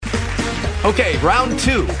Okay, round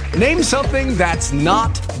two. Name something that's not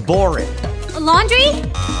boring. A laundry?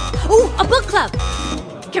 Ooh, a book club.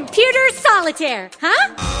 Computer solitaire,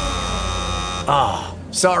 huh? Ah,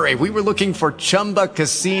 oh, sorry, we were looking for Chumba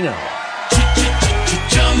Casino.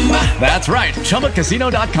 That's right,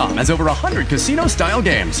 ChumbaCasino.com has over 100 casino-style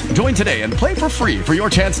games. Join today and play for free for your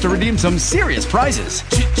chance to redeem some serious prizes.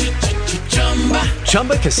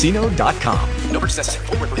 ChumbaCasino.com. No purchase necessary.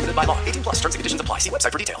 Void where prohibited by law. 18 plus. Terms and conditions apply. See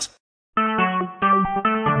website for details.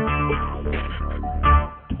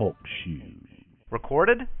 Talk shoes.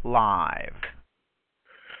 Recorded live.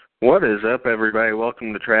 What is up, everybody?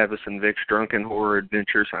 Welcome to Travis and Vic's Drunken Horror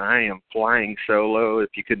Adventures. I am flying solo. If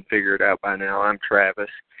you couldn't figure it out by now, I'm Travis.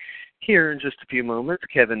 Here in just a few moments,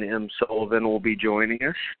 Kevin M. Sullivan will be joining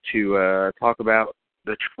us to talk about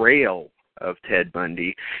the Trail of Ted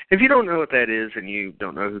Bundy. If you don't know what that is and you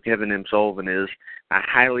don't know who Kevin M. Sullivan is, I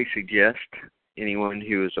highly suggest anyone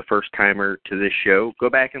who is a first-timer to this show, go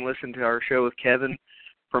back and listen to our show with Kevin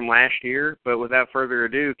from last year. But without further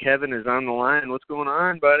ado, Kevin is on the line. What's going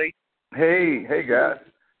on, buddy? Hey guys.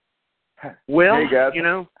 Well, hey guys, you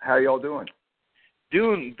know, how y'all doing?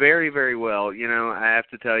 Doing very, very well. You know, I have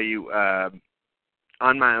to tell you, on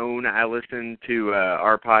my own, I listen to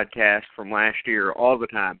our podcast from last year all the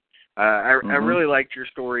time. I really liked your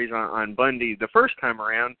stories on Bundy the first time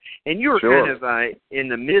around, and you were kind of in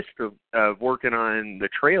the midst of working on the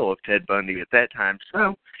Trail of Ted Bundy at that time.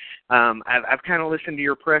 So I've kind of listened to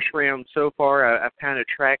your press round so far. I've kind of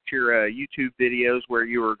tracked your YouTube videos where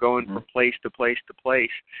you were going from place to place to place.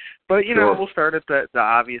 But, you know, we'll start at the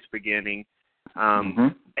obvious beginning.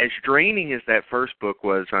 As draining as that first book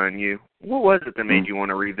was on you, what was it that made you want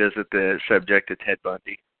to revisit the subject of Ted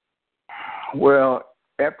Bundy? Well,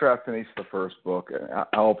 after I finished the first book, I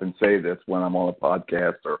often say this when I'm on a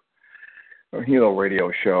podcast or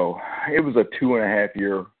radio show, it was a 2.5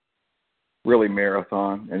 year really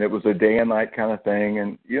marathon, and it was a day and night kind of thing.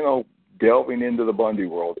 And, delving into the Bundy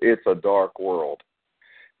world, it's a dark world.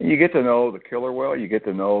 And you get to know the killer well, you get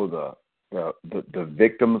to know the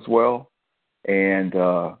victims well. And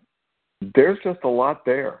there's just a lot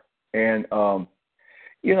there. And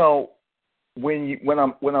when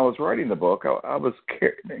I was writing the book, I was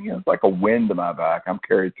it's like a wind to my back. I'm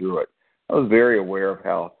carried through it. I was very aware of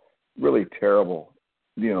how really terrible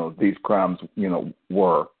these crimes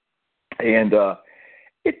were, and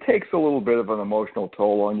it takes a little bit of an emotional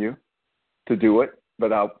toll on you to do it.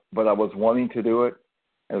 But I was wanting to do it.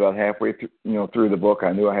 And about halfway through the book,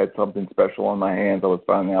 I knew I had something special on my hands. I was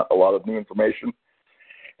finding out a lot of new information.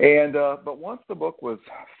 And but once the book was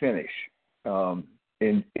finished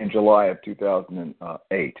in July of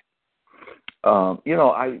 2008,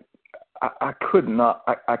 I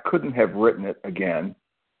couldn't have written it again.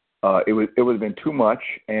 It would have been too much,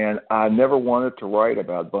 and I never wanted to write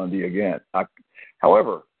about Bundy again.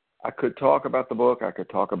 However, I could talk about the book. I could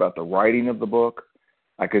talk about the writing of the book.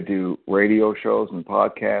 I could do radio shows and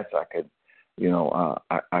podcasts. I could,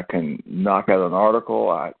 I can knock out an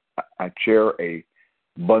article. I chair a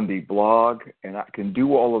Bundy blog, and I can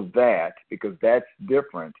do all of that because that's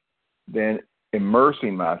different than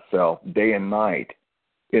immersing myself day and night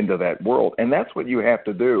into that world. And that's what you have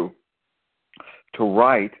to do to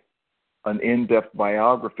write an in-depth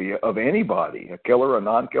biography of anybody, a killer, a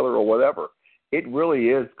non-killer, or whatever. It really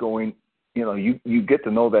is going. You get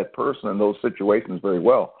to know that person in those situations very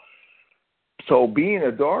well. So being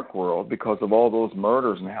a dark world because of all those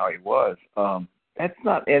murders and how he was, that's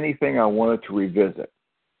not anything I wanted to revisit.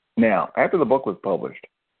 Now, after the book was published,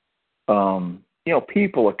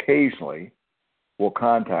 people occasionally will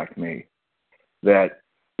contact me that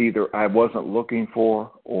either I wasn't looking for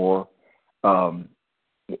or, there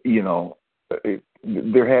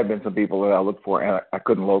have been some people that I looked for and I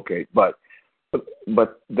couldn't locate, but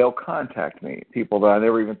they'll contact me, people that I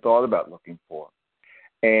never even thought about looking for.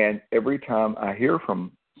 And every time I hear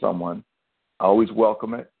from someone, I always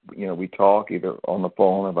welcome it. We talk either on the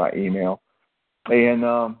phone or by email. And,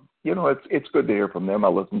 it's good to hear from them. I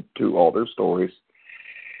listen to all their stories.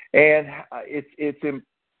 And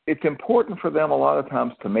it's important for them a lot of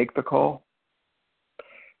times to make the call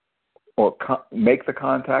or make the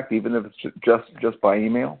contact, even if it's just by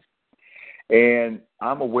email. And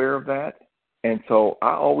I'm aware of that. And so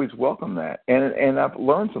I always welcome that, and I've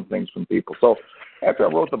learned some things from people. So after I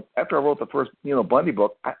wrote the first Bundy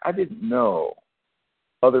book, I didn't know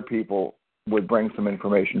other people would bring some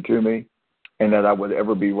information to me, and that I would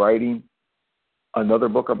ever be writing another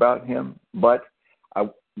book about him. But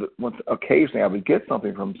occasionally I would get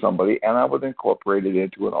something from somebody, and I would incorporate it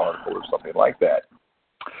into an article or something like that.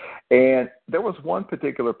 And there was one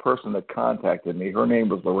particular person that contacted me. Her name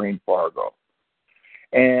was Lorraine Fargo.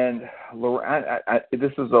 And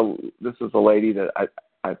this is a lady that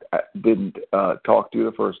I didn't talk to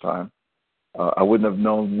the first time. I wouldn't have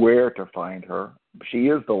known where to find her. She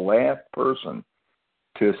is the last person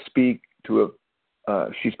to speak to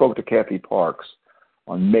she spoke to Kathy Parks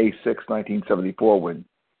on May 6, 1974, when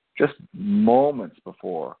just moments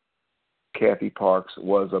before Kathy Parks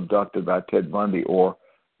was abducted by Ted Bundy or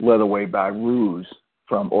led away by ruse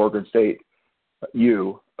from Oregon State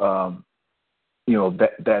that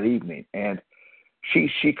evening. And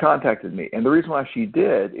she contacted me. And the reason why she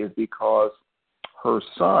did is because her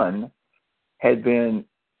son had been,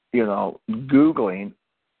 Googling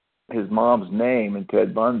his mom's name and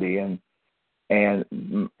Ted Bundy, and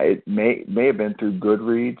it may have been through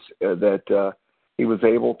Goodreads that he was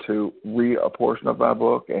able to read a portion of my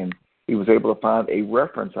book, and he was able to find a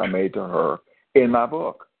reference I made to her in my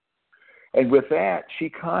book. And with that, she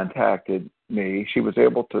contacted me. She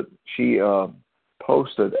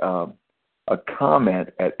posted a comment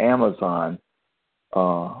at Amazon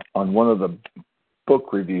on one of the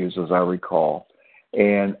book reviews, as I recall,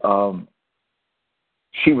 and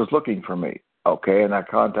she was looking for me. Okay, and I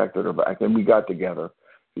contacted her back, and we got together.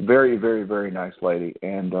 Very, very, very nice lady,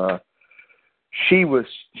 and she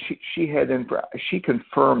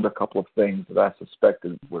confirmed a couple of things that I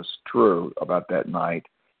suspected was true about that night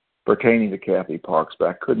pertaining to Kathy Parks, but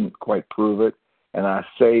I couldn't quite prove it. And I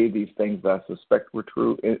say these things that I suspect were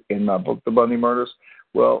true in my book, The Bundy Murders.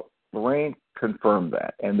 Well, Lorraine confirmed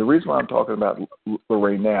that, and the reason why I'm talking about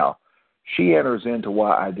Lorraine now, she enters into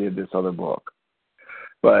why I did this other book.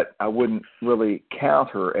 But I wouldn't really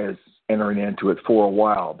count her as entering into it for a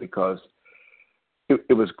while because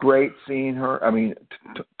it was great seeing her. I mean,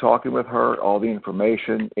 talking with her, all the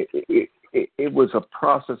information. It was a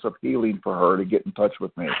process of healing for her to get in touch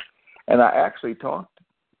with me. And I actually talked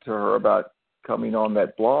to her about coming on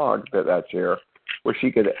that blog that I share where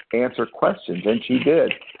she could answer questions, and she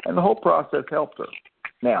did. And the whole process helped her.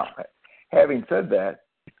 Now, having said that,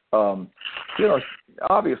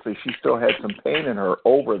 obviously she still had some pain in her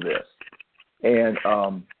over this. And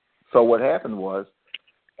so what happened was,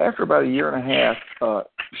 after about a year and a half,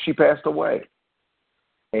 she passed away.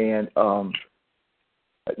 And, I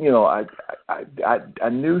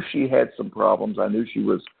knew she had some problems. I knew she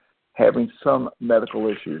was having some medical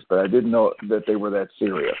issues, but I didn't know that they were that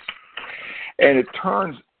serious. And it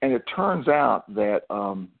turns out that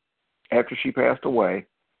after she passed away,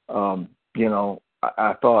 I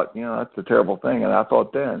thought, that's a terrible thing. And I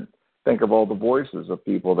thought then, think of all the voices of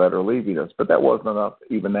people that are leaving us. But that wasn't enough,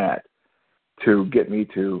 even that, to get me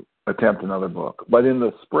to attempt another book. But in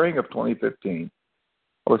the spring of 2015,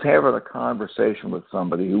 I was having a conversation with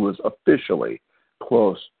somebody who was officially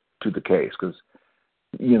close to the case because,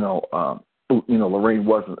 Lorraine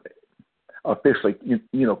wasn't officially,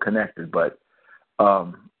 connected, but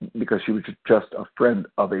because she was just a friend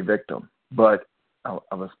of a victim. But I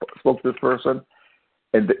spoke to this person,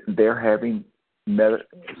 and they're having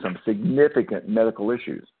some significant medical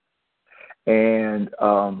issues. And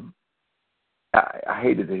I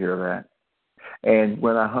hated to hear that. And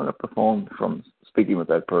when I hung up the phone from speaking with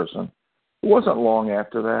that person, it wasn't long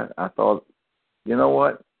after that, I thought, you know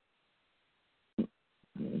what?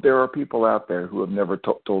 There are people out there who have never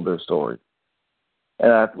told their story.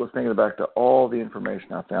 And I was thinking back to all the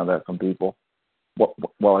information I found out from people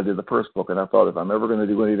while I did the first book, and I thought if I'm ever going to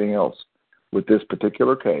do anything else with this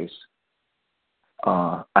particular case,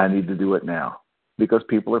 I need to do it now because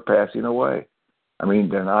people are passing away. I mean,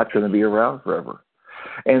 they're not going to be around forever.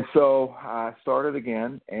 And so I started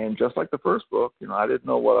again, and just like the first book, I didn't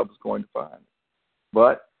know what I was going to find.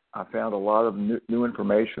 But I found a lot of new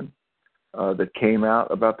information that came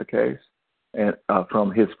out about the case and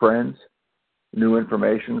from his friends, new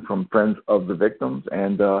information from friends of the victims,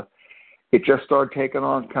 and it just started taking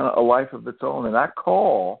on kind of a life of its own. And I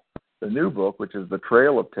call the new book, which is The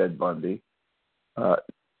Trail of Ted Bundy,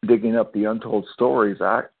 Digging Up the Untold Stories,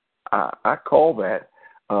 I call that,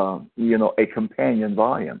 a companion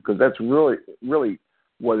volume, because that's really, really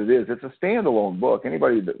what it is. It's a standalone book.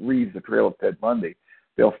 Anybody that reads The Trail of Ted Bundy,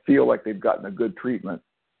 they'll feel like they've gotten a good treatment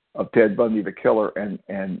of Ted Bundy, the killer,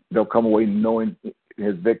 and they'll come away knowing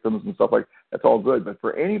his victims and stuff like that. That's all good. But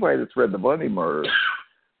for anybody that's read The Bundy Murders,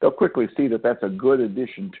 they'll quickly see that that's a good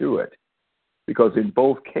addition to it, because in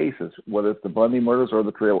both cases, whether it's The Bundy Murders or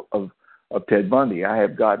The Trail of Ted Bundy, I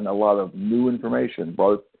have gotten a lot of new information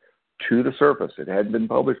brought to the surface. It hadn't been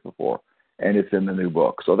published before, and it's in the new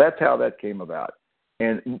book. So that's how that came about.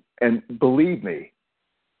 And believe me,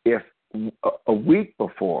 if a week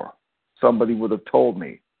before somebody would have told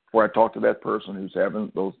me, before I talked to that person who's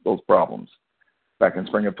having those problems back in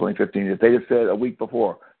spring of 2015, if they had said a week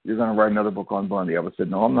before, you're going to write another book on Bundy. I would say,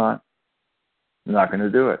 no, I'm not. I'm not going to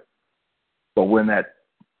do it. But when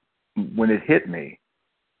it hit me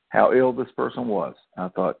how ill this person was, I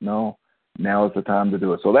thought, no, now is the time to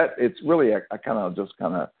do it. So it's really, I kind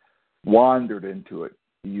of wandered into it,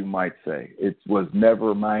 you might say. It was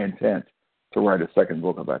never my intent to write a second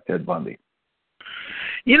book about Ted Bundy.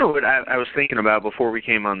 You know what I was thinking about before we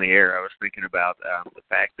came on the air? I was thinking about the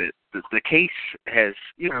fact that the case has,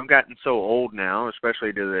 gotten so old now,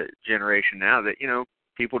 especially to the generation now, that,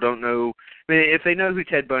 people don't know. I mean, if they know who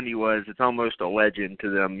Ted Bundy was, it's almost a legend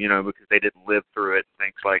to them, because they didn't live through it and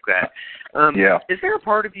things like that. Yeah. Is there a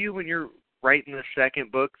part of you when you're writing the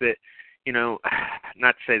second book that,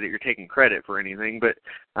 not to say that you're taking credit for anything, but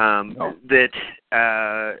No. that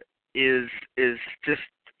is just,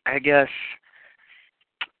 I guess,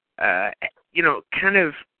 kind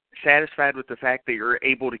of satisfied with the fact that you're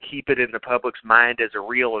able to keep it in the public's mind as a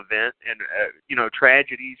real event and,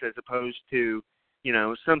 tragedies as opposed to,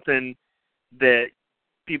 something that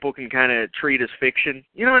people can kind of treat as fiction.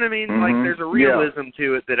 You know what I mean? Mm-hmm. Like there's a realism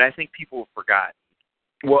to it that I think people have forgotten.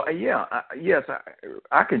 Well, yeah, yes,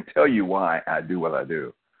 I can tell you why I do what I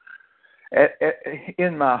do.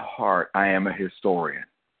 In my heart, I am a historian.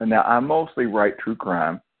 And now, I mostly write true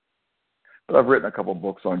crime, but I've written a couple of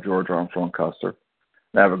books on George Armstrong Custer.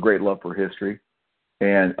 And I have a great love for history.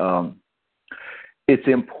 And it's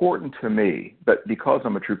important to me, but because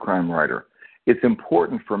I'm a true crime writer, it's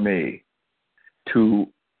important for me to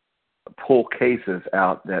pull cases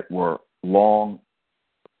out that were long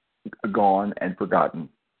gone and forgotten,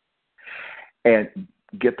 and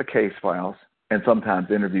get the case files and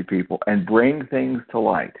sometimes interview people and bring things to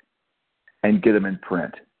light and get them in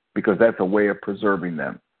print, because that's a way of preserving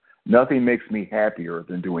them. Nothing makes me happier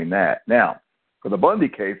than doing that. Now, for the Bundy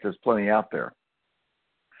case, there's plenty out there.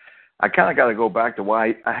 I kind of got to go back to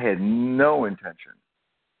why I had no intention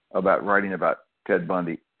about writing about Ted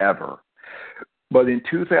Bundy ever. But in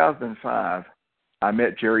 2005, I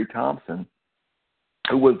met Jerry Thompson,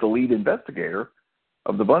 who was the lead investigator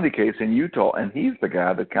of the Bundy case in Utah, and he's the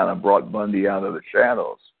guy that kind of brought Bundy out of the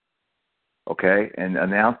shadows, okay, and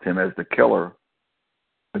announced him as the killer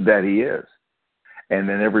that he is. And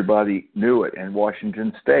then everybody knew it, and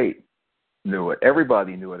Washington State knew it.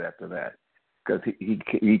 Everybody knew it after that, because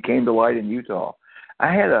he came to light in Utah.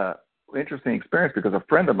 I had a interesting experience because a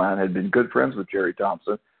friend of mine had been good friends with Jerry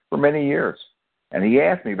Thompson for many years, and he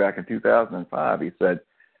asked me back in 2005, he said,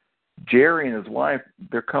 Jerry and his wife,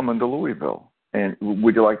 they're coming to Louisville, and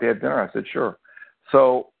would you like to have dinner? I said, sure.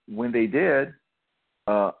 So when they did,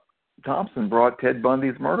 Thompson brought Ted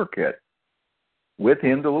Bundy's murder kit with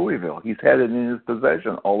him to Louisville. He's had it in his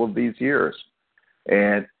possession all of these years.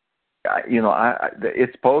 And,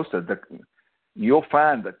 it's posted. You'll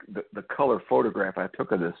find the color photograph I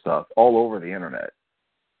took of this stuff all over the Internet.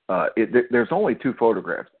 There's only three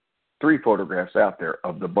photographs out there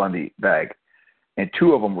of the Bundy bag. And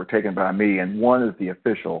two of them were taken by me, and one is the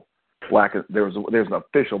official there's an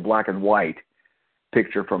official black and white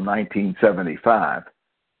picture from 1975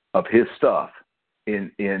 of his stuff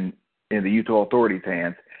in the Utah authorities'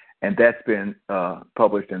 hands, and that's been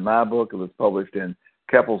published in my book. It was published in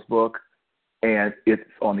Keppel's book, and it's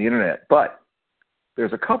on the Internet. But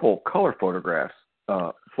there's a couple color photographs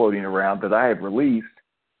floating around that I have released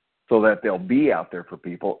so that they'll be out there for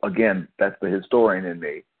people. Again, that's the historian in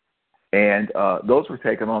me. And those were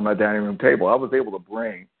taken on my dining room table. I was able to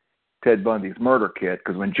bring Ted Bundy's murder kit,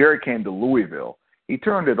 because when Jerry came to Louisville, he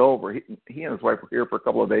turned it over. He and his wife were here for a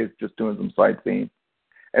couple of days just doing some sightseeing,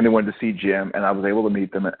 and they wanted to see Jim, and I was able to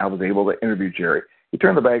meet them, and I was able to interview Jerry. He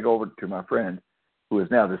turned the bag over to my friend, who is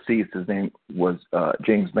now deceased. His name was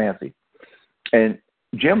James Massey. And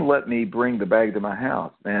Jim let me bring the bag to my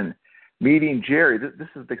house. And meeting Jerry, this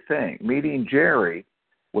is the thing, meeting Jerry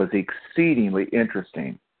was exceedingly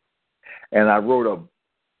interesting. And I wrote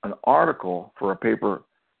an article for a paper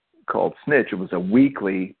called Snitch. It was a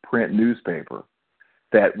weekly print newspaper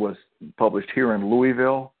that was published here in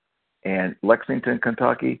Louisville and Lexington,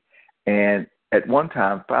 Kentucky, and at one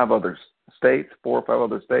time 4 or 5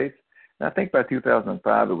 other states. And I think by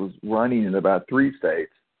 2005 it was running in about 3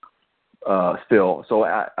 states still. So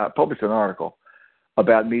I published an article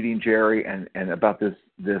about meeting Jerry and about this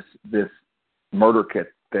murder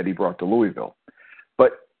kit that he brought to Louisville.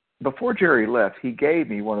 But before Jerry left, he gave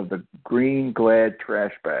me one of the green Glad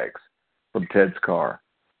trash bags from Ted's car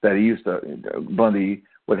that he used to, Bundy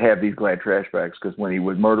would have these Glad trash bags because when he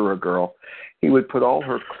would murder a girl, he would put all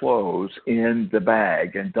her clothes in the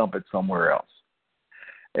bag and dump it somewhere else.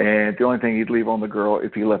 And the only thing he'd leave on the girl,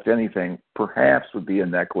 if he left anything, perhaps would be a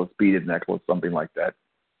necklace, beaded necklace, something like that.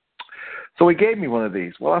 So he gave me one of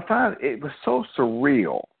these. Well, I found it was so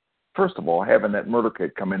surreal. First of all, having that murder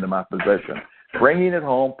kit come into my possession, bringing it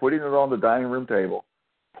home, putting it on the dining room table,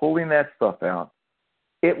 pulling that stuff out.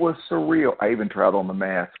 It was surreal. I even tried on the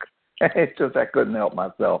mask. It's just I couldn't help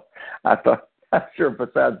myself. I thought, I'm sure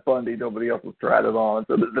besides Bundy, nobody else has tried it on,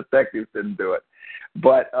 so the detectives didn't do it.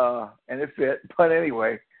 But and it fit. But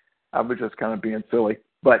anyway, I was just kind of being silly.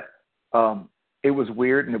 But it was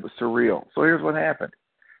weird and it was surreal. So here's what happened.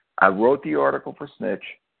 I wrote the article for Snitch.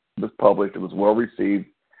 It was published. It was well received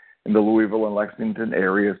in the Louisville and Lexington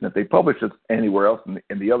areas. And if they published it anywhere else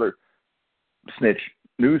in the other Snitch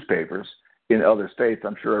newspapers in other states,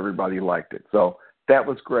 I'm sure everybody liked it. So that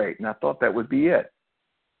was great. And I thought that would be it.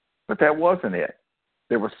 But that wasn't it.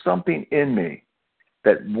 There was something in me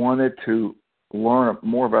that wanted to learn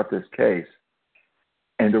more about this case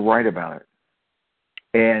and to write about it.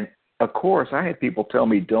 And, of course, I had people tell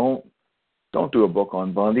me, don't do a book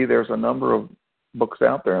on Bundy. There's a number of books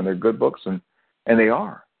out there, and they're good books, and they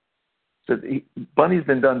are. So Bundy's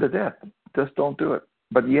been done to death. Just don't do it.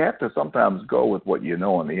 But you have to sometimes go with what you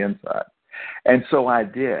know on the inside. And so I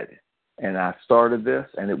did. And I started this,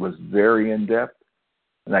 and it was very in-depth.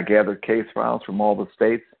 And I gathered case files from all the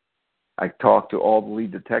states. I talked to all the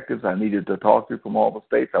lead detectives I needed to talk to from all the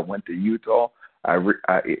states. I went to Utah. I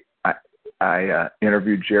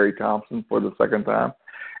interviewed Jerry Thompson for the second time.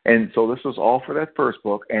 And so this was all for that first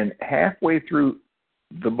book. And halfway through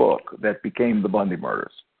the book that became The Bundy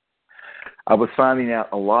Murders, I was finding out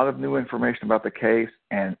a lot of new information about the case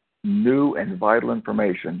and new and vital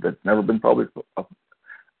information that's never been published,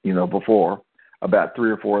 before about 3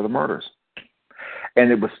 or 4 of the murders. And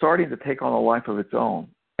it was starting to take on a life of its own.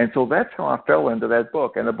 And so that's how I fell into that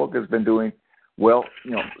book. And the book has been doing well,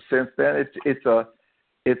 since then.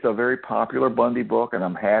 It's a very popular Bundy book, and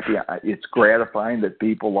I'm happy. It's gratifying that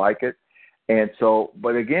people like it. And so,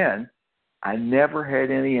 but again, I never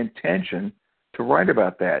had any intention to write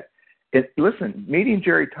about that. Listen, meeting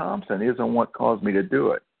Jerry Thompson isn't what caused me to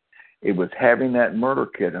do it. It was having that murder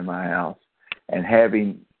kit in my house and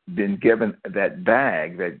having been given that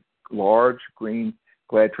bag, that large green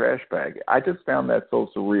Glad trash bag. I just found that so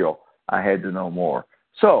surreal. I had to know more.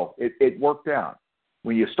 So it worked out.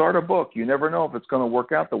 When you start a book, you never know if it's going to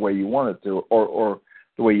work out the way you want it to or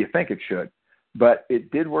the way you think it should. But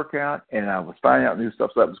it did work out, and I was finding out new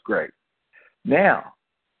stuff, so that was great. Now,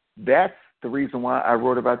 that's the reason why I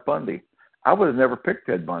wrote about Bundy. I would have never picked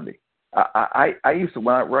Ted Bundy. I used to,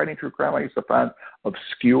 when I was writing true crime, I used to find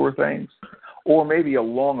obscure things or maybe a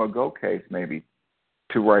long ago case maybe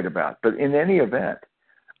to write about. But in any event,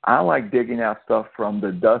 I like digging out stuff from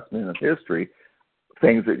the dustbin of history,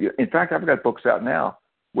 things that in fact, I've got books out now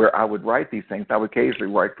where I would write these things. I would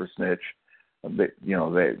occasionally write for Snitch.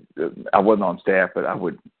 I wasn't on staff, but I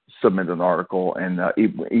would submit an article, and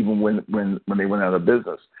even when they went out of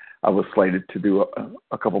business, I was slated to do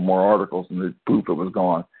a couple more articles, and poof, it was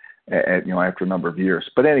gone after a number of years.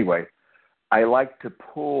 But anyway, I like to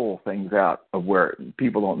pull things out of where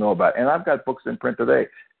people don't know about. And I've got books in print today,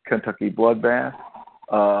 Kentucky Bloodbath.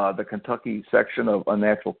 The Kentucky section of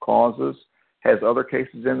Unnatural Causes has other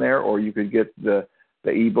cases in there, or you could get the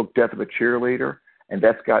ebook Death of a Cheerleader, and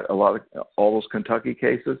that's got a lot of all those Kentucky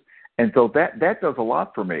cases. And so that does a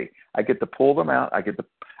lot for me. I get to pull them out. I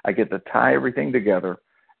get to tie everything together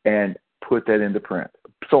and put that into print.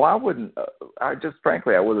 So I wouldn't. I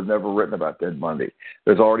would have never written about Ted Bundy.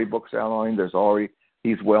 There's already books out on him.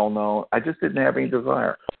 He's well known. I just didn't have any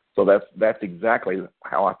desire. So that's exactly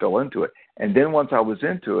how I fell into it. And then once I was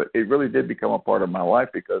into it, it really did become a part of my life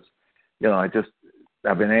because,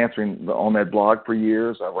 I've been answering on that blog for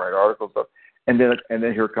years. I write articles, and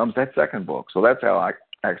then here comes that second book. So that's how I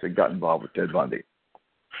actually got involved with Ted Bundy.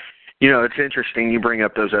 It's interesting you bring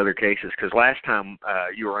up those other cases because last time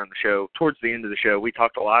you were on the show, towards the end of the show, we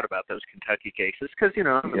talked a lot about those Kentucky cases because,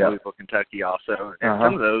 I'm in Louisville, Kentucky also. And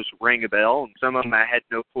some of those rang a bell, and some of them I had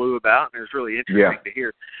no clue about, and it was really interesting to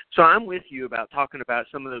hear. So I'm with you about talking about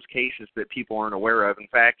some of those cases that people aren't aware of. In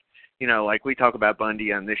fact, like we talk about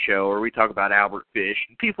Bundy on this show, or we talk about Albert Fish,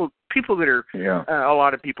 and people that are a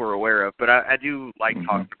lot of people are aware of. But I do like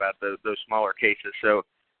talking about those smaller cases. So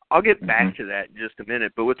I'll get back to that in just a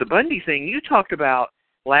minute. But with the Bundy thing, you talked about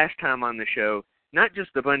last time on the show, not just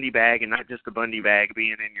the Bundy bag and not just the Bundy bag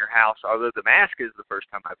being in your house, although the mask is the first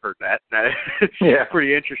time I've heard that. It's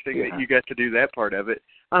pretty interesting that you got to do that part of it.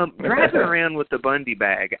 Driving around with the Bundy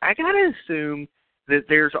bag, I got to assume that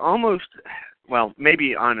there's almost, well,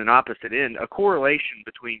 maybe on an opposite end, a correlation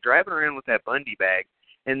between driving around with that Bundy bag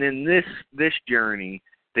and then this journey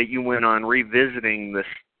that you went on revisiting this,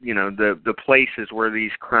 the places where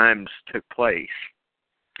these crimes took place.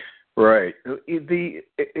 Right.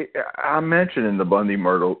 I mentioned in the Bundy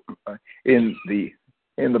murder, in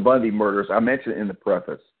the Bundy murders, I mentioned in the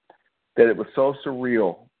preface that it was so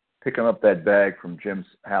surreal picking up that bag from Jim's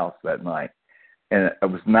house that night, and it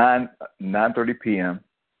was 9:30 p.m.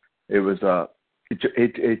 It was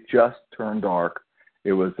it just turned dark.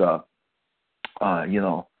 It was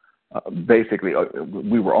basically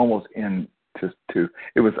we were almost in to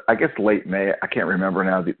it was, I guess, late May. I can't remember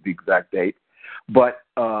now the exact date, but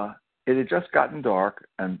it had just gotten dark.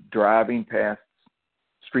 I'm driving past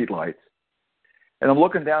streetlights, and I'm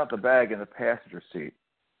looking down at the bag in the passenger seat,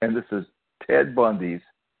 and this is Ted Bundy's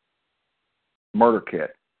murder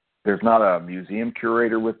kit. There's not a museum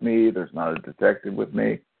curator with me. There's not a detective with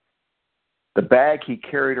me. The bag he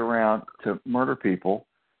carried around to murder people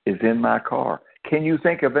is in my car. Can you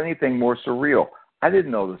think of anything more surreal? I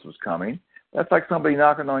didn't know this was coming. That's like somebody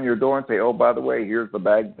knocking on your door and say, "Oh, by the way, here's the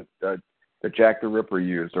bag that Jack the Ripper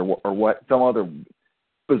used," or what, some other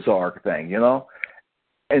bizarre thing, you know?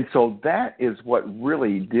 And so that is what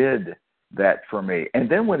really did that for me. And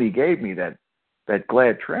then when he gave me that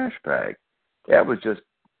Glad trash bag, that was just,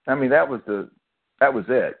 I mean, that was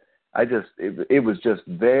it. It was just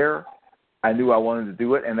there. I knew I wanted to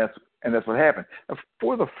do it, and that's what happened.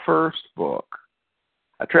 For the first book,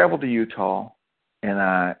 I traveled to Utah, and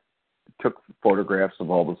I took photographs of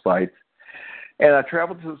all the sites. And I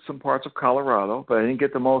traveled to some parts of Colorado, but I didn't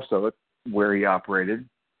get the most of it where he operated.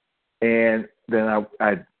 And then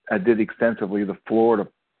I did extensively the Florida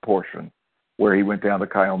portion where he went down to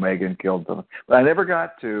Chi Omega and killed them. But I never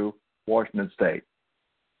got to Washington State.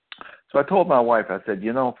 So I told my wife, I said,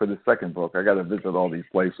 for the second book, I got to visit all these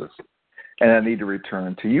places, and I need to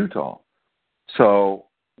return to Utah. So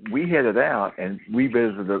we headed out, and we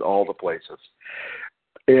visited all the places.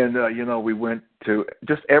 And, we went to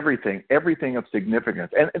just everything of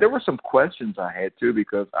significance. And there were some questions I had, too,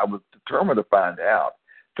 because I was determined to find out.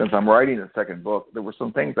 Since I'm writing the second book, there were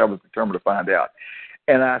some things I was determined to find out.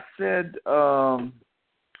 And I said on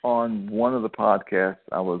one of the podcasts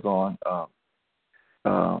I was on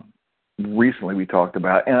recently, we talked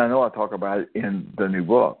about, and I know I talk about it in the new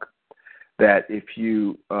book, that if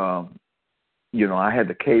you, I had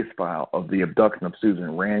the case file of the abduction of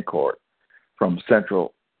Susan Rancourt from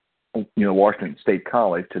Central, Washington State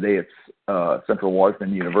College. Today it's Central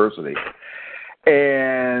Washington University.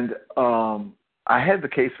 And I had the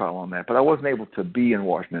case file on that, but I wasn't able to be in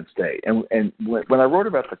Washington State. And when I wrote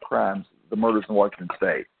about the crimes, the murders in Washington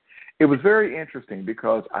State, it was very interesting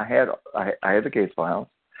because I had the case files.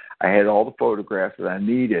 I had all the photographs that I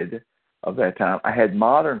needed of that time. I had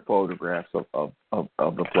modern photographs of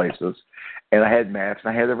the places, and I had maps,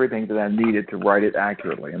 and I had everything that I needed to write it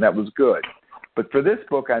accurately, and that was good. But for this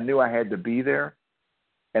book, I knew I had to be there,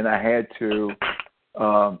 and I had to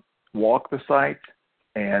walk the site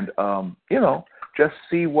and, just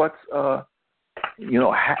see what's, what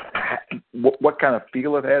kind of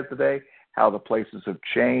feel it has today, how the places have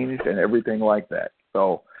changed, and everything like that.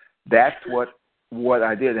 So that's what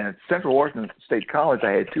I did. And at Central Washington State College,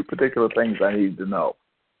 I had two particular things I needed to know.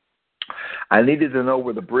 I needed to know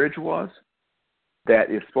where the bridge was that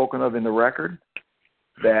is spoken of in the record,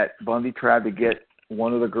 that Bundy tried to get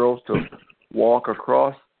one of the girls to walk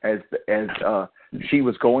across as she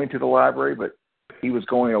was going to the library, but he was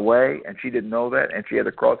going away, and she didn't know that, and she had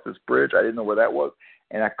to cross this bridge. I didn't know where that was,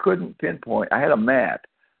 and I couldn't pinpoint. I had a map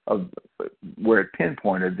of where it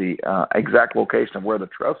pinpointed the exact location of where the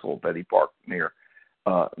trestle that he parked near,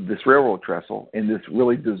 this railroad trestle, in this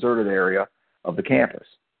really deserted area of the campus.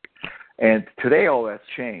 And today all that's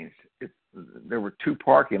changed. There were two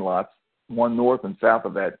parking lots, one north and south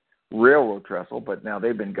of that railroad trestle, but now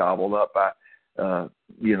they've been gobbled up by the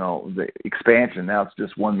expansion. Now it's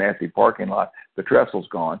just one massive parking lot. The trestle's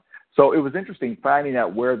gone. So it was interesting finding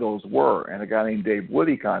out where those were. And a guy named Dave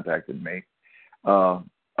Woody contacted me because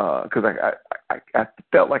I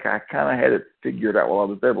felt like I kind of had it figured out while I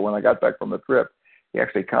was there. But when I got back from the trip, he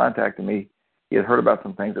actually contacted me. He had heard about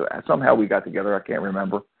some things. Somehow we got together. I can't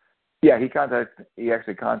remember. Yeah, he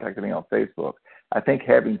actually contacted me on Facebook, I think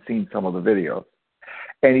having seen some of the videos.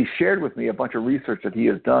 And he shared with me a bunch of research that he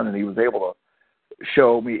has done, and he was able to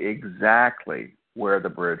show me exactly where the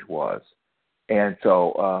bridge was. And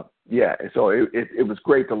so, so it was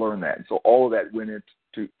great to learn that. And so all of that went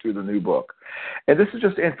into the new book. And this is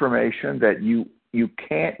just information that you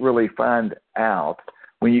can't really find out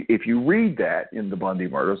if you read that in the Bundy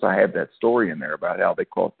murders. I have that story in there about how they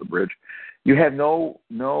crossed the bridge. You have no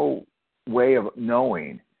way of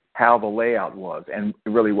knowing how the layout was and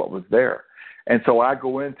really what was there. And so I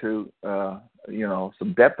go into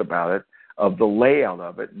some depth about it, of the layout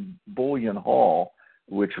of it. And Bullion Hall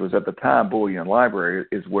which was at the time Bullion Library,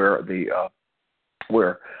 is where the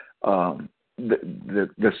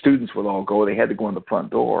students would all go. They had to go in the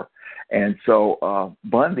front door. And so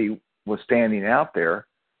Bundy was standing out there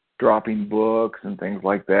dropping books and things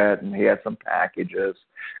like that, and he had some packages.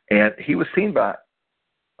 And he was seen by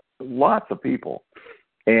lots of people.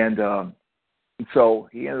 And so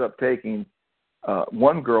he ended up taking,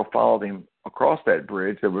 one girl followed him across that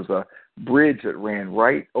bridge. There was a bridge that ran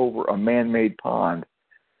right over a man-made pond,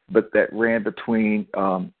 but that ran between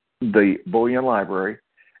the Bullion Library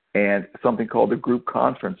and something called the Group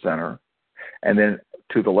Conference Center. And then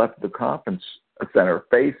to the left of the conference center,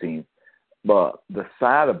 facing the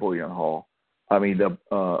side of the Bullion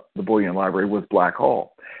Library, was Black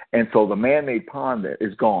Hall. And so the man-made pond there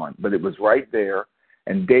is gone, but it was right there.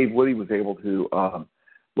 And Dave Woody was able to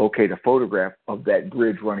locate a photograph of that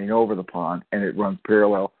bridge running over the pond, and it runs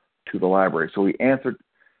parallel to the library. So he answered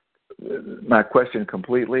my question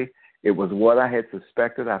completely. It was what I had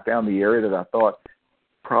suspected. I found the area that I thought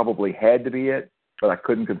probably had to be it, but I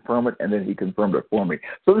couldn't confirm it, and then he confirmed it for me.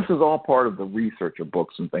 So this is all part of the research of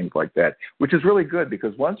books and things like that, which is really good,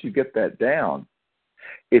 because once you get that down,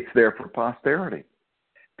 it's there for posterity.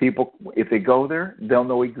 People, if they go there, they'll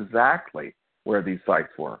know exactly where these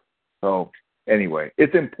sites were. So anyway,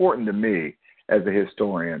 it's important to me as a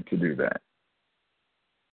historian to do that.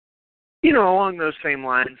 You know, along those same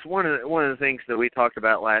lines, one of the things that we talked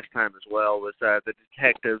about last time as well was the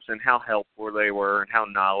detectives and how helpful they were and how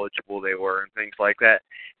knowledgeable they were and things like that.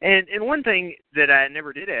 And one thing that I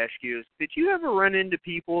never did ask you is, did you ever run into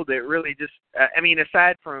people that really just,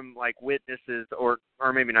 aside from like witnesses or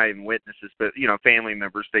maybe not even witnesses, but, you know, family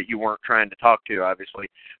members that you weren't trying to talk to,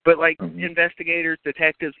 obviously, but like investigators,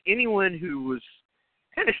 detectives, anyone who was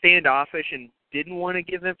kind of standoffish and didn't want to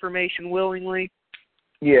give information willingly?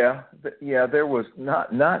 Yeah, there was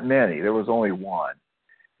not many. There was only one,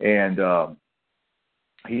 and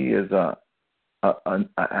he is I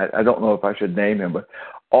don't know if I should name him, but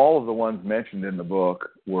all of the ones mentioned in the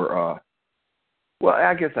book were well,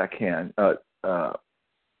 I guess I can.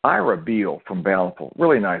 Ira Beale from Bountiful,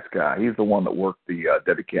 really nice guy. He's the one that worked the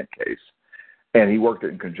Debbie Kent case, and he worked it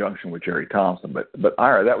in conjunction with Jerry Thompson. But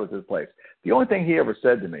Ira, that was his place. The only thing he ever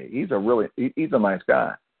said to me, he's a nice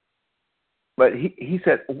guy. But he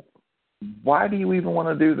said, why do you even want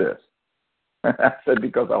to do this? I said,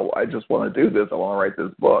 because I just want to do this. I want to write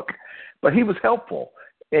this book. But he was helpful.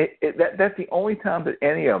 That's the only time that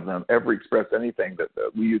any of them ever expressed anything that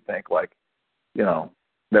you think like, you know,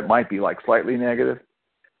 that might be like slightly negative.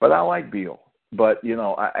 But I like Beale. But, you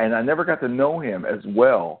know, I never got to know him as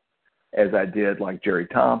well as I did like Jerry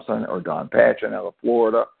Thompson or Don Patchen out of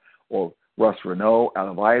Florida, or Russ Renault out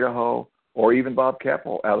of Idaho, or even Bob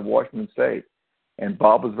Keppel out of Washington State. And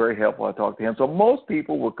Bob was very helpful. I talked to him. So most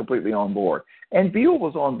people were completely on board. And Beale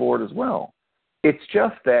was on board as well. It's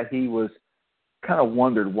just that he was kind of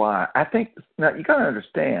wondered why. I think, now you got to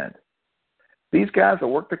understand, these guys that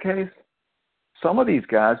work the case, some of these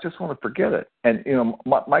guys just want to forget it. And, you know,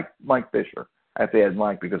 Mike Fisher, I have to add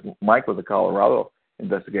Mike, because Mike was a Colorado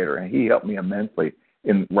investigator, and he helped me immensely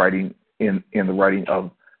in writing in the writing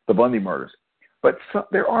of the Bundy murders. But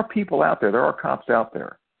there are people out there are cops out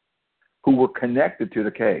there who were connected to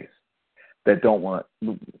the case that don't want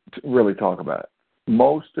to really talk about it.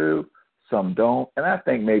 Most do, some don't. And I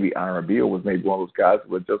think maybe Ira Beale was maybe one of those guys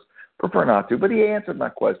who would just prefer not to. But he answered my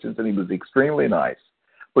questions, and he was extremely nice.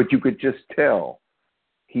 But you could just tell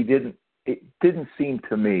it didn't seem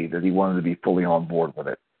to me that he wanted to be fully on board with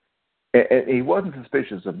it. And he wasn't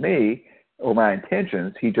suspicious of me or my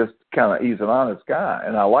intentions. He's an honest guy,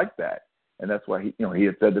 and I like that. And that's why he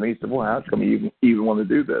had said to me, he said, well, how come you even want to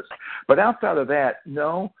do this? But outside of that,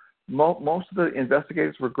 no, most of the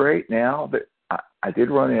investigators were great. Now that I did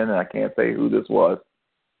run in, and I can't say who this was,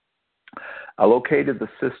 I located the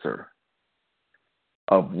sister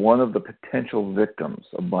of one of the potential victims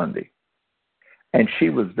of Bundy. And she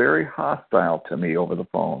was very hostile to me over the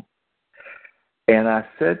phone. And I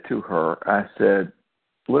said to her,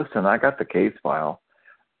 listen, I got the case file,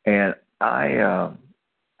 and I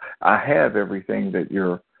have everything that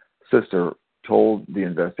your sister told the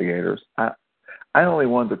investigators. I only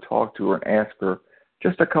wanted to talk to her and ask her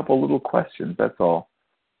just a couple little questions, that's all.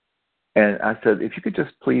 And I said, if you could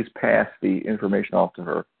just please pass the information off to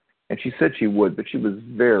her. And she said she would, but she was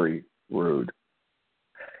very rude.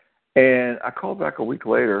 And I called back a week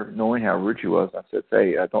later, knowing how rude she was. I said,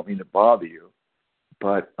 hey, I don't mean to bother you,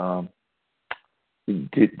 but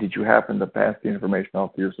did you happen to pass the information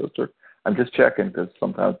off to your sister? I'm just checking, because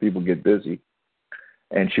sometimes people get busy.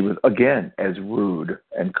 And she was, again, as rude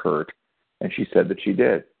and curt. And she said that she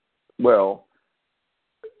did. Well,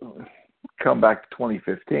 come back to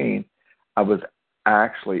 2015, I was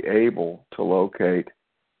actually able to locate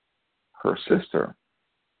her sister.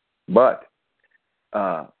 But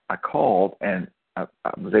I called, and I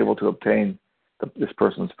was able to obtain this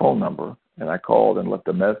person's phone number, and I called and left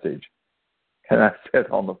a message. And I said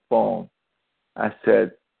on the phone, I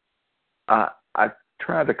said, I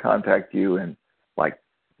tried to contact you in like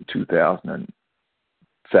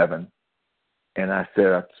 2007, and I said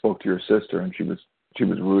I spoke to your sister, and she was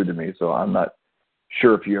rude to me, so I'm not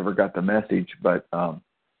sure if you ever got the message, but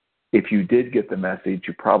if you did get the message,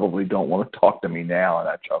 you probably don't want to talk to me now. And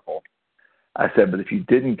I chuckled. I said, but if you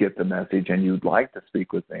didn't get the message and you'd like to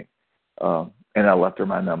speak with me, and I left her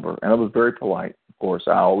my number, and I was very polite. Of course,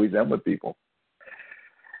 I always am with people.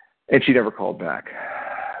 And she never called back.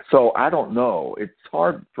 So I don't know. It's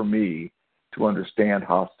hard for me to understand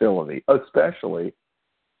hostility, especially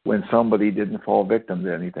when somebody didn't fall victim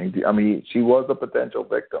to anything. I mean, she was a potential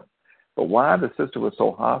victim. But why the sister was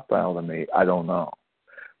so hostile to me, I don't know.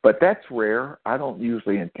 But that's rare. I don't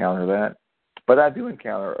usually encounter that. But I do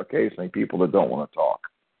encounter occasionally people that don't want to talk.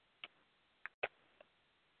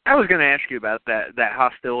 I was going to ask you about that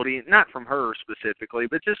hostility, not from her specifically,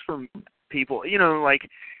 but just from people. You know, like,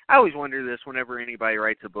 I always wonder this whenever anybody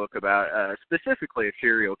writes a book about specifically a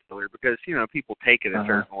serial killer, because, you know, people take it a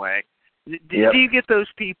certain way. Do you get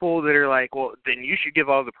those people that are like, well, then you should give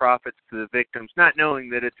all the profits to the victims, not knowing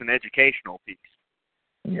that it's an educational piece?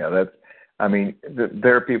 Yeah,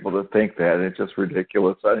 there are people that think that. It's just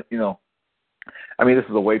ridiculous. This is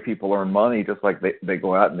the way people earn money, just like they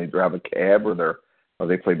go out and they drive a cab or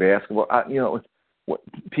they play basketball.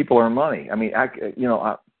 People earn money. I mean, I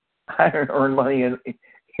earn money in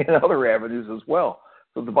other avenues as well.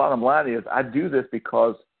 So the bottom line is I do this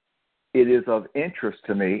because it is of interest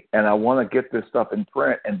to me, and I want to get this stuff in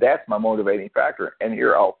print, and that's my motivating factor. And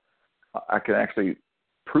here I can actually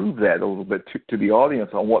prove that a little bit to the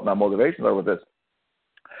audience on what my motivations are with this.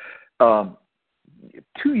 2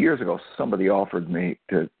 years ago, somebody offered me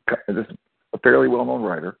this is a fairly well-known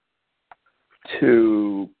writer,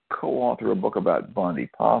 to co-author a book about Bundy,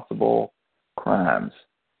 possible crimes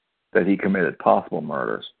that he committed, possible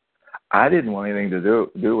murders. I didn't want anything to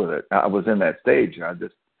do with it. I was in that stage.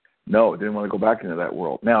 Didn't want to go back into that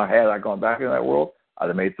world. Now, had I gone back into that world, I'd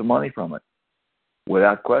have made some money from it.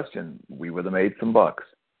 Without question, we would have made some bucks.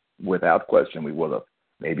 Without question, we would have.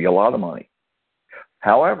 Maybe a lot of money.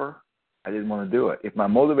 However, I didn't want to do it. If my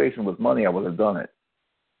motivation was money, I would have done it.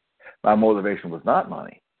 My motivation was not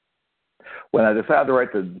money. When I decided to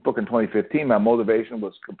write the book in 2015, my motivation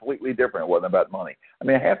was completely different. It wasn't about money. I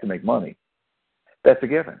mean, I have to make money. That's a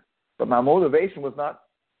given. But my motivation was not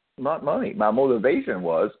money. My motivation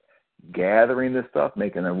was gathering this stuff,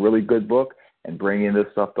 making a really good book, and bringing this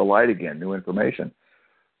stuff to light again, new information.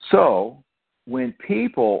 So when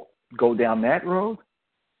people go down that road,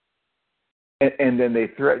 and then they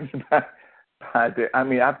threaten you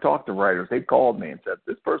I've talked to writers. They've called me and said,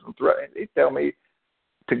 this person threatened. They tell me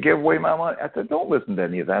to give away my money. I said, don't listen to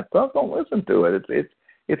any of that stuff. Don't listen to it.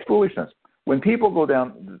 It's foolishness. When people go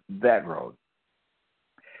down that road,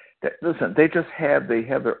 listen, they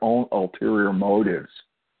have their own ulterior motives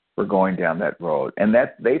for going down that road, and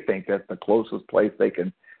they think that's the closest place they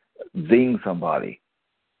can zing somebody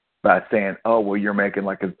by saying, oh, well, you're making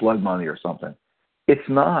like it's blood money or something. It's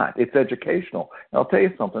not. It's educational. And I'll tell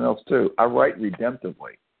you something else, too. I write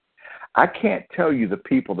redemptively. I can't tell you the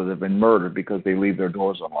people that have been murdered because they leave their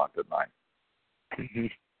doors unlocked at night. Mm-hmm.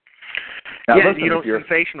 Now, yeah, listen, you don't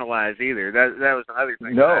sensationalize either. That was another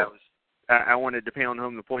thing. No. I wanted to pound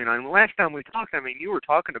home the point on. Last time we talked, you were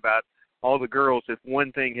talking about all the girls, if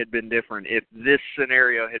one thing had been different, if this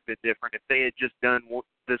scenario had been different, if they had just done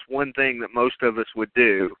this one thing that most of us would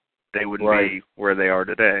do, they wouldn't be where they are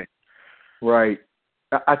today. Right.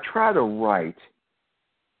 I try to write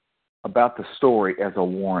about the story as a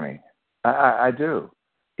warning. I do.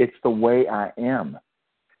 It's the way I am.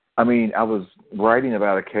 I was writing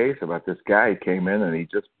about a case about this guy who came in and he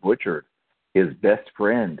just butchered his best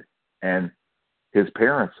friend and his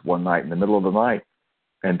parents one night in the middle of the night,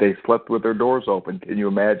 and they slept with their doors open. Can you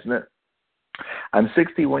imagine it? I'm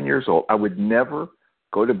 61 years old. I would never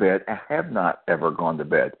go to bed. I have not ever gone to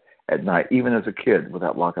bed at night, even as a kid,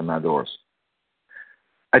 without locking my doors.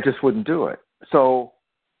 I just wouldn't do it. So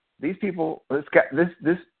these people, this guy,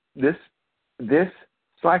 this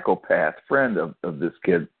psychopath friend of this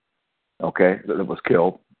kid, that was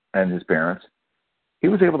killed, and his parents, he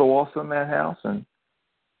was able to waltz in that house and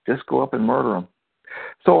just go up and murder him.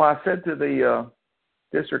 So I said to the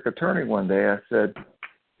district attorney one day, I said,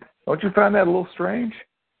 don't you find that a little strange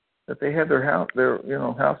that they had their house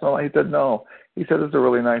unlocked? He said, no. He said, it's a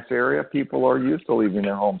really nice area. People are used to leaving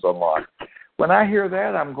their homes unlocked. When I hear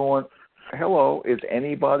that, I'm going, hello, is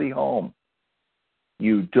anybody home?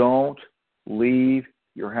 You don't leave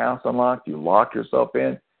your house unlocked. You lock yourself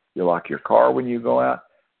in. You lock your car when you go out.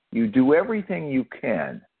 You do everything you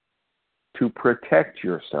can to protect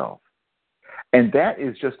yourself. And that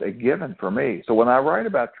is just a given for me. So when I write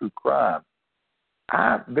about true crime,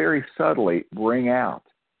 I very subtly bring out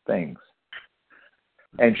things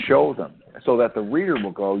and show them so that the reader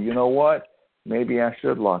will go, you know what? Maybe I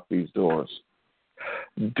should lock these doors.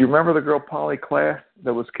 Do you remember the girl Polly Klaas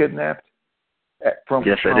that was kidnapped from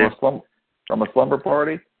a slumber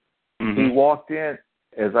party? Mm-hmm. He walked in,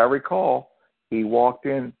 as I recall,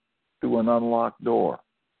 through an unlocked door.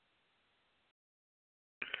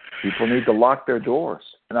 People need to lock their doors.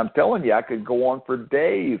 And I'm telling you, I could go on for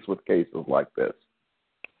days with cases like this.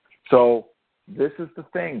 So this is the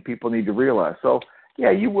thing people need to realize. So,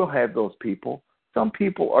 yeah, you will have those people. Some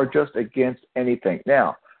people are just against anything.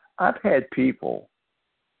 Now, I've had people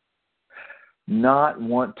not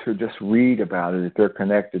want to just read about it if they're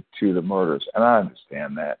connected to the murders, and I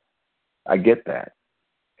understand that. I get that.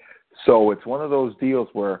 So it's one of those deals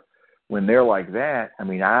where when they're like that, I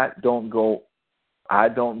mean, I don't go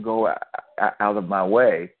out of my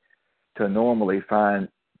way to normally find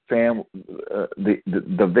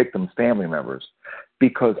the victim's family members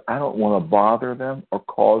because I don't want to bother them or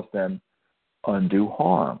cause them undue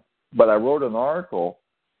harm. But I wrote an article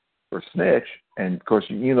for Snitch, and of course,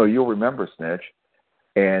 you'll remember Snitch,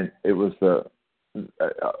 and it was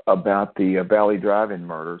about the Valley Drive-In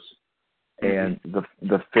murders, and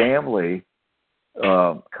the family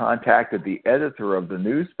contacted the editor of the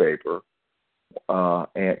newspaper,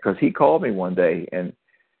 and because he called me one day, and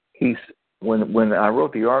when I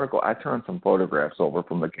wrote the article, I turned some photographs over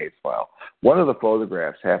from the case file. One of the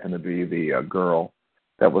photographs happened to be the girl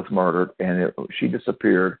that was murdered, and she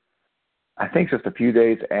disappeared, I think just a few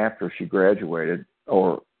days after she graduated,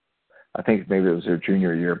 or I think maybe it was her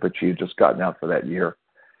junior year, but she had just gotten out for that year.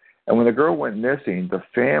 And when the girl went missing, the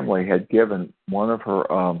family had given one of her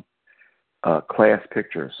class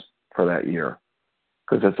pictures for that year,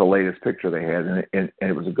 because that's the latest picture they had, and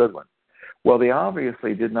it was a good one. Well, they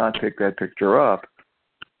obviously did not pick that picture up,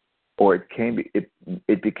 or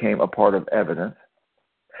it became a part of evidence.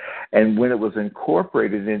 And when it was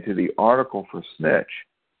incorporated into the article for Snitch,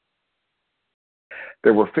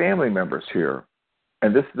 there were family members here,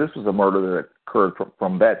 and this was a murder that occurred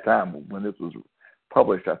from that time. When this was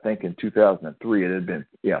published, I think in 2003, it had been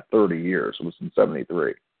 30 years. It was in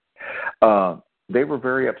 73. They were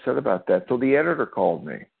very upset about that. So the editor called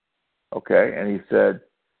me, okay, and he said,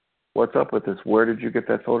 "What's up with this? Where did you get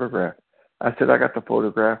that photograph?" I said, "I got the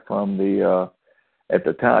photograph from at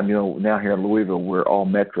the time, now here in Louisville, we're all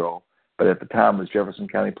Metro, but at the time it was Jefferson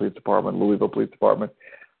County Police Department, Louisville Police Department."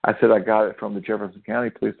 I said, "I got it from the Jefferson County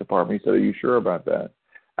Police Department." He said, "Are you sure about that?"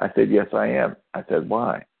 I said, "Yes, I am." I said,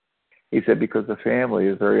 "Why?" He said, "Because the family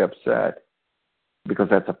is very upset, because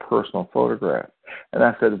that's a personal photograph." And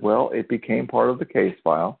I said, "Well, it became part of the case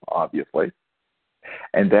file, obviously,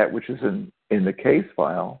 and that which is in the case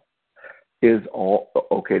file is all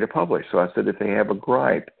okay to publish." So I said, if they have a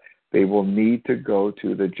gripe, they will need to go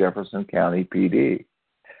to the Jefferson County PD.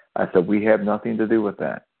 I said, we have nothing to do with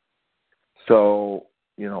that. So,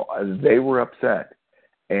 they were upset,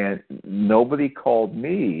 and nobody called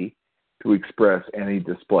me to express any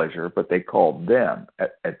displeasure, but they called them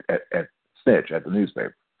at Snitch, at the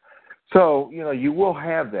newspaper. So, you will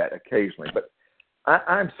have that occasionally, but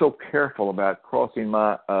I'm so careful about crossing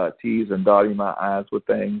my T's and dotting my I's with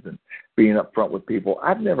things and being upfront with people.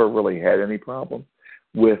 I've never really had any problem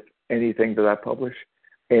with anything that I publish,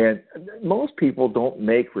 and most people don't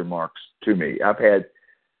make remarks to me.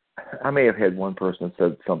 I may have had one person that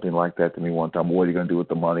said something like that to me one time. "What are you going to do with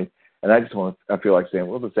the money?" And I feel like saying,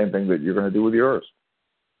 well, the same thing that you're going to do with yours.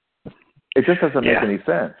 It just doesn't make any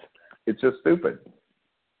sense. It's just stupid.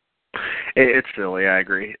 It's silly. I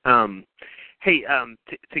agree. Hey,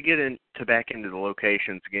 to get back into the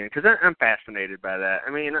locations again, because I'm fascinated by that.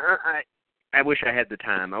 I mean, I wish I had the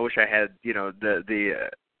time. I wish I had,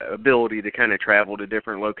 the ability to kind of travel to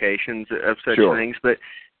different locations of such things. But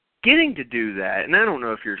getting to do that, and I don't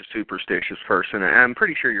know if you're a superstitious person. I'm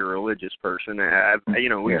pretty sure you're a religious person.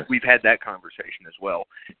 We've had that conversation as well.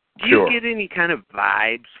 Do you get any kind of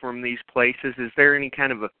vibes from these places? Is there any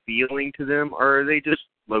kind of a feeling to them, or are they just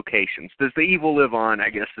locations? Does the evil live on, I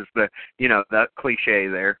guess, is the cliche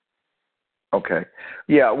there. Okay.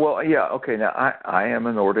 Yeah, well, yeah, okay. Now, I am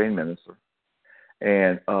an ordained minister,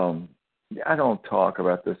 and I don't talk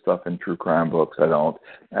about this stuff in true crime books. I don't.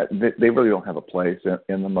 They really don't have a place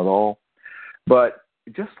in them at all. But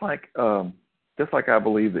just like just like I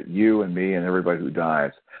believe that you and me and everybody who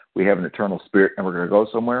dies, we have an eternal spirit and we're going to go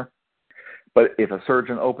somewhere. But if a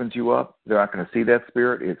surgeon opens you up, they're not going to see that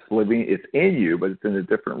spirit. It's living, it's in you, but it's in a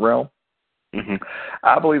different realm. Mm-hmm.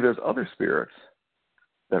 I believe there's other spirits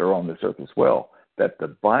that are on this earth as well that the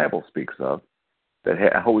Bible speaks of.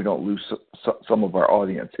 That I hope we don't lose some of our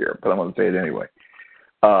audience here, but I'm going to say it anyway.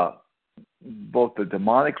 Both the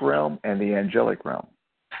demonic realm and the angelic realm.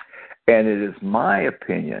 And it is my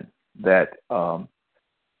opinion that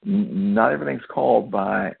not everything's caused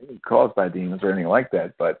by demons or anything like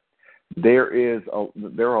that, but there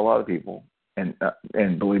are a lot of people, and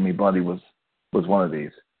believe me, Bundy was one of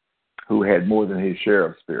these, who had more than his share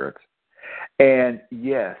of spirits. And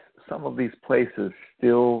yes, some of these places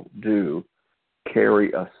still do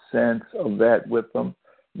carry a sense of that with them.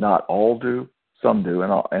 Not all do, some do,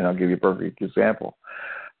 and I'll give you a perfect example.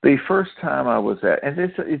 The first time I was at, and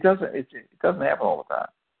it doesn't happen all the time.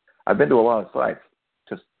 I've been to a lot of sites,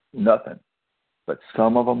 just nothing, but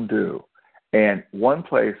some of them do. And one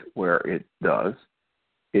place where it does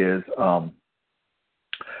is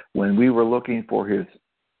when we were looking for his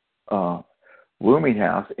rooming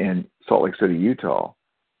house in Salt Lake City, Utah,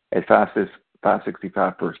 at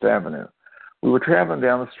 565 First Avenue. We were traveling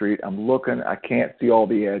down the street. I'm looking. I can't see all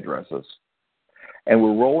the addresses. And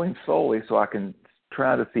we're rolling slowly so I can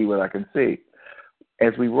try to see what I can see.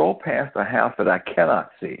 As we roll past a house that I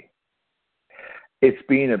cannot see, it's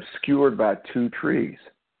being obscured by two trees.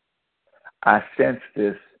 I sense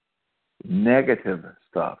this negative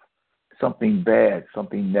stuff, something bad,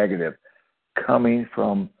 something negative, coming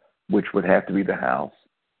from which would have to be the house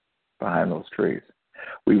behind those trees.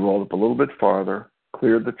 We rolled up a little bit farther,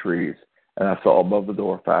 cleared the trees, and I saw above the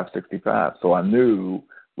door 565. So I knew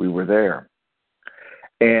we were there.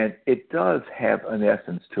 And it does have an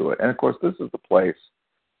essence to it. And, of course, this is the place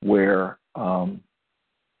where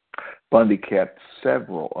Bundy kept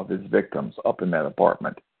several of his victims up in that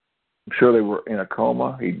apartment. I'm sure they were in a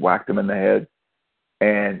coma. He'd whacked them in the head.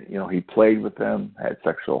 And, he played with them, had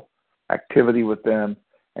sexual activity with them,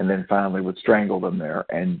 and then finally would strangle them there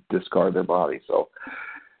and discard their body. So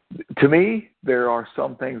to me, there are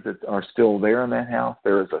some things that are still there in that house.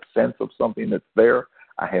 There is a sense of something that's there.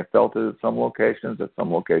 I have felt it at some locations. At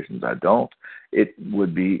some locations, I don't. It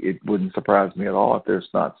wouldn't surprise me at all if there's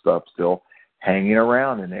not stuff still hanging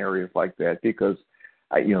around in areas like that, because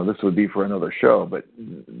this would be for another show. But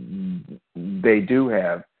they do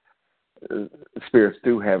have spirits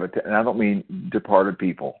do have it, and I don't mean departed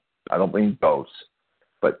people. I don't mean ghosts,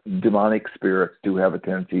 but demonic spirits do have a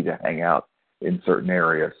tendency to hang out in certain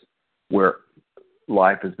areas where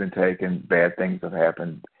life has been taken, bad things have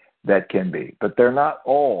happened. That can be, but they're not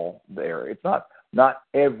all there. It's not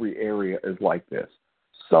every area is like this.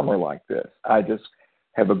 Some are like this. I just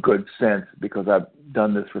have a good sense, because I've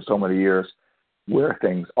done this for so many years, where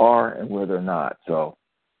things are and where they're not. So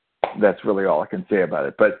that's really all I can say about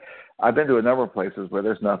it. But I've been to a number of places where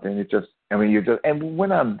there's nothing. And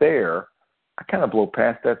when I'm there, I kind of blow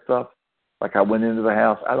past that stuff. Like I went into the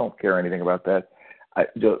house. I don't care anything about that. I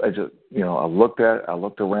looked at it. I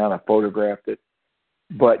looked around. I photographed it.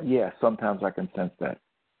 But, yeah, sometimes I can sense that.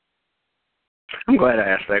 I'm glad I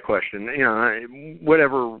asked that question.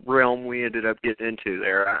 Whatever realm we ended up getting into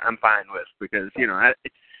there, I'm fine with, because,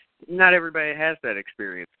 not everybody has that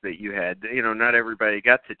experience that you had. Not everybody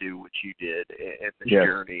got to do what you did in this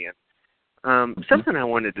journey. And something I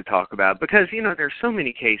wanted to talk about, because, there's so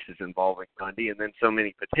many cases involving Bundy and then so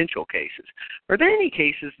many potential cases. Are there any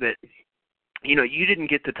cases that, you didn't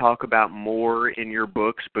get to talk about more in your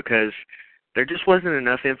books because there just wasn't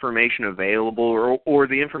enough information available, or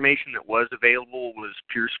the information that was available was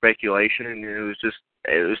pure speculation, and it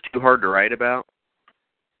was too hard to write about?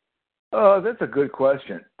 That's a good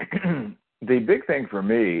question. The big thing for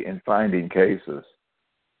me in finding cases,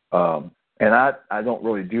 and I don't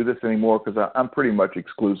really do this anymore because I'm pretty much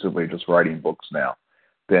exclusively just writing books now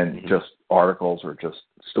than just articles or just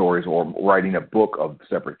stories or writing a book of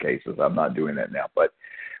separate cases. I'm not doing that now. But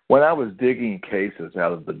when I was digging cases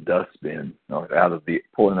out of the dustbin, or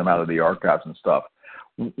pulling them out of the archives and stuff,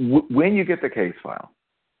 when you get the case file,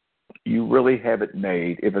 you really have it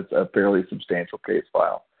made, if it's a fairly substantial case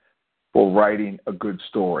file, for writing a good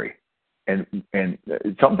story. And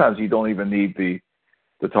sometimes you don't even need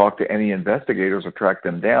to talk to any investigators or track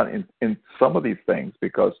them down in some of these things,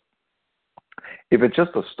 because if it's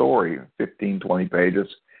just a story, 15, 20 pages,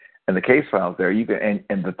 and the case file's there, you can,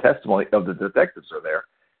 and the testimony of the detectives are there,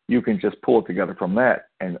 you can just pull it together from that,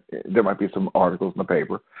 and there might be some articles in the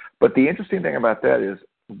paper. But the interesting thing about that is,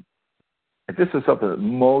 if this is something that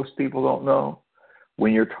most people don't know,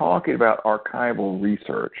 when you're talking about archival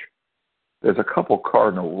research, there's a couple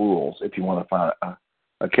cardinal rules if you want to find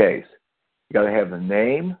a case. You got to have the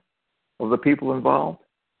name of the people involved,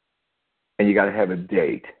 and you got to have a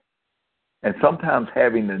date. And sometimes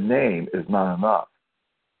having the name is not enough.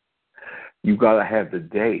 You've got to have the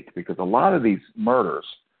date, because a lot of these murders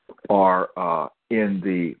are in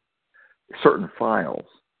the certain files,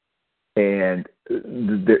 and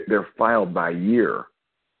they're filed by year.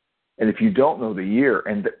 And if you don't know the year,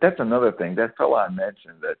 and that's another thing, that fellow I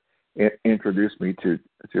mentioned that introduced me to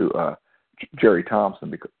Jerry Thompson,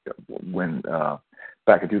 because when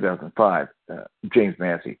back in 2005, James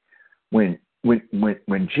Massey, when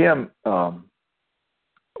Jim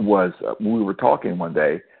we were talking one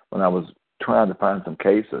day when I was trying to find some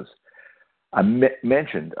cases, I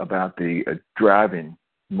mentioned about the driving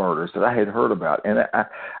murders that I had heard about, and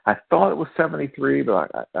I thought it was 73, but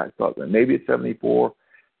I thought that maybe it's 74.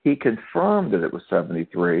 He confirmed that it was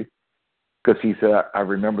 73 because he said, I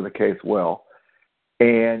remember the case well.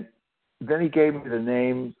 And then he gave me the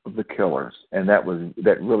names of the killers, and that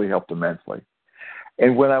really helped immensely.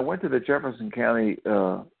 And when I went to the Jefferson County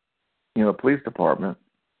police department,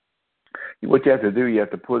 what you have to do, you have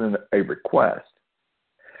to put in a request,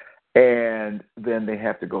 and then they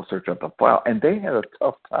have to go search up the file. And they had a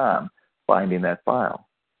tough time finding that file.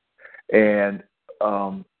 And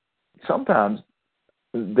sometimes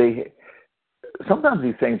these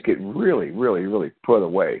things get really, really, really put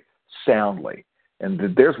away soundly. And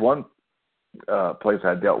there's one place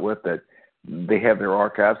I dealt with that they have their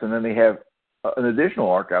archives, and then they have an additional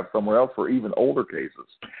archive somewhere else for even older cases.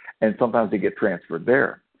 And sometimes they get transferred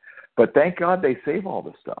there. But thank God they save all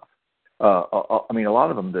this stuff. I mean, a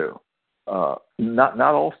lot of them do. Not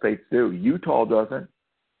all states do. Utah doesn't.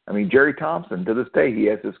 I mean, Jerry Thompson, to this day, he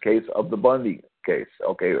has his case of the Bundy case,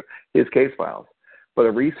 his case files. But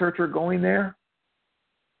a researcher going there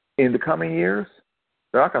in the coming years,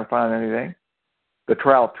 they're not going to find anything. The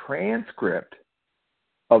trial transcript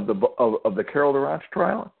of the Carol Durant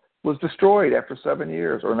trial was destroyed after 7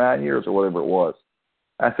 years or 9 years or whatever it was.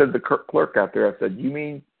 I said to the clerk out there, I said, you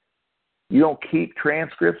mean you don't keep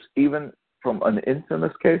transcripts even from an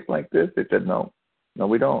infamous case like this? They said, no,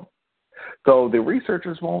 we don't. So the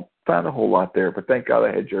researchers won't find a whole lot there, but thank God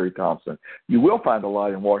I had Jerry Thompson. You will find a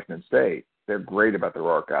lot in Washington State. They're great about their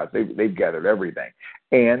archives. They've gathered everything.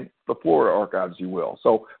 And the Florida archives you will.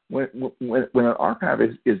 So when an archive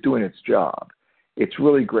is doing its job, it's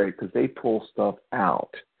really great because they pull stuff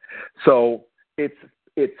out. So it's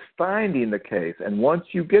finding the case. And once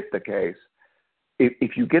you get the case,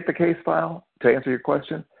 if you get the case file, to answer your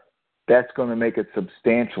question, that's going to make it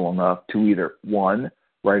substantial enough to either, one,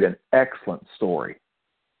 write an excellent story,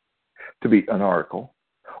 to be an article,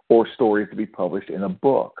 or stories to be published in a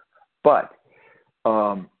book. But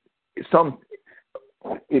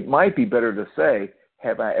it might be better to say,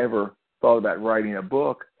 have I ever thought about writing a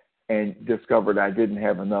book and discovered I didn't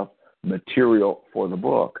have enough material for the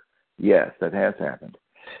book? Yes, that has happened.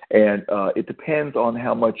 And it depends on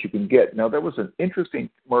how much you can get. Now, there was an interesting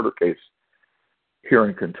murder case here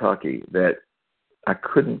in Kentucky that I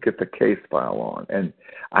couldn't get the case file on. And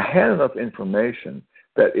I had enough information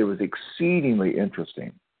that it was exceedingly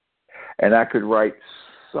interesting. And I could write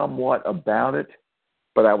somewhat about it,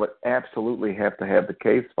 but I would absolutely have to have the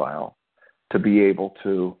case file to be able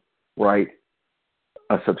to write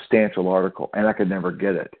a substantial article, and I could never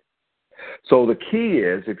get it. So the key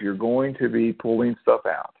is, if you're going to be pulling stuff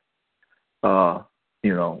out,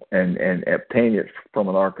 and obtain it from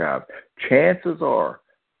an archive, chances are,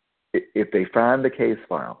 if they find the case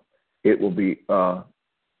file, it will be,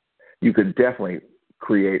 you can definitely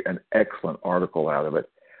create an excellent article out of it.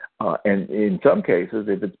 And in some cases,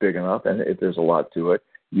 if it's big enough and if there's a lot to it,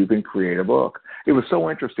 you can create a book. It was so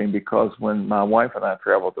interesting because when my wife and I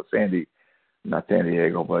traveled to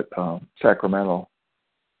Sacramento,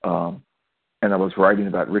 and I was writing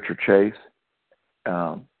about Richard Chase,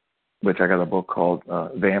 which I got a book called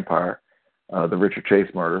Vampire, the Richard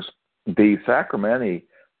Chase murders. The Sacramento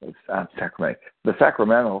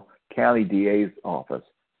County DA's office,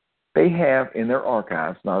 they have in their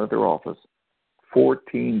archives, not at their office,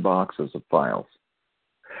 14 boxes of files.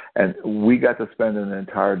 And we got to spend an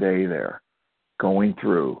entire day there going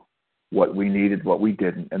through what we needed, what we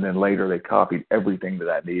didn't, and then later they copied everything that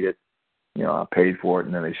I needed. I paid for it,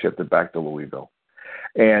 and then they shipped it back to Louisville.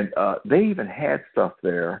 And they even had stuff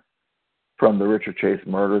there from the Richard Chase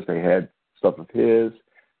murders. They had stuff of his.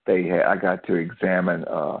 I got to examine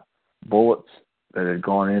bullets that had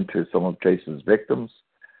gone into some of Chase's victims.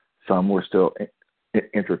 Some were still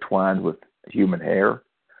intertwined with human hair.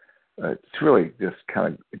 It's really just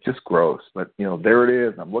it's just gross. But, there it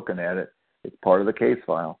is. I'm looking at it. It's part of the case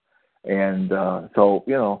file. And so,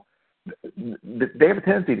 they have a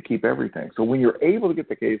tendency to keep everything. So when you're able to get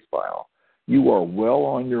the case file, you are well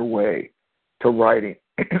on your way to writing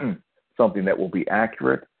something that will be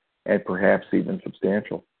accurate and perhaps even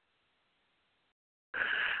substantial.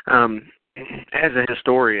 As a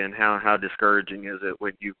historian, how discouraging is it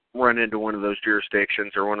when you run into one of those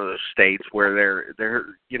jurisdictions or one of those states where they're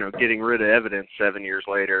getting rid of evidence 7 years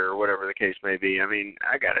later or whatever the case may be? I mean,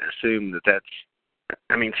 I got to assume that's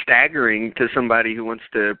staggering to somebody who wants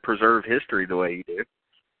to preserve history the way you do.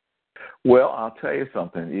 Well, I'll tell you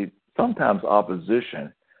something. Sometimes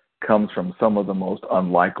opposition comes from some of the most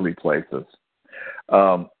unlikely places.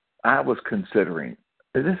 I was considering,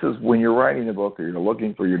 this is when you're writing a book or you're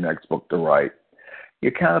looking for your next book to write,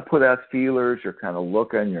 you kind of put out feelers, you're kind of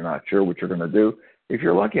looking, you're not sure what you're going to do. If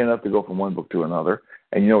you're lucky enough to go from one book to another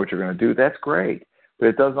and you know what you're going to do, that's great. But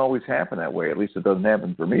it doesn't always happen that way. At least it doesn't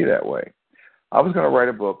happen for me that way. I was going to write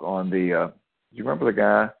a book on do you remember the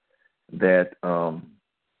guy that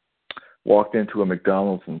walked into a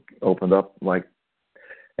McDonald's and opened up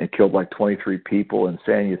and killed 23 people in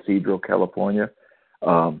San Ysidro, California,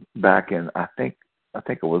 back in, I think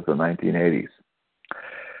it was the 1980s.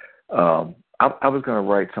 I was going to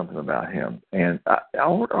write something about him, and I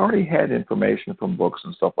already had information from books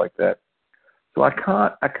and stuff like that. So I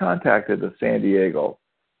contacted the San Diego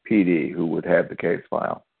PD who would have the case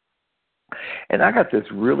file. And I got this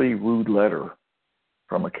really rude letter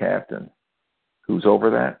from a captain who's over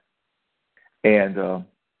that. And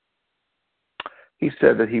he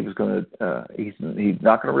said that he was going to, he's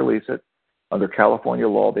not going to release it. Under California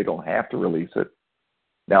law, they don't have to release it.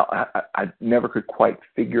 Now, I never could quite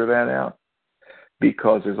figure that out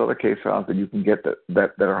because there's other case files that you can get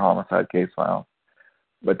that are homicide case files.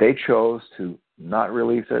 But they chose to not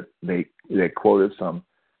release it. They quoted some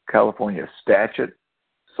California statute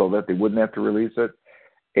so that they wouldn't have to release it.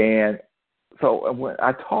 And so when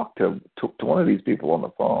I talked to one of these people on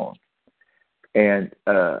the phone, and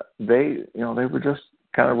they were just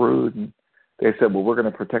kind of rude, and they said, well, we're going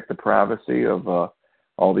to protect the privacy of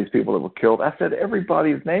all these people that were killed. I said,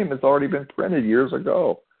 everybody's name has already been printed years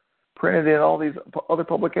ago, printed in all these other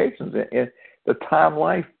publications, in the Time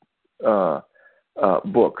Life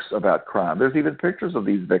books about crime. There's even pictures of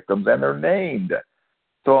these victims, and they're named.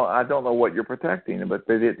 So I don't know what you're protecting, but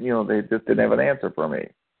they just didn't have an answer for me.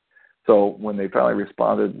 So when they finally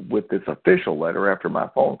responded with this official letter after my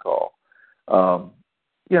phone call,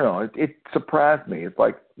 it surprised me. It's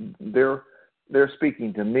like they're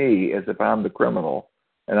speaking to me as if I'm the criminal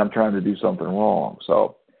and I'm trying to do something wrong.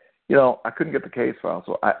 So, I couldn't get the case file,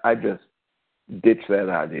 so I just ditched that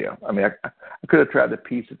idea. I mean, I could have tried to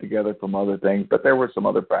piece it together from other things, but there were some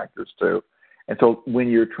other factors too. And so when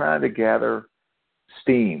you're trying to gather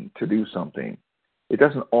steam to do something, it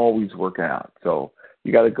doesn't always work out. So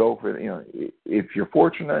you got to go for, if you're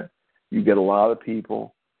fortunate, you get a lot of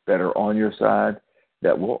people that are on your side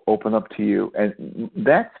that will open up to you. And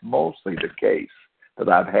that's mostly the case that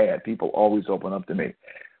I've had. People always open up to me.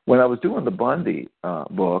 When I was doing the Bundy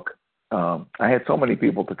book, I had so many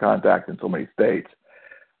people to contact in so many states.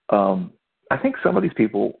 I think some of these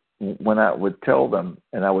people, when I would tell them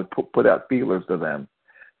and I would put out feelers to them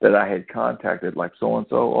that I had contacted like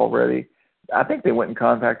so-and-so already, I think they went and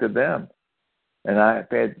contacted them. And I've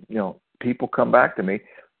had, people come back to me.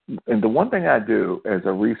 And the one thing I do as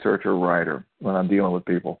a researcher writer when I'm dealing with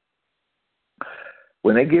people,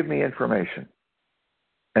 when they give me information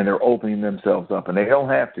and they're opening themselves up, and they don't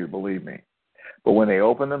have to, believe me, but when they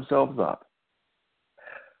open themselves up,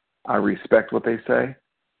 I respect what they say.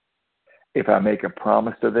 If I make a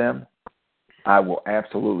promise to them, I will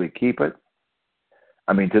absolutely keep it.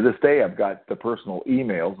 I mean, to this day, I've got the personal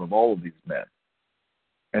emails of all of these men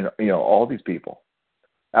and, all these people.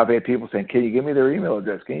 I've had people saying, can you give me their email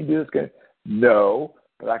address? Can you do this? No,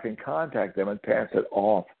 but I can contact them and pass it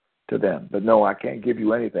off to them. But no, I can't give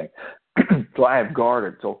you anything. So I have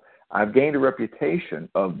guarded. So I've gained a reputation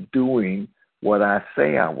of doing what I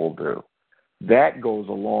say I will do. That goes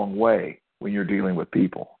a long way when you're dealing with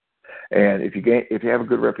people. And if you have a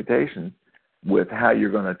good reputation with how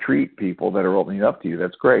you're going to treat people that are opening up to you,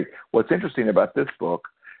 that's great. What's interesting about this book,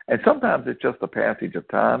 and sometimes it's just a passage of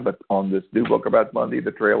time, but on this new book about Bundy,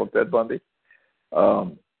 The Trail of Ted Bundy,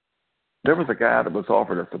 there was a guy that was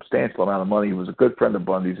offered a substantial amount of money. He was a good friend of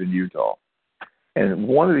Bundy's in Utah. And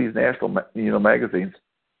one of these national magazines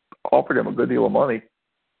offered him a good deal of money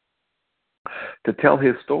to tell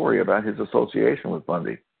his story about his association with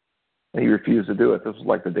Bundy. And he refused to do it. This was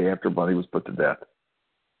like the day after Bundy was put to death.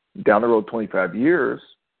 Down the road 25 years,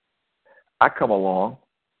 I come along,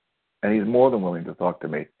 and he's more than willing to talk to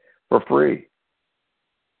me for free.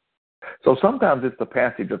 So sometimes it's the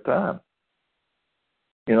passage of time.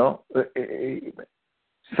 You know,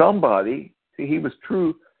 somebody. See, he was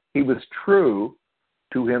true. He was true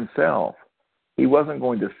to himself. He wasn't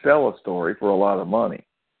going to sell a story for a lot of money.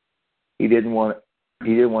 He didn't want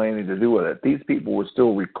anything to do with it. These people were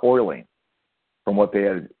still recoiling from what they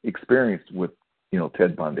had experienced with,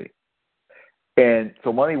 Ted Bundy. And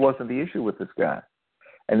so money wasn't the issue with this guy.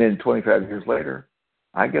 And then 25 years later,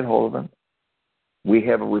 I get hold of him. We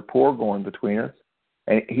have a rapport going between us.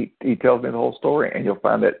 And he tells me the whole story, and you'll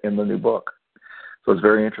find that in the new book. So it's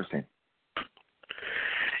very interesting.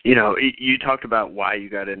 You talked about why you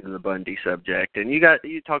got into the Bundy subject, and you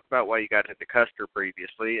talked about why you got into Custer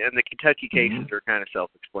previously, and the Kentucky cases are kind of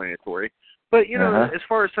self-explanatory. But, as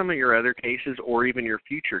far as some of your other cases or even your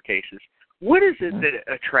future cases, what is it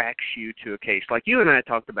that attracts you to a case? Like you and I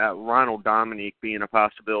talked about Ronald Dominique being a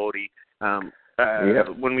possibility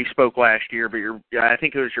when we spoke last year, but I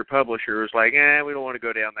think it was your publisher was like, we don't want to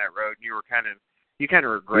go down that road. And you kind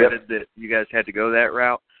of regretted that you guys had to go that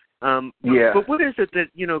route. But what is it that,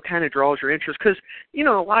 kind of draws your interest? Because, a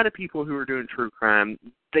lot of people who are doing true crime,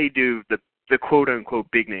 they do the quote-unquote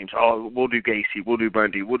big names. Oh, we'll do Gacy, we'll do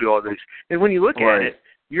Bundy, we'll do all these. And when you look at it,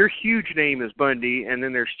 your huge name is Bundy, and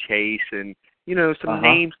then there's Chase and, some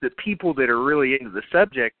names that people that are really into the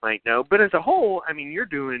subject might know. But as a whole, I mean, you're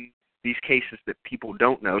doing these cases that people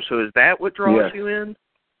don't know. So is that what draws you in?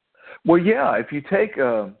 Well, yeah. If you take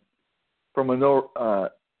from a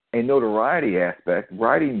notoriety aspect,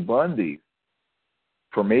 writing Bundy,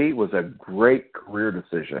 for me, was a great career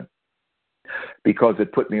decision because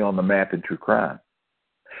it put me on the map in true crime.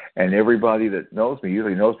 And everybody that knows me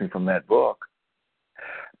usually knows me from that book.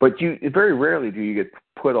 But very rarely do you get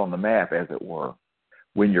put on the map, as it were,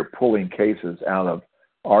 when you're pulling cases out of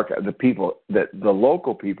the people that the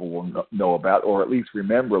local people will know about, or at least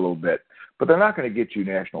remember a little bit. But they're not going to get you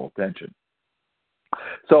national attention.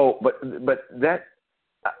 So, but that,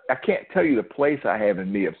 I can't tell you the place I have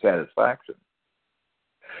in me of satisfaction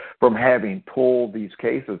from having pulled these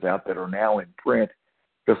cases out that are now in print,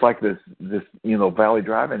 just like this Valley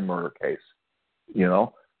Drive-In murder case,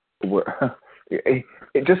 where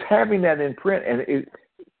just having that in print, and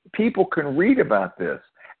people can read about this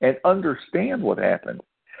and understand what happened.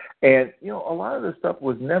 And a lot of this stuff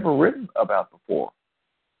was never written about before.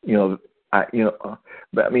 But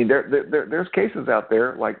I mean, there's cases out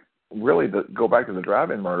there like really go back to the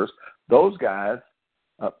drive-in murders. Those guys,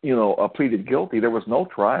 pleaded guilty. There was no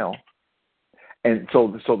trial, and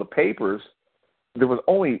so the papers, there was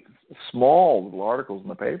only small little articles in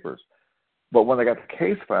the papers. But when they got the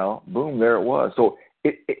case file, boom, there it was. So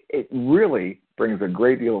it really brings a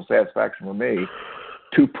great deal of satisfaction for me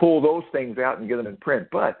to pull those things out and get them in print.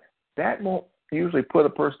 But that won't usually put a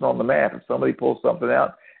person on the map. If somebody pulls something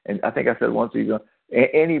out, and I think I said once,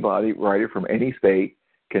 anybody, writer from any state,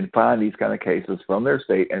 can find these kind of cases from their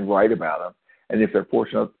state and write about them. And if they're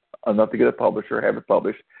fortunate enough to get a publisher, have it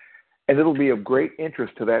published, and it'll be of great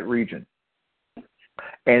interest to that region.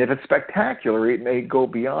 And if it's spectacular, it may go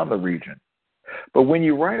beyond the region. But when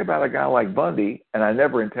you write about a guy like Bundy, and I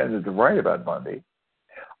never intended to write about Bundy,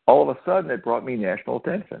 all of a sudden it brought me national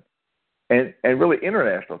attention, and really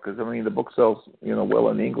international, because I mean the book sells well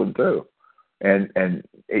in England too, and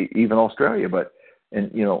even Australia. But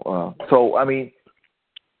so I mean,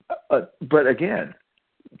 but again,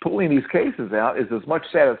 pulling these cases out is as much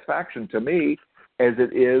satisfaction to me as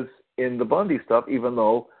it is in the Bundy stuff, even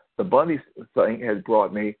though the Bundy thing has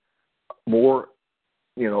brought me more,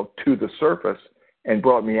 to the surface and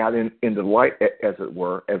brought me out into light, as it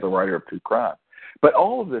were, as a writer of true crime. But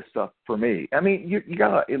all of this stuff for me, I mean, you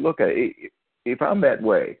gotta look at it. If I'm that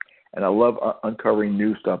way, and I love uncovering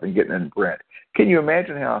new stuff and getting it in print, can you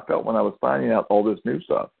imagine how I felt when I was finding out all this new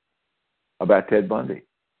stuff about Ted Bundy?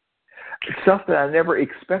 Stuff that I never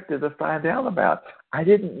expected to find out about. I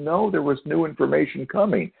didn't know there was new information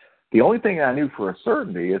coming. The only thing I knew for a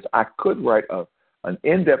certainty is I could write an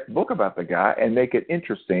in-depth book about the guy and make it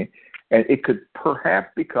interesting, and it could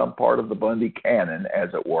perhaps become part of the Bundy canon, as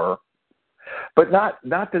it were, but not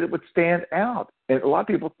that it would stand out. And a lot of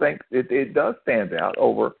people think it does stand out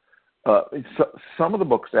over some of the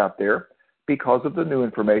books out there because of the new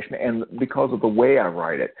information and because of the way I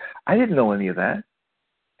write it. I didn't know any of that.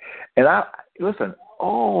 And listen,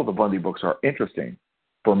 all the Bundy books are interesting.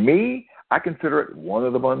 For me, I consider it one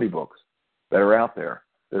of the Bundy books that are out there.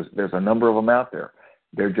 There's a number of them out there.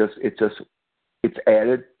 It's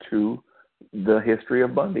added to the history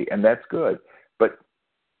of Bundy, and that's good.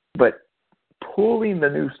 But pulling the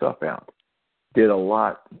new stuff out did a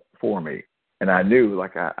lot for me. And I knew,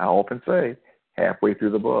 like I often say, halfway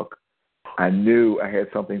through the book, I knew I had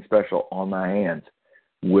something special on my hands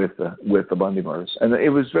with the Bundy murders. And it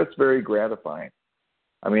was just very gratifying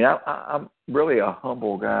I mean, I'm really a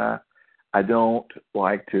humble guy. I don't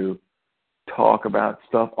like to talk about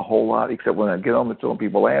stuff a whole lot, except when I get on the show and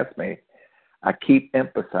people ask me. I keep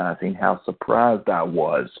emphasizing how surprised I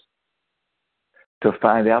was to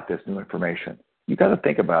find out this new information. You got to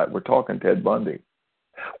think about it. We're talking Ted Bundy.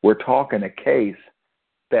 We're talking a case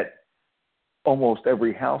that almost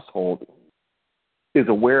every household is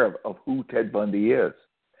aware of who Ted Bundy is.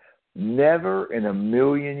 Never in a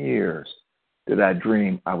million years did I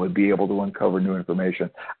dream I would be able to uncover new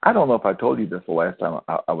information. I don't know if I told you this the last time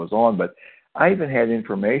I was on, but I even had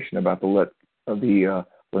information about the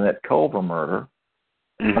Lynette Culver murder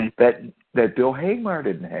that Bill Hagmeyer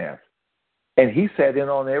didn't have. And he sat in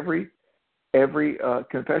on every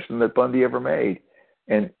confession that Bundy ever made.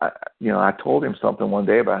 And I told him something one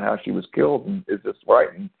day about how she was killed, and is this right?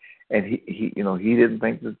 And he didn't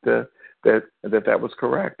think that was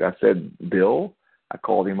correct. I said, Bill, I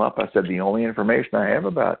called him up. I said, the only information I have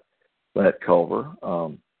about Lynette Culver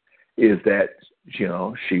is that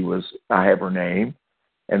I have her name,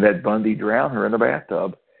 and that Bundy drowned her in the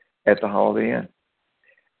bathtub at the Holiday Inn.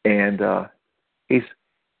 And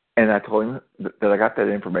I told him that I got that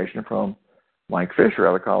information from Mike Fisher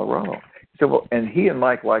out of Colorado. He said, well, and he and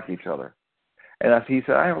Mike like each other. And he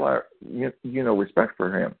said, I have a lot of, respect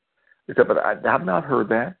for him. He said, but I've not heard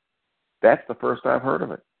that. That's the first I've heard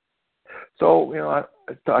of it. So,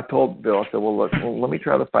 I told Bill, I said, well, look, let me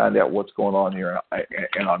try to find out what's going on here,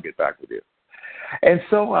 and I'll get back with you. And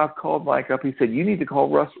so I called Mike up. He said, you need to call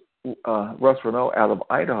Russ Renault out of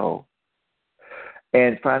Idaho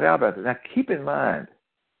and find out about it. Now, keep in mind,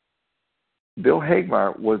 Bill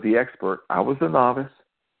Hagmeyer was the expert. I was the novice.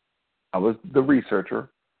 I was the researcher.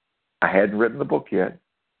 I hadn't written the book yet.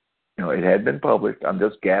 It had been published. I'm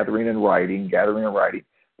just gathering and writing. The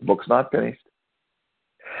book's not finished.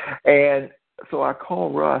 And so I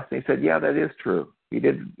called Russ, and he said, yeah, that is true. He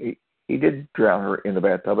did drown her in the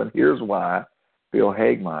bathtub, and here's why Bill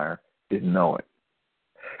Hagmeyer didn't know it.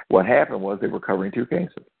 What happened was they were covering two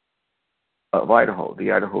cases of Idaho.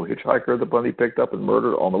 The Idaho hitchhiker that Bundy picked up and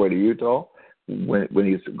murdered on the way to Utah when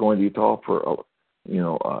he was going to Utah for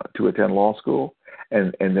to attend law school,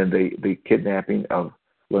 and then the kidnapping of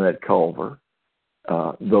Lynette Culver.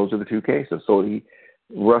 Those are the two cases. So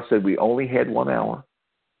Russ said we only had 1 hour,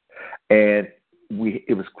 and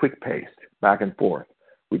it was quick paced, back and forth.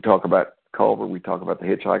 We talk about Culver, we talk about the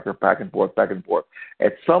hitchhiker, back and forth.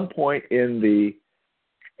 At some point in the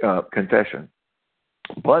confession,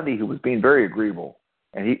 Bundy, who was being very agreeable,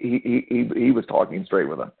 and he was talking straight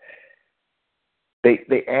with him.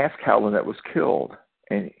 They asked how Lynette was killed,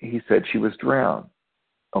 and he said she was drowned.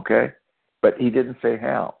 Okay, but he didn't say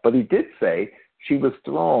how. But he did say she was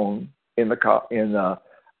thrown in a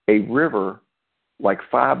river like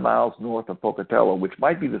 5 miles north of Pocatello, which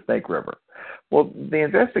might be the Snake River. Well, the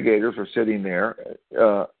investigators are sitting there,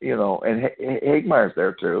 and Hagmeyer's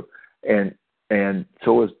there too, and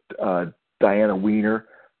so is Diana Weiner,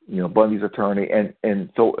 Bundy's attorney, and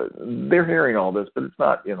so they're hearing all this, but it's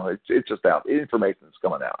not, it's just out. Information is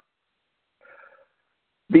coming out.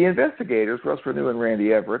 The investigators, Russ Renew and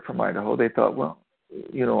Randy Everett from Idaho, they thought, well,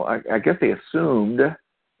 I guess they assumed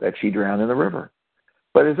that she drowned in the river.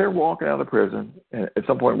 But as they're walking out of the prison, and at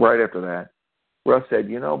some point right after that, Russ said,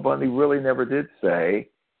 Bundy really never did say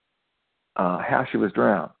how she was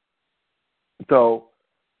drowned. So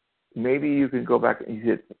maybe you can go back.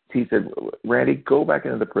 He said, Randy, go back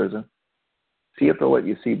into the prison, see if they'll let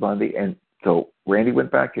you see Bundy. And so Randy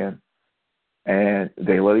went back in, and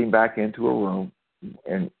they let him back into a room.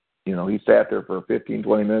 And, he sat there for 15,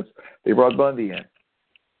 20 minutes. They brought Bundy in.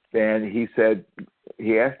 Then he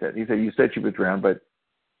asked it. He said, you said she was drowned, but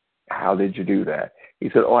how did you do that? He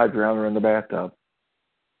said, I drowned her in the bathtub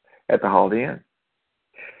at the Holiday Inn.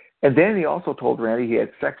 And then he also told Randy he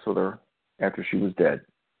had sex with her after she was dead,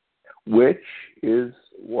 which is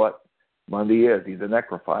what Bundy is. He's a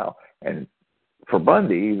necrophile. And for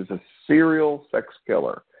Bundy, he was a serial sex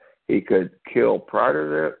killer. He could kill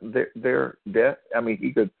prior to their death. I mean,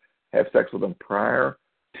 he could have sex with them prior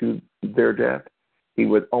to their death. He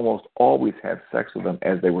would almost always have sex with them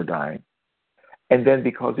as they were dying. And then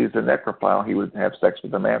because he's a necrophile, he would have sex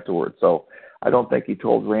with them afterwards. So I don't think he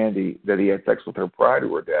told Randy that he had sex with her prior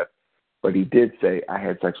to her death, but he did say, I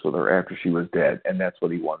had sex with her after she was dead, and that's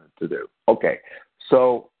what he wanted to do. Okay,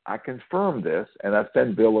 so I confirmed this, and I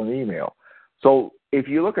sent Bill an email. So if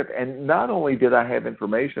you look at, and not only did I have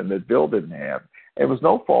information that Bill didn't have, it was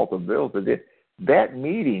no fault of Bill's, but that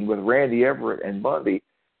meeting with Randy Everett and Bundy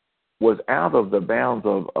was out of the bounds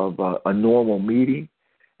of a normal meeting,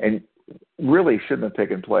 and really shouldn't have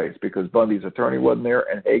taken place because Bundy's attorney wasn't there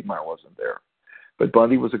and Hagmeyer wasn't there. but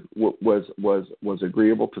Bundy was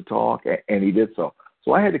agreeable to talk, and he did so.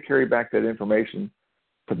 So I had to carry back that information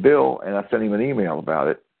to Bill, and I sent him an email about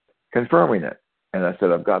it, confirming it. And I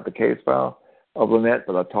said, I've got the case file of Lynette,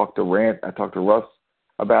 but I talked to Russ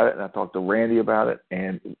about it, and I talked to Randy about it.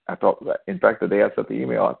 And I thought, in fact, the day I sent the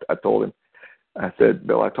email, I told him, I said,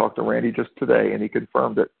 Bill, I talked to Randy just today, and he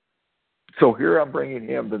confirmed it. So here I'm bringing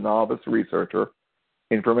him, the novice researcher,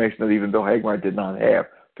 information that even Bill Hagmeyer did not have.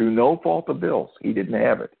 Through no fault of Bill's, he didn't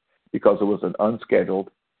have it because it was an unscheduled,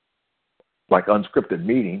 like unscripted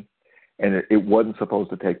meeting, and it wasn't supposed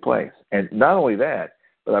to take place. And not only that,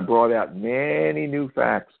 but I brought out many new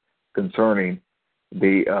facts concerning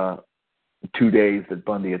the 2 days that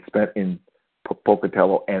Bundy had spent in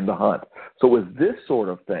Pocatello and the hunt. So it was this sort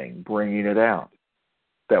of thing, bringing it out,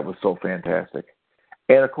 that was so fantastic.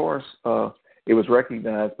 And, of course, it was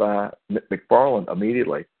recognized by McFarland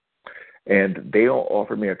immediately. And they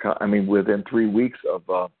offered me within 3 weeks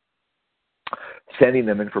of sending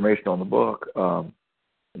them information on the book,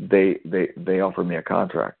 they offered me a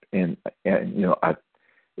contract. And you know,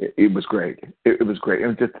 it was great. It was great.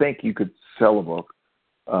 And to think you could sell a book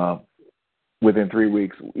within 3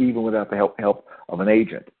 weeks, even without the help of an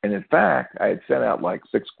agent. And in fact, I had sent out like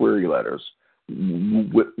 6 query letters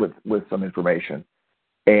with some information.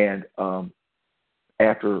 And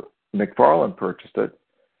after McFarland purchased it,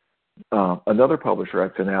 another publisher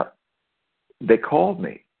I'd sent out, they called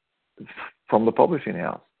me from the publishing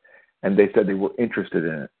house, and they said they were interested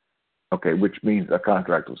in it. Okay, which means a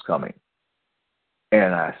contract was coming.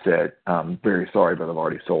 And I said, I'm very sorry, but I've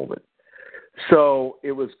already sold it. So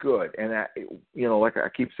it was good. And, like I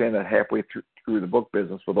keep saying that halfway through the book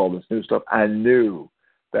business with all this new stuff, I knew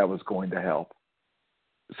that was going to help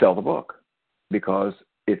sell the book because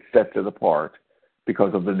it sets it apart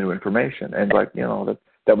because of the new information. And,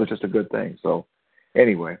 that was just a good thing. So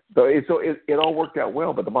anyway, it all worked out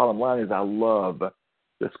well. But the bottom line is I love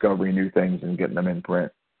discovering new things and getting them in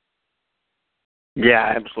print.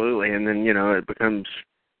 Yeah, absolutely. And then, it becomes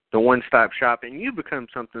the one-stop shop, and you become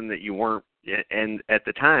something that you weren't. And at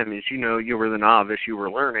the time, as you know, you were the novice, you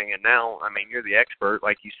were learning, and now, you're the expert.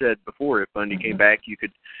 Like you said before, if Bundy came back, you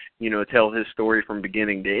could, tell his story from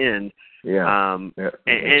beginning to end. Yeah.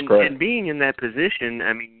 And being in that position,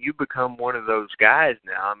 you become one of those guys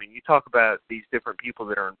now. You talk about these different people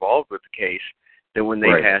that are involved with the case, that when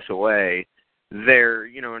they pass away, they're,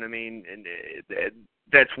 you know what I mean, and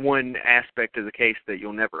that's one aspect of the case that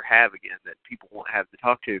you'll never have again, that people won't have to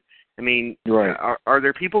talk to. Are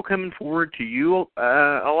there people coming forward to you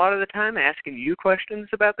a lot of the time asking you questions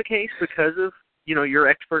about the case because of, your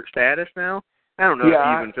expert status now? I don't know if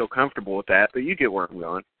you even feel comfortable with that, but you get where I'm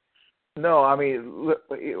going. No,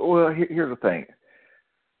 here's the thing.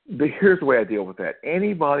 Here's the way I deal with that.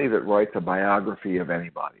 Anybody that writes a biography of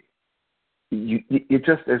anybody,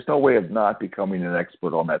 there's no way of not becoming an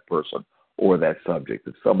expert on that person or that subject.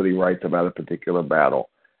 If somebody writes about a particular battle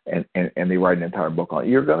and they write an entire book on it,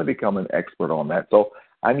 you're going to become an expert on that. So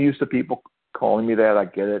I'm used to people calling me that. I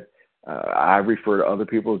get it. I refer to other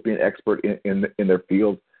people as being expert in their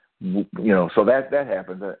field. So that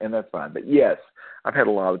happens, and that's fine. But yes, I've had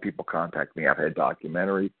a lot of people contact me. I've had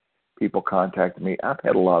documentary people contact me. I've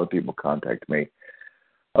had a lot of people contact me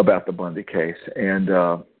about the Bundy case. And,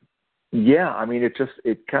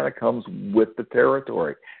 it kind of comes with the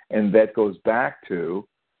territory. And that goes back to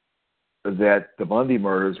that the Bundy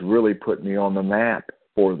murders really put me on the map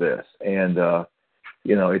for this. And,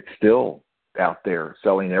 it's still out there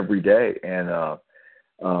selling every day. And,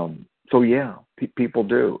 people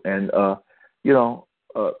do. And,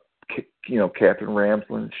 Catherine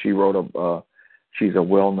Ramsland, she wrote she's a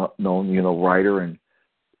well-known, writer and,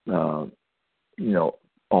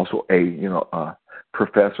 also a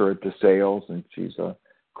professor at DeSales, and she's a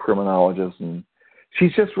criminologist, and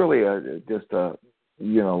she's just really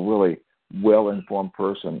really well-informed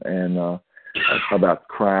person and about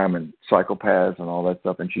crime and psychopaths and all that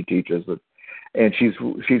stuff, and she teaches it. And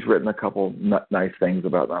she's written a couple nice things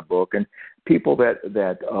about my book, and people that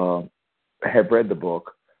have read the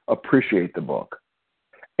book appreciate the book.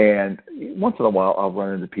 And once in a while, I'll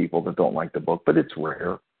run into people that don't like the book, but it's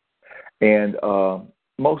rare. And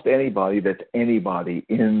most anybody that's anybody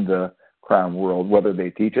in the crime world, whether they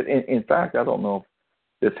teach it. In fact, I don't know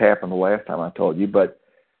if this happened the last time I told you,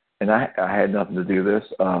 and I had nothing to do this,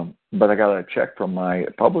 but I got a check from my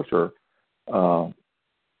publisher about,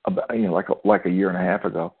 like a year and a half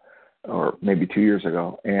ago, or maybe 2 years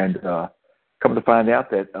ago, and come to find out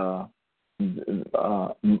that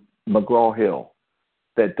McGraw-Hill,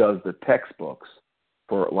 that does the textbooks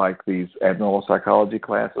for like these abnormal psychology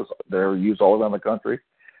classes that are used all around the country,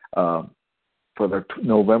 for their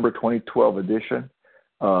November 2012 edition,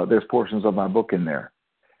 there's portions of my book in there,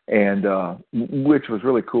 and which was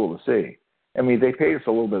really cool to see. I mean, they paid us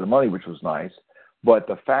a little bit of money, which was nice, but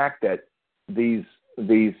the fact that these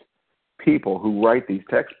people who write these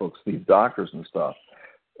textbooks, these doctors and stuff,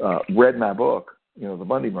 read my book, The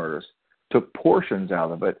Bundy Murders, took portions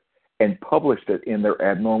out of it and published it in their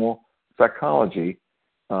abnormal psychology,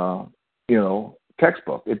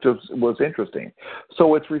 textbook. It just was interesting.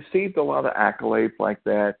 So it's received a lot of accolades like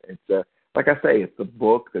that. It's like I say, it's the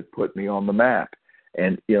book that put me on the map.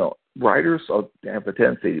 And writers have a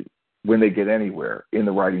tendency, when they get anywhere in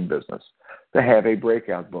the writing business, to have a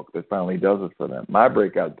breakout book that finally does it for them. My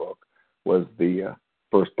breakout book was the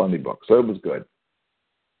first Bundy book, so it was good.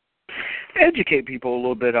 Educate people a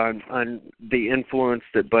little bit on the influence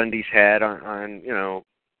that Bundy's had on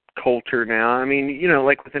culture now. I mean,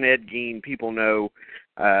 like with an Ed Gein, people know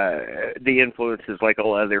the influences like a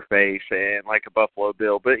Leatherface and like a Buffalo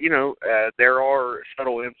Bill, but there are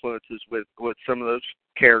subtle influences with some of those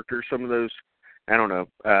characters, some of those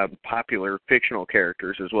popular fictional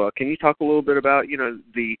characters as well. Can you talk a little bit about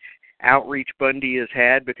the outreach Bundy has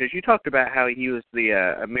had? Because you talked about how he was the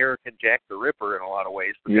American Jack the Ripper in a lot of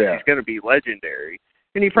ways, because he's going to be legendary,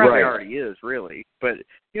 and he probably already is, really. But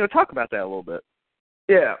talk about that a little bit.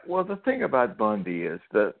 Yeah, well, the thing about Bundy is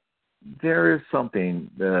that there is something.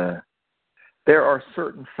 There are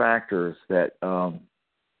certain factors that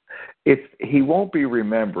he won't be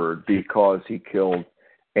remembered because he killed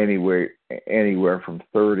anywhere from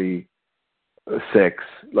 36,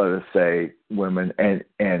 let us say, women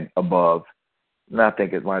and above. And I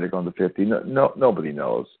think it might have gone to 50. No, nobody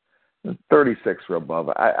knows. 36 or above.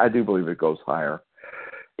 I do believe it goes higher.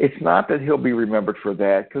 It's not that he'll be remembered for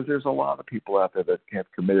that, because there's a lot of people out there that have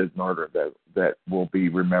committed murder that will be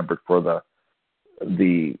remembered for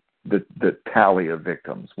the tally of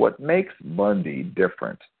victims. What makes Bundy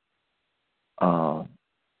different are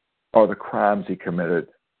the crimes he committed,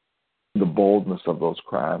 the boldness of those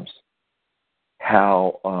crimes,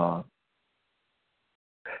 how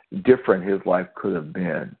different his life could have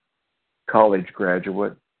been. College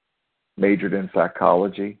graduate, majored in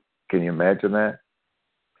psychology. Can you imagine that?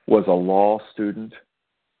 Was a law student,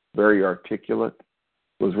 very articulate,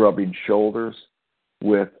 was rubbing shoulders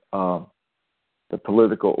with the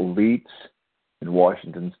political elites in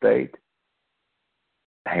Washington State.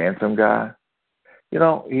 Handsome guy.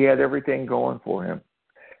 He had everything going for him.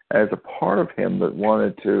 As a part of him that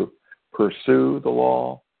wanted to pursue the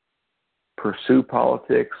law, pursue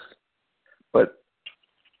politics, but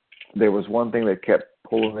there was one thing that kept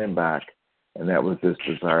pulling him back, and that was this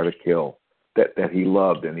desire to kill that he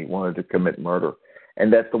loved, and he wanted to commit murder.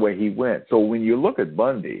 And that's the way he went. So when you look at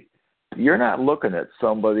Bundy, you're not looking at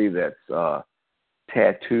somebody that's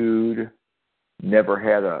tattooed, never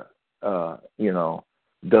had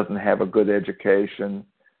doesn't have a good education.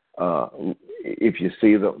 If you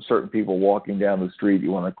see certain people walking down the street,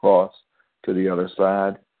 you want to cross to the other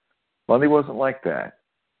side. Bundy wasn't like that.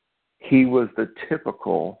 He was the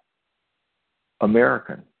typical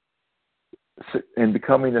American, and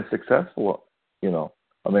becoming a successful,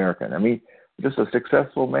 American. I mean, just a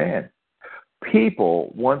successful man.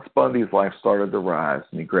 People, once Bundy's life started to rise,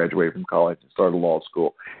 and he graduated from college and started law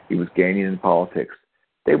school, he was gaining in politics.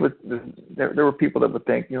 There were people that would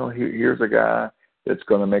think, here's a guy that's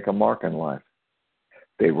going to make a mark in life.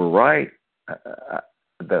 They were right. I've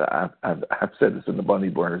said this in the Bundy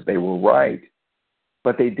Burners. They were right,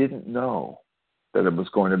 but they didn't know that it was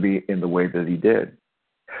going to be in the way that he did.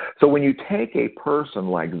 So when you take a person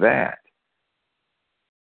like that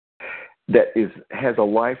has a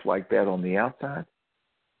life like that on the outside,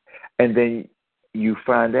 and then you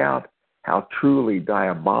find out how truly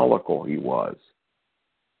diabolical he was,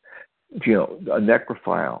 a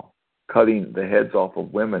necrophile, cutting the heads off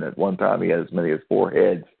of women. At one time, he had as many as 4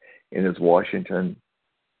 heads in his Washington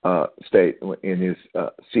state, in his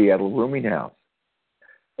Seattle rooming house.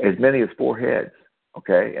 As many as 4 heads,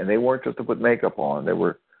 okay? And they weren't just to put makeup on. They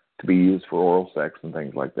were to be used for oral sex and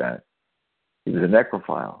things like that. He was a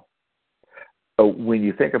necrophile. So when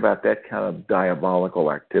you think about that kind of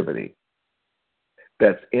diabolical activity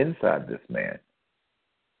that's inside this man,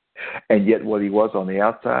 and yet what he was on the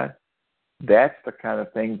outside, that's the kind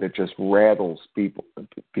of thing that just rattles people.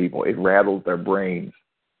 It rattles their brains.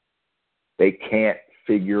 They can't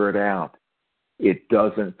figure it out. It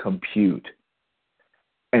doesn't compute.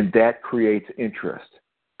 And that creates interest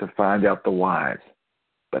to find out the whys.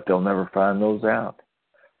 But they'll never find those out.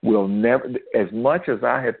 We'll never, as much as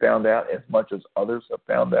I have found out, as much as others have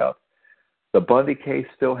found out, the Bundy case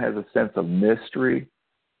still has a sense of mystery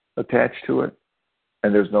attached to it,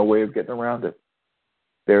 and there's no way of getting around it.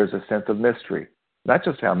 There's a sense of mystery, not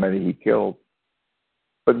just how many he killed,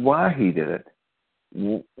 but why he did it,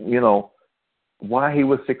 why he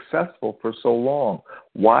was successful for so long.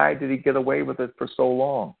 Why did he get away with it for so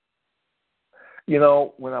long?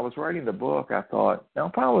 When I was writing the book, I thought, now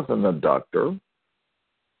if I was an abductor,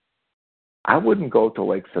 I wouldn't go to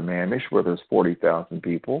Lake Sammamish where there's 40,000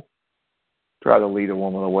 people, try to lead a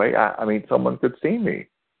woman away. I mean, someone could see me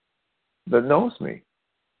that knows me.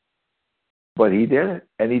 But he did it,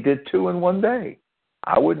 and he did 2 in one day.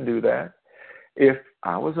 I wouldn't do that. If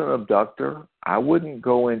I was an abductor, I wouldn't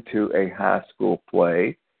go into a high school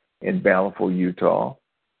play in Bountiful, Utah,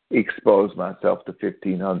 expose myself to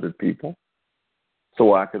 1,500 people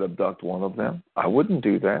so I could abduct one of them. I wouldn't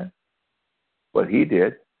do that. But he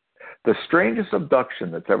did. The strangest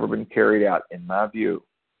abduction that's ever been carried out, in my view,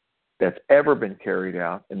 that's ever been carried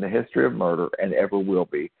out in the history of murder and ever will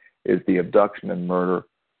be, is the abduction and murder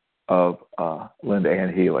of Linda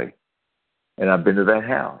Ann Healy. And I've been to that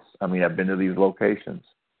house. I've been to these locations.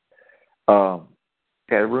 Had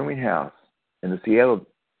a rooming house in the Seattle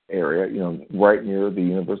area, right near the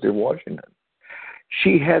University of Washington.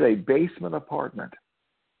 She had a basement apartment.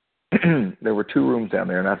 There were 2 rooms down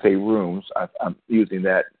there, and I say rooms, I'm using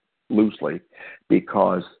that loosely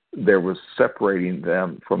because there was separating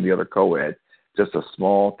them from the other co-ed, just a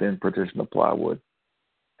small, thin partition of plywood.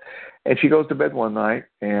 And she goes to bed one night,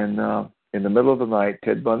 and in the middle of the night,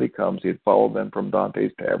 Ted Bundy comes. He had followed them from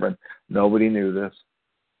Dante's Tavern. Nobody knew this.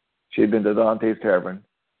 She had been to Dante's Tavern,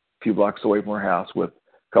 a few blocks away from her house, with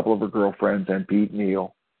a couple of her girlfriends and Pete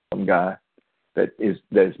Neal, some guy that is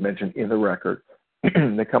mentioned in the record.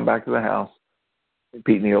 They come back to the house.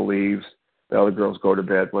 Pete Neal leaves. The other girls go to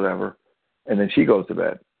bed, whatever. And then she goes to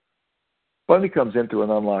bed. Bundy comes in through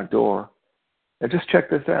an unlocked door. And just check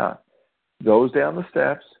this out. Goes down the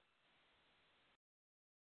steps,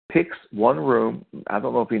 picks one room. I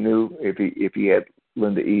don't know if he knew if he had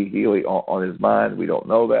Linda E. Healy on his mind. We don't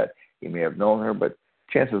know that. He may have known her, but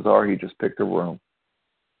chances are he just picked a room.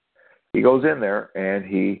 He goes in there and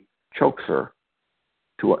he chokes her.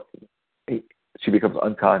 She becomes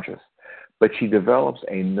unconscious, but she develops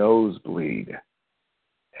a nosebleed.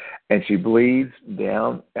 And she bleeds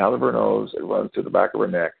down out of her nose. It runs to the back of her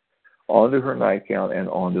neck, onto her nightgown, and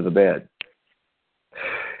onto the bed.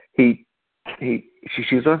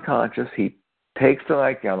 She's unconscious. He takes the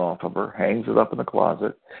nightgown off of her, hangs it up in the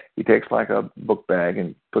closet. He takes like a book bag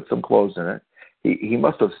and puts some clothes in it. He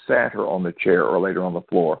must have sat her on the chair or laid her on the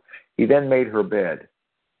floor. He then made her bed.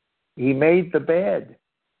 He made the bed.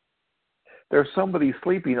 There's somebody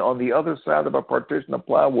sleeping on the other side of a partition of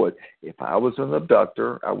plywood. If I was an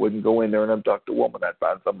abductor, I wouldn't go in there and abduct a woman. I'd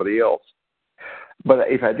find somebody else. But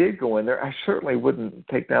if I did go in there, I certainly wouldn't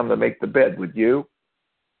take time to make the bed, would you?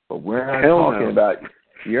 But we're not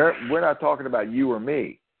we're not talking about you or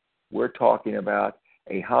me. We're talking about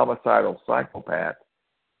a homicidal psychopath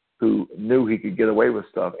who knew he could get away with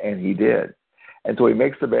stuff, and he did. And so he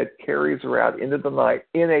makes the bed, carries her out into the night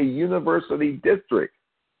in a university district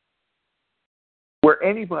where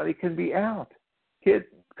anybody can be out.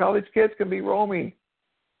 College kids can be roaming.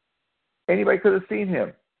 Anybody could have seen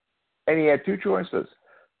him. And he had 2 choices.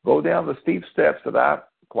 Go down the steep steps that I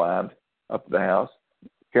climbed up to the house,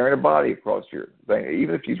 carrying a body across your thing,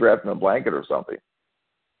 even if she's wrapped in a blanket or something,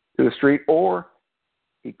 to the street, or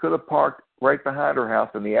he could have parked right behind her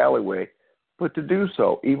house in the alleyway. But to do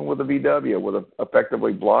so, even with a VW, would have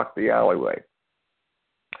effectively blocked the alleyway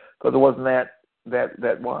because it wasn't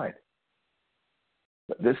that wide.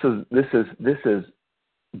 This is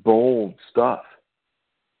bold stuff,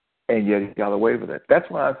 and yet he got away with it. That's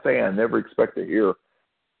why I say I never expect to hear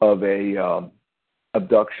of a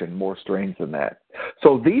abduction more strange than that.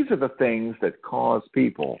 So these are the things that cause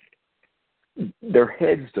people their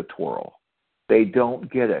heads to twirl. They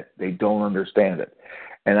don't get it. They don't understand it,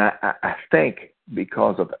 and I think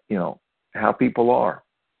because of how people are,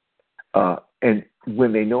 and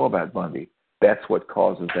when they know about Bundy. That's what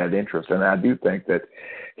causes that interest. And I do think that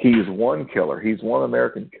he's one killer. He's one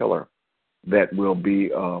American killer that will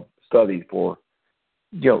be studied for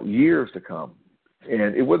years to come.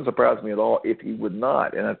 And it wouldn't surprise me at all if he would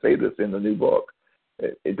not, and I say this in the new book,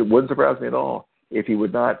 it wouldn't surprise me at all if he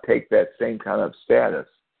would not take that same kind of status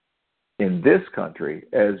in this country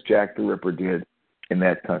as Jack the Ripper did in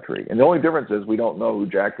that country. And the only difference is we don't know who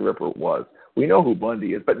Jack the Ripper was. We know who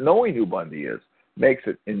Bundy is, but knowing who Bundy is makes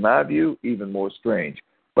it, in my view, even more strange.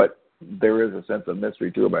 But there is a sense of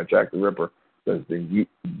mystery, too, about Jack the Ripper, because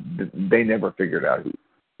they never figured out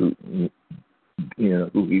who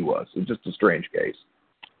he was. It's just a strange case.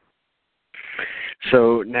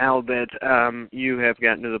 So now that you have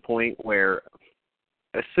gotten to the point where,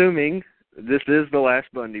 assuming this is the last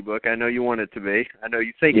Bundy book. I know you want it to be. I know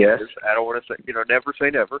you think Yes. it is. I don't want to say, never say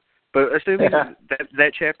never. But assuming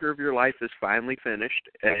that chapter of your life is finally finished,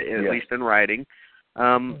 at least in writing,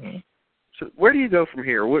 so where do you go from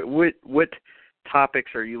here? What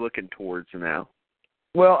topics are you looking towards now?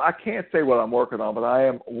 Well, I can't say what I'm working on, but I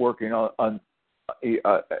am working on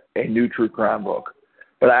a new true crime book.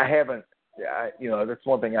 But I haven't, that's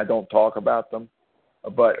one thing I don't talk about them.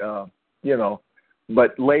 But,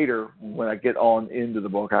 but later when I get on into the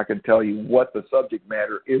book, I can tell you what the subject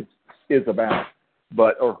matter is about,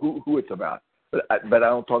 or who it's about. But I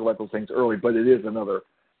don't talk about those things early, but it is another,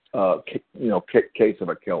 case of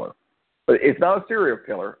a killer. But it's not a serial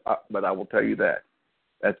killer, but I will tell you that.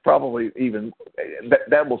 That's probably even,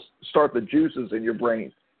 that will start the juices in your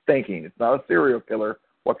brain thinking. It's not a serial killer.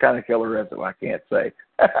 What kind of killer is it? I can't say.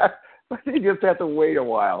 But you just have to wait a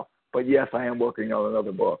while. But yes, I am working on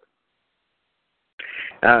another book.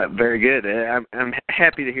 Very good. I'm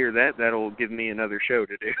happy to hear that. That'll give me another show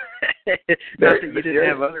to do. Not that you didn't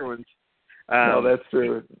have other ones. No, that's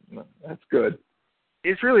true. That's good.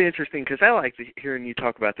 It's really interesting because I like hearing you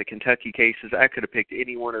talk about the Kentucky cases. I could have picked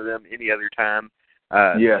any one of them any other time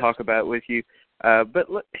to talk about with you. But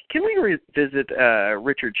can we revisit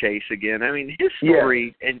Richard Chase again? I mean, his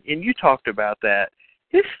story, and you talked about that,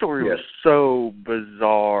 his story was so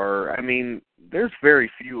bizarre. I mean, there's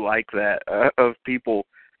very few like that of people,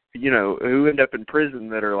 who end up in prison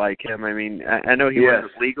that are like him. I mean, I know he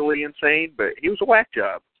wasn't legally insane, but he was a whack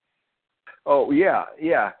job. Oh, yeah.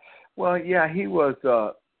 Well, he was,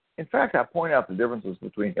 in fact, I point out the differences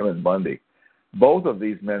between him and Bundy. Both of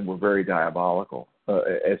these men were very diabolical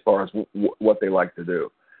as far as what they like to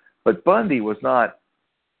do. But Bundy was not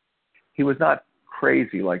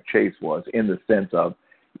crazy like Chase was, in the sense of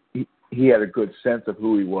he had a good sense of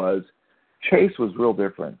who he was. Chase was real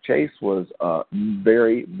different. Chase was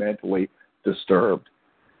very mentally disturbed.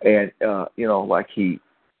 And, like he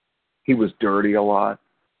was dirty a lot.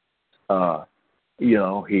 His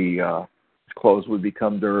clothes would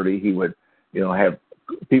become dirty. He would, have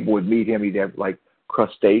people would meet him. He'd have like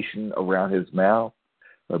crustacean around his mouth.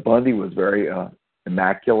 But Bundy was very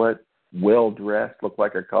immaculate, well dressed, looked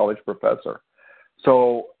like a college professor.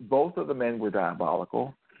 So both of the men were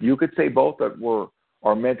diabolical. You could say both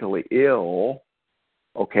are mentally ill,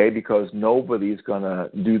 okay, because nobody's going to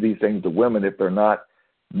do these things to women if they're not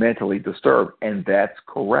mentally disturbed, and that's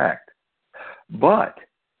correct. But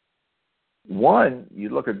one, you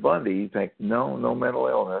look at Bundy, you think, no mental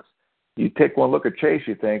illness. You take one look at Chase,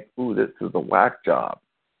 you think, ooh, this is a whack job.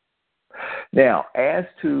 Now, as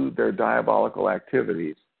to their diabolical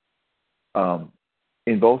activities,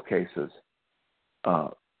 in both cases,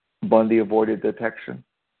 Bundy avoided detection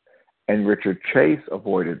and Richard Chase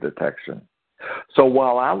avoided detection. So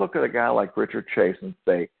while I look at a guy like Richard Chase and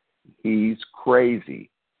say, he's crazy,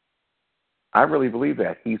 I really believe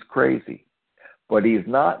that. He's crazy. But he's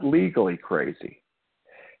not legally crazy.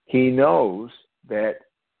 He knows that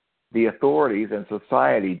the authorities and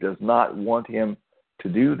society does not want him to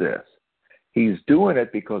do this. He's doing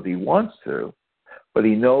it because he wants to, but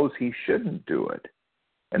he knows he shouldn't do it.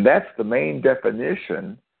 And that's the main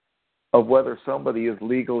definition of whether somebody is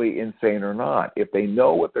legally insane or not. If they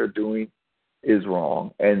know what they're doing is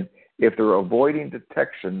wrong, and if they're avoiding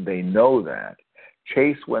detection, they know that.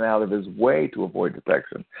 Chase went out of his way to avoid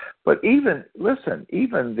detection. But even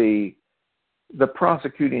the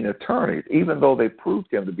prosecuting attorneys, even though they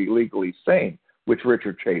proved him to be legally sane, which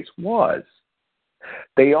Richard Chase was,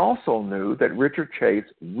 they also knew that Richard Chase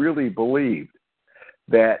really believed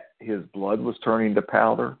that his blood was turning to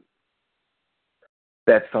powder,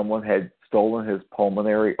 that someone had stolen his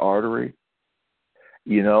pulmonary artery.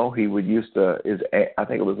 He would I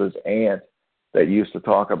think it was his aunt that used to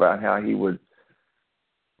talk about how he would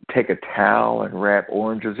take a towel and wrap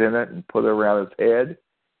oranges in it and put it around his head,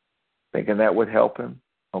 thinking that would help him,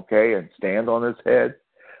 and stand on his head.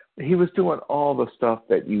 He was doing all the stuff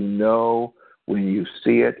that when you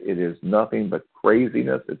see it, it is nothing but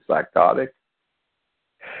craziness. It's psychotic.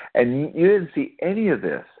 And you didn't see any of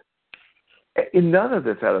this, none of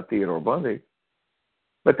this out of Theodore Bundy.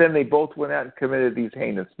 But then they both went out and committed these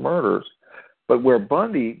heinous murders. But where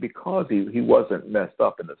Bundy, because he wasn't messed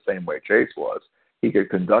up in the same way Chase was, he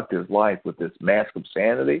could conduct his life with this mask of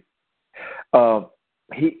sanity. Bundy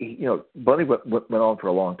went on for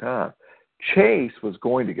a long time. Chase was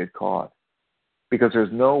going to get caught because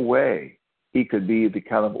there's no way he could be the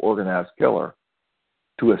kind of organized killer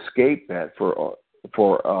to escape that for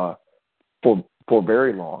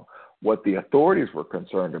very long. What the authorities were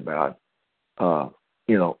concerned about,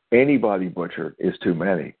 anybody butchered is too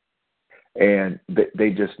many, and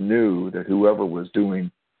they just knew that whoever was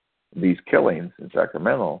doing these killings in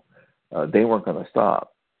Sacramento, they weren't going to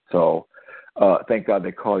stop. So thank God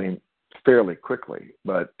they caught him fairly quickly.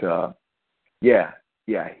 But yeah,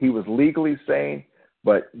 he was legally sane.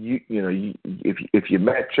 But if you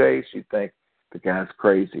met Chase, you'd think the guy's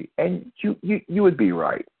crazy, and you would be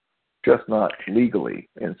right, just not legally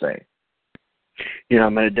insane.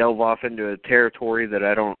 I'm going to delve off into a territory that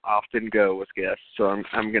I don't often go with guests, so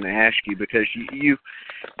I'm going to ask you, because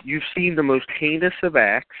you've seen the most heinous of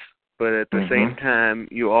acts, but at the same time,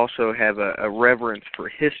 you also have a reverence for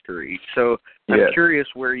history. So I'm curious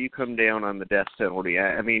where you come down on the death penalty.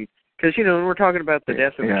 I mean, because, when we're talking about the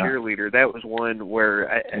death of a cheerleader, that was one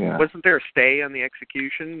where, wasn't there a stay on the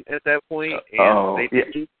execution at that point?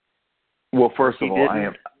 And Well, first of all, I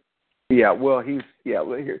am. Yeah, well,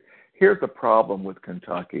 here's the problem with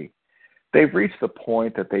Kentucky. They've reached the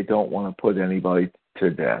point that they don't want to put anybody to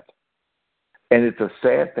death. And it's a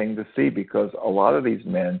sad thing to see, because a lot of these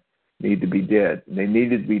men need to be dead. They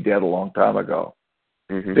needed to be dead a long time ago.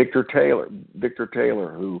 Victor Taylor,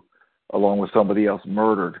 who, along with somebody else,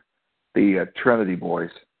 murdered the Trinity boys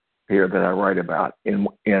here that I write about in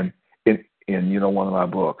one of my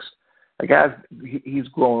books. A guy, he's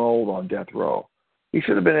grown old on death row. He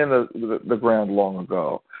should have been in the ground long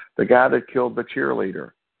ago. The guy that killed the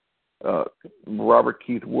cheerleader, Robert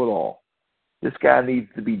Keith Woodall, this guy needs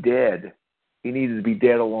to be dead. He needed to be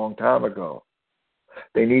dead a long time ago.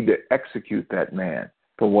 They need to execute that man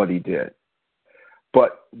for what he did.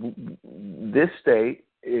 But this state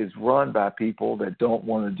is run by people that don't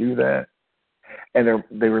want to do that, and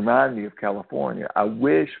they remind me of California. I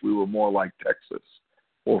wish we were more like Texas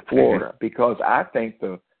or Florida, because I think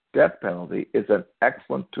the death penalty is an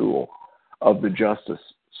excellent tool of the justice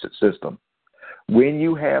system. When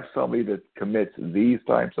you have somebody that commits these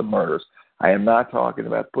types of murders, I am not talking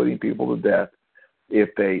about putting people to death if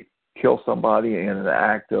they kill somebody in an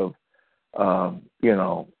act of,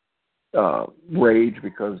 rage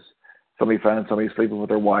because somebody finds somebody sleeping with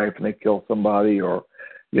their wife and they kill somebody, or,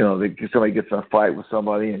 somebody gets in a fight with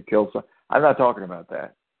somebody and kills them. I'm not talking about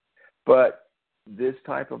that. But this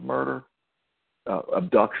type of murder,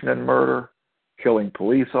 abduction and murder, killing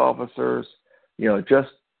police officers, the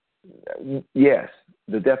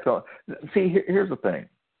death penalty. See, here's the thing.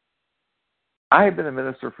 I have been a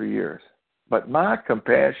minister for years, but my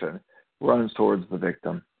compassion runs towards the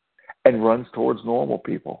victim and runs towards normal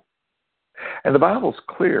people. And the Bible's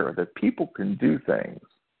clear that people can do things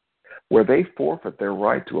where they forfeit their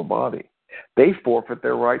right to a body. They forfeit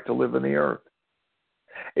their right to live in the earth.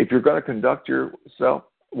 If you're going to conduct yourself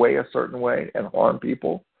a certain way and harm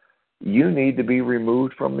people, you need to be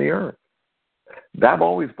removed from the earth. I've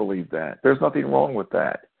always believed that. There's nothing wrong with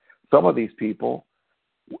that. Some of these people,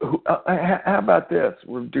 how about this?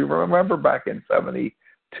 Do you remember back in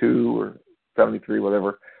 72 or 73,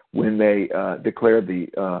 whatever, when they declared the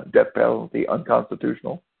death penalty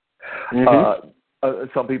unconstitutional?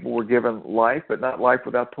 Some people were given life, but not life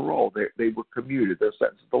without parole. They were commuted, their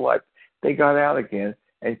sentence to life. They got out again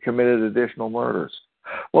and committed additional murders.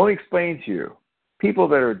 Well, let me explain to you. People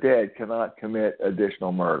that are dead cannot commit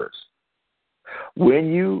additional murders.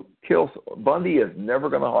 When you kill, Bundy is never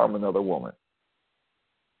going to harm another woman.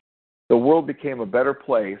 The world became a better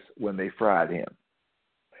place when they fried him.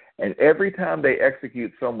 And every time they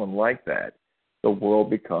execute someone like that, the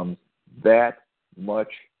world becomes that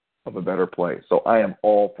much of a better place. So I am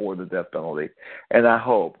all for the death penalty. And I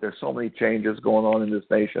hope there's so many changes going on in this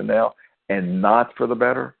nation now, and not for the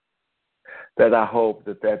better, that I hope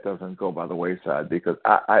that doesn't go by the wayside, because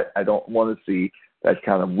I don't want to see that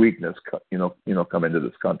kind of weakness, come into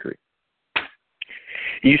this country.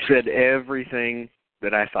 You said everything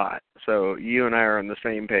that I thought. So you and I are on the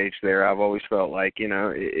same page there. I've always felt like,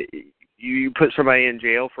 you put somebody in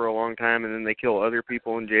jail for a long time and then they kill other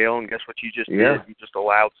people in jail, and guess what you just did? You just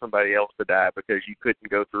allowed somebody else to die because you couldn't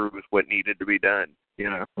go through with what needed to be done,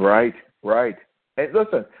 Right. And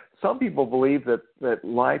listen, some people believe that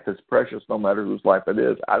life is precious no matter whose life it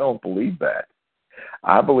is. I don't believe that.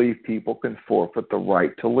 I believe people can forfeit the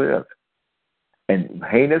right to live. And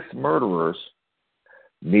heinous murderers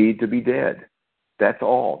need to be dead. That's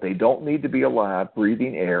all. They don't need to be alive,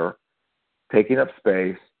 breathing air, taking up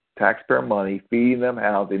space, taxpayer money, feeding them,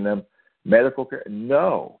 housing them, medical care.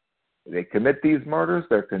 No. They commit these murders,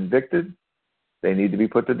 they're convicted, they need to be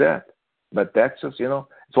put to death. But that's just,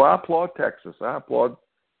 so I applaud Texas. I applaud,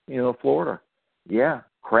 Florida. Yeah,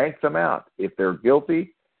 crank them out. If they're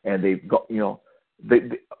guilty and they've got,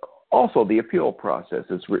 also the appeal process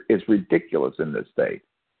is ridiculous in this state.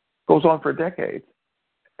 Goes on for decades.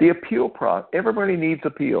 The appeal process, everybody needs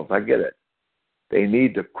appeals. I get it. They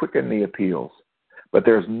need to quicken the appeals. But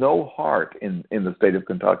there's no heart in the state of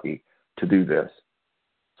Kentucky to do this.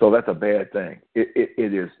 So that's a bad thing.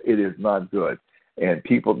 It is not good. And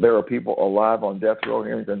there are people alive on death row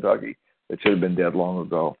here in Kentucky that should have been dead long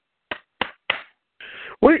ago.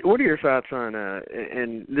 What are your thoughts on,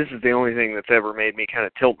 and this is the only thing that's ever made me kind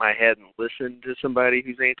of tilt my head and listen to somebody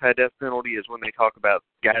who's anti-death penalty, is when they talk about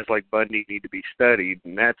guys like Bundy need to be studied,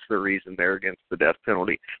 and that's the reason they're against the death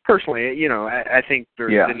penalty. Personally, I think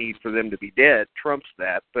the need for them to be dead trumps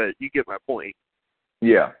that, but you get my point.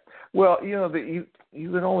 Yeah. Well, you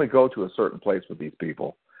can only go to a certain place with these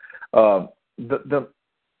people. I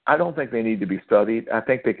don't think they need to be studied. I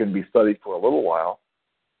think they can be studied for a little while.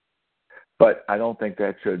 But I don't think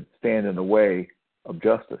that should stand in the way of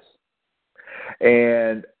justice.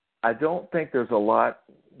 And I don't think there's a lot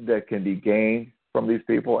that can be gained from these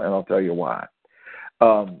people, and I'll tell you why.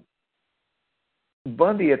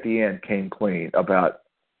 Bundy at the end came clean about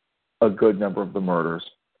a good number of the murders.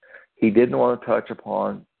 He didn't want to touch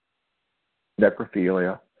upon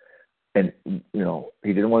necrophilia, and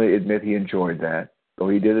he didn't want to admit he enjoyed that. So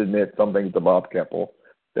he did admit some things to Bob Keppel,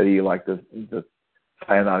 that he liked the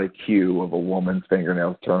cyanotic hue of a woman's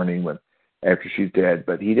fingernails turning after she's dead,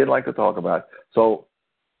 but he didn't like to talk about it. So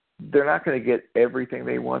they're not going to get everything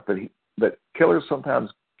they want, but killers sometimes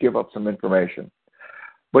give up some information.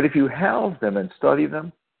 But if you house them and study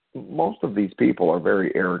them, most of these people are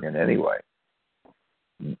very arrogant anyway.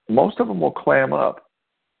 Most of them will clam up,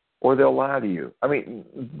 or they'll lie to you. I mean,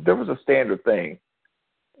 there was a standard thing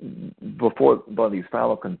before Bundy's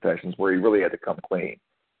final confessions where he really had to come clean.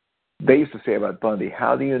 They used to say about Bundy,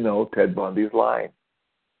 how do you know Ted Bundy's lying?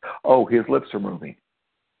 Oh, his lips are moving.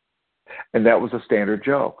 And that was a standard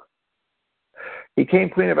joke. He came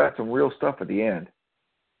clean about some real stuff at the end.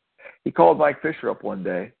 He called Mike Fisher up one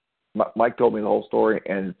day. Mike told me the whole story,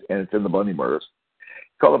 and it's in the Bundy murders.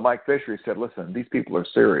 He called up Mike Fisher. He said, listen, these people are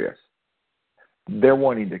serious. They're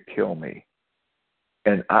wanting to kill me.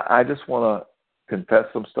 And I just want to confess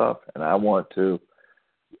some stuff, and I want to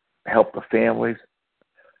help the families.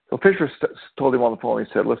 So Fisher told him on the phone,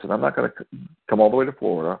 he said, listen, I'm not going to come all the way to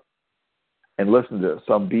Florida and listen to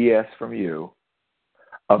some BS from you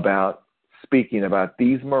about speaking about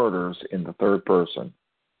these murders in the third person.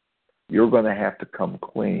 You're going to have to come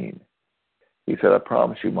clean. He said, I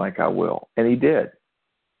promise you, Mike, I will. And he did.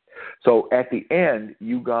 So at the end,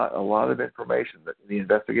 you got a lot of information that the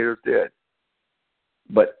investigators did.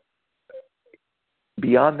 But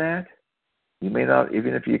beyond that, you may not,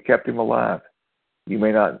 even if you kept him alive, you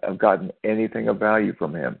may not have gotten anything of value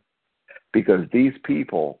from him, because these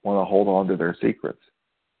people want to hold on to their secrets.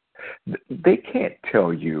 They can't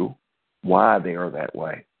tell you why they are that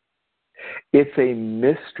way. It's a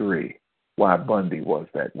mystery why Bundy was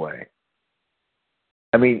that way.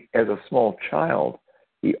 I mean, as a small child,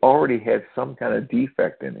 he already had some kind of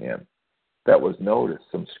defect in him that was noticed.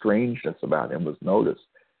 Some strangeness about him was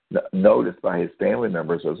noticed by his family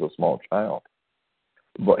members as a small child.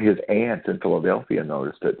 But his aunt in Philadelphia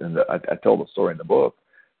noticed it, and I told the story in the book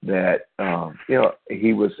that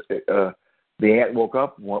he was the aunt woke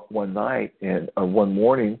up one night and one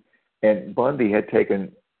morning, and Bundy had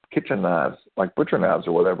taken kitchen knives, like butcher knives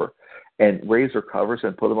or whatever, and razor covers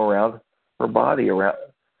and put them around her body,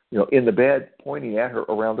 in the bed, pointing at her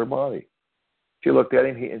around her body. She looked at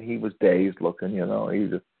him, and he was dazed looking.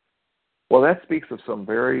 Well, that speaks of some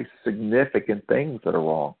very significant things that are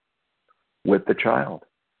wrong with the child.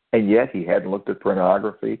 And yet he hadn't looked at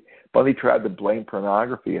pornography. Bundy tried to blame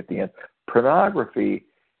pornography at the end. Pornography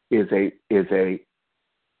is a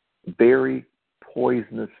very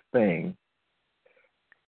poisonous thing.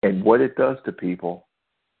 And what it does to people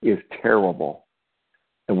is terrible.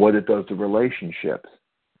 And what it does to relationships.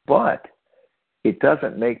 But it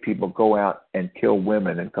doesn't make people go out and kill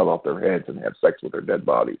women and cut off their heads and have sex with their dead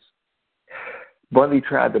bodies. Bundy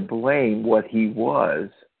tried to blame what he was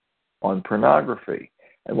on pornography.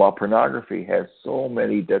 And while pornography has so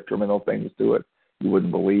many detrimental things to it, you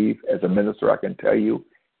wouldn't believe. As a minister, I can tell you,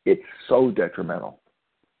 it's so detrimental.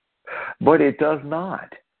 But it does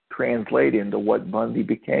not translate into what Bundy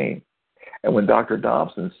became. And when Dr.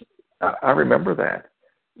 Dobson, I remember that.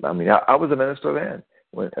 I mean, I was a minister then.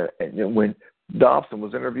 When Dobson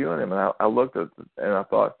was interviewing him, and I looked at it, and I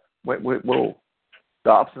thought, whoa,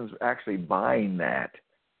 Dobson's actually buying that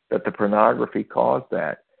the pornography caused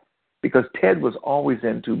that. Because Ted was always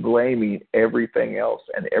into blaming everything else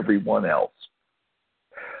and everyone else,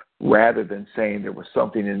 rather than saying there was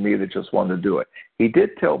something in me that just wanted to do it. He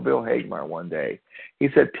did tell Bill Hagmaier one day, he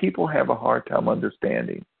said, people have a hard time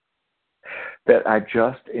understanding that I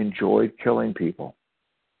just enjoyed killing people.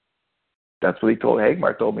 That's what he told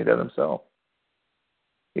Hagmaier, told me that himself.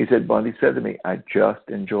 He said, Bundy said to me, I just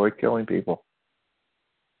enjoyed killing people.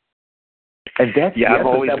 And that's I've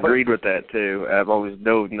always agreed with that too. I've always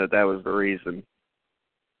known that was the reason.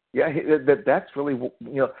 Yeah, that's really,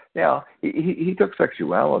 now he took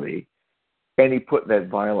sexuality and he put that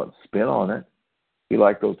violent spin on it. He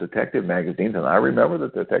liked those detective magazines, and I remember the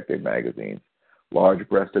detective magazines.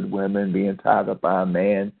 Large-breasted women being tied up by a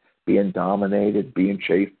man, being dominated, being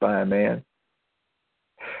chased by a man.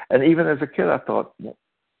 And even as a kid, I thought,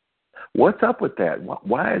 what's up with that?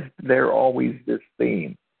 Why is there always this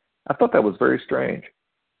theme? I thought that was very strange.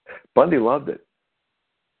 Bundy loved it.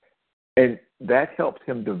 And that helped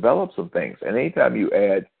him develop some things. And anytime you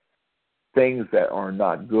add things that are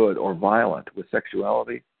not good or violent with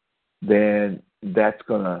sexuality, then that's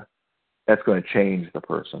gonna change the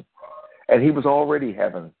person. And he was already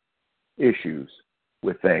having issues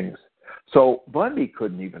with things. So Bundy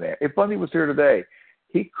couldn't even answer. If Bundy was here today,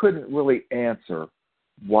 he couldn't really answer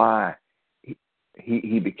why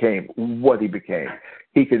he became what he became.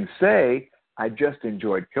 He can say, I just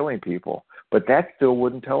enjoyed killing people, but that still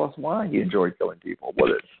wouldn't tell us why he enjoyed killing people,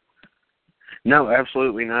 would it? No,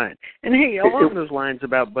 absolutely not. And hey, along those lines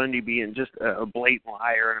about Bundy being just a blatant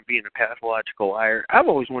liar and being a pathological liar, I've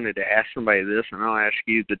always wanted to ask somebody this, and I'll ask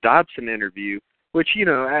you, the Dobson interview, which,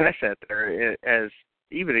 I sat there as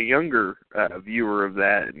even a younger viewer of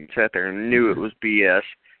that and sat there and knew it was BS.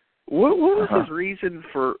 What was his reason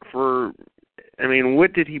for,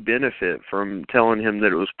 what did he benefit from telling him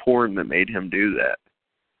that it was porn that made him do that?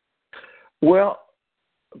 Well,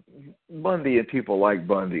 Bundy and people like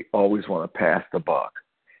Bundy always want to pass the buck.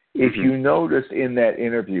 If you notice in that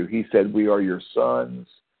interview, he said, we are your sons,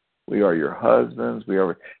 we are your husbands,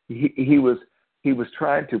 he was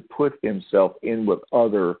trying to put himself in with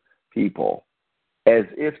other people as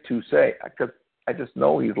if to say, because I just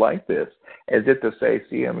know he's like this, as if to say,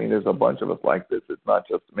 see, there's a bunch of us like this, it's not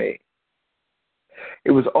just me.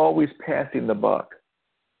 It was always passing the buck.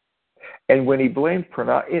 And when he blamed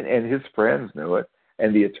pornography, and his friends knew it,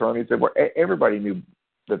 and the attorneys, everybody knew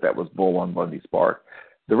that was bull on Bundy's part.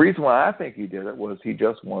 The reason why I think he did it was he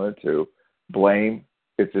just wanted to blame,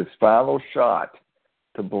 it's his final shot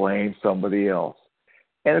to blame somebody else.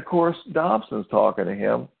 And of course, Dobson's talking to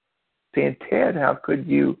him, saying, Ted, how could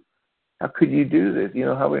you do this?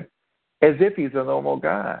 As if he's a normal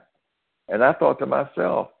guy. And I thought to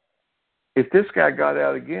myself, if this guy got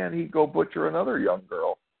out again, he'd go butcher another young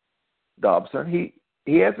girl. Dobson,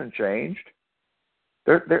 he hasn't changed.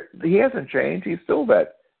 He hasn't changed. He's still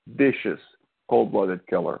that vicious, cold-blooded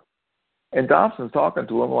killer. And Dobson's talking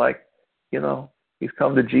to him like, he's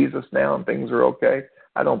come to Jesus now and things are okay.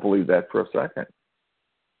 I don't believe that for a second.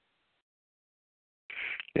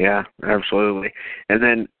 Yeah, absolutely. And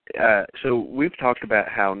then, so we've talked about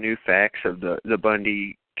how new facts of the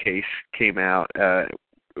Bundy case came out,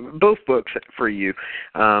 both books for you,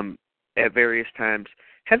 at various times.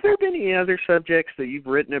 Have there been any other subjects that you've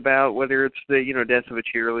written about, whether it's the death of a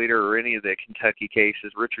cheerleader or any of the Kentucky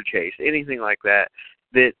cases, Richard Chase, anything like that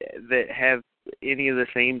have any of the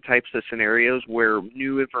same types of scenarios where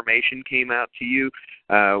new information came out to you,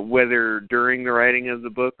 whether during the writing of the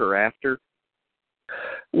book or after?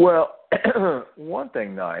 Well, one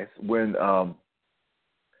thing nice, when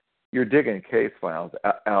you're digging case files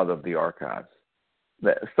out of the archives,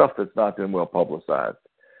 stuff that's not been well publicized,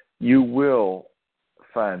 you will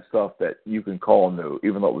find stuff that you can call new,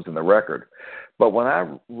 even though it was in the record. But when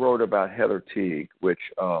I wrote about Heather Teague, which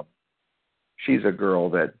she's a girl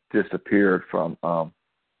that disappeared from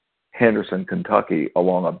Henderson, Kentucky,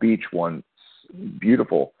 along a beach one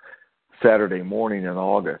beautiful Saturday morning in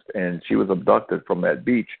August, and she was abducted from that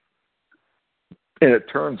beach. And it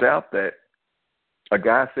turns out that a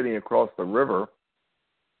guy sitting across the river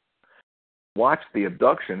watched the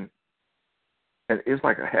abduction, and it was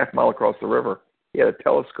like a half mile across the river. He had a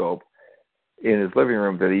telescope in his living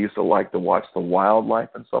room that he used to like to watch the wildlife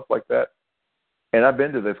and stuff like that. And I've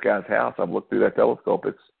been to this guy's house. I've looked through that telescope.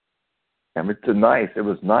 It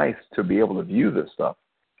was nice to be able to view this stuff.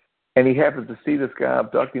 And he happens to see this guy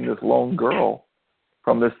abducting this lone girl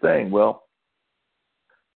from this thing. Well,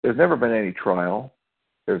 there's never been any trial.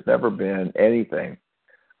 There's never been anything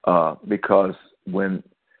because when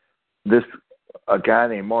a guy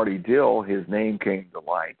named Marty Dill, his name came to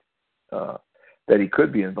light, that he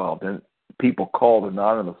could be involved in. People called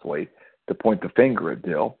anonymously to point the finger at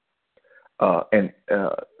Dill, and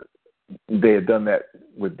they had done that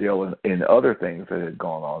with Dill in other things that had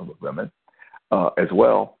gone on with women as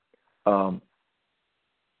well.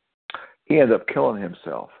 He ended up killing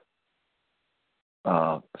himself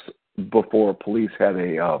before police had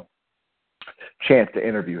a chance to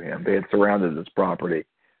interview him. They had surrounded his property.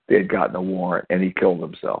 they had gotten a warrant, and he killed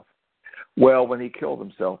himself. Well, when he killed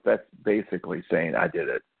himself, that's basically saying, I did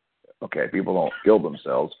it. Okay, people don't kill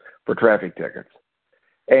themselves for traffic tickets.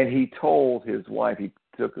 And he told his wife,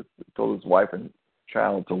 told his wife and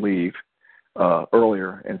child to leave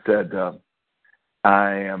earlier and said,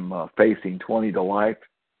 I am facing 20 to life,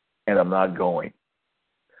 and I'm not going.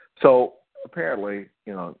 So apparently,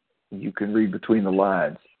 you can read between the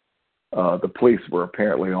lines. The police were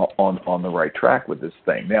apparently on the right track with this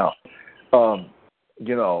thing. Now,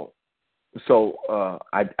 so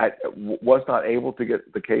I was not able to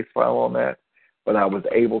get the case file on that, but I was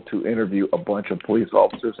able to interview a bunch of police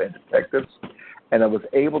officers and detectives, and I was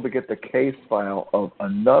able to get the case file of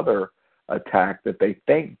another attack that they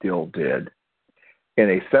think Dill did in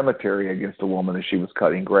a cemetery against a woman as she was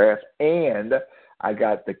cutting grass, and I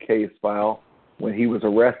got the case file when he was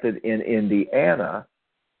arrested in Indiana,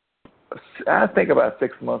 I think about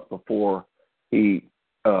 6 months before he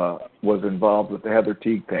was involved with the Heather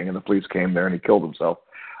Teague thing, and the police came there and he killed himself,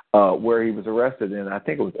 where he was arrested in, I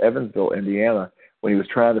think it was Evansville, Indiana, when he was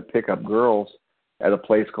trying to pick up girls at a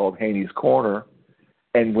place called Haney's Corner.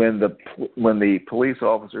 And when the police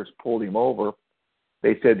officers pulled him over,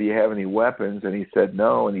 they said, do you have any weapons? And he said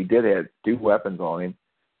no, and he did have 2 weapons on him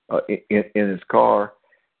in his car.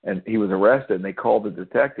 And he was arrested, and they called the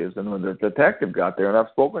detectives. And when the detective got there, and I've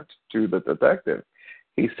spoken to the detective,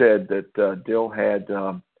 he said that Dill had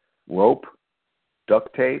rope,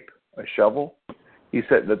 duct tape, a shovel. He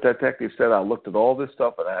said, the detective said, I looked at all this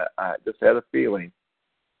stuff, and I just had a feeling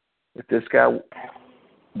if this guy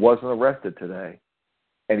wasn't arrested today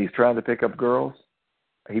and he's trying to pick up girls,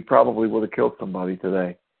 he probably would have killed somebody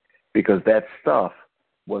today, because that stuff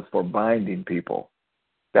was for binding people.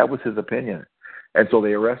 That was his opinion. And so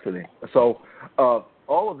they arrested him. So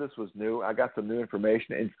all of this was new. I got some new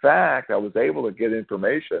information. In fact, I was able to get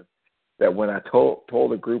information that when I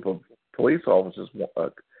told a group of police officers,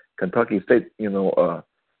 Kentucky State,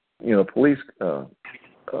 police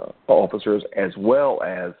officers, as well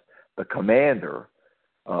as the commander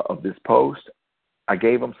of this post, I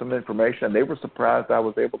gave them some information, and they were surprised I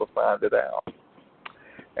was able to find it out.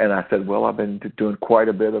 And I said, well, I've been doing quite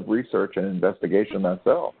a bit of research and investigation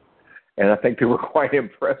myself. And I think they were quite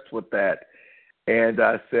impressed with that. And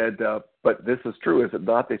I said, but this is true, is it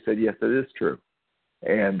not? They said, yes, it is true.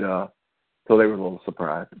 And so they were a little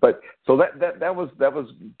surprised. But so that was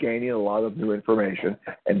gaining a lot of new information.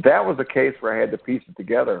 And that was a case where I had to piece it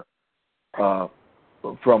together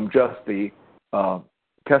from just the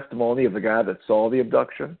testimony of the guy that saw the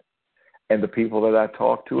abduction and the people that I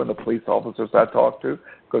talked to and the police officers I talked to,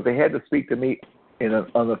 because they had to speak to me in an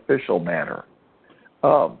unofficial manner.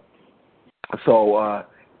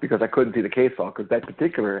 Because I couldn't see the case file, because that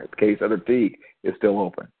particular case, Heather Teague, is still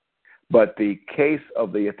open. But the case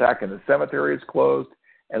of the attack in the cemetery is closed,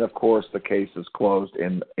 and of course the case is closed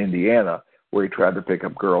in Indiana, where he tried to pick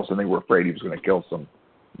up girls, and they were afraid he was going to kill some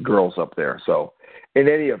girls up there. So in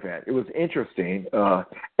any event, it was interesting.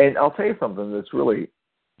 And I'll tell you something that's really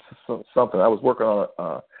something. I was working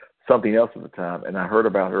on something else at the time, and I heard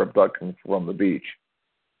about her abduction from the beach.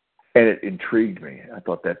 And it intrigued me. I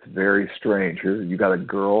thought, that's very strange. Here you got a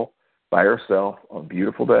girl by herself on a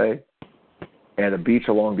beautiful day at a beach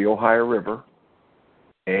along the Ohio River,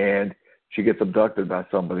 and she gets abducted by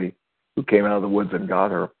somebody who came out of the woods and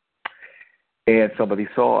got her, and somebody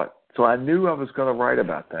saw it. So I knew I was going to write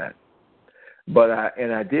about that.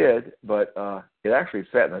 I did, but it actually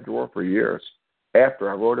sat in a drawer for years after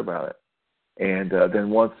I wrote about it. And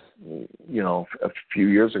then once, a few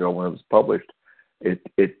years ago when it was published,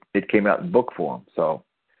 it came out in book form. So,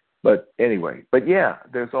 but anyway, yeah,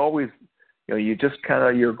 there's always, you just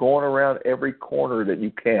you're going around every corner that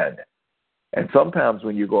you can. And sometimes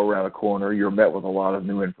when you go around a corner, you're met with a lot of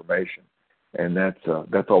new information. And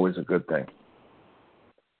that's always a good thing.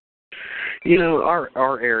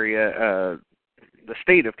 Our area, the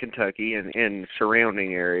state of Kentucky and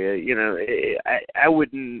surrounding area, I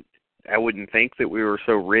wouldn't think that we were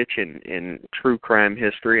so rich in true crime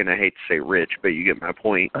history, and I hate to say rich, but you get my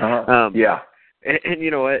point. Yeah. And you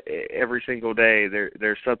know what? Every single day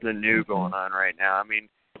there's something new going on right now. I mean,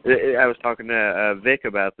 I was talking to Vic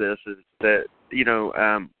about this. Is that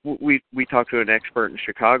we talk to an expert in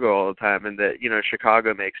Chicago all the time, and that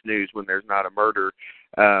Chicago makes news when there's not a murder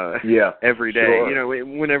every day. Sure.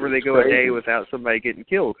 Whenever they go a day without somebody getting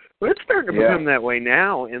killed. But it's starting to become that way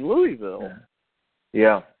now in Louisville.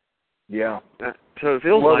 Yeah. So it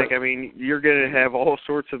feels like, you're going to have all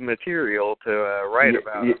sorts of material to write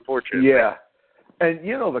about, unfortunately. Yeah. And,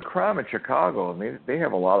 the crime in Chicago, they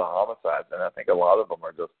have a lot of homicides, and I think a lot of them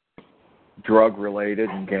are just drug-related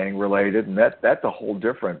and gang-related, and that's a whole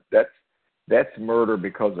different, that's murder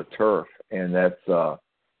because of turf, and that's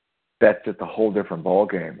just a whole different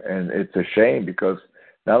ballgame. And it's a shame because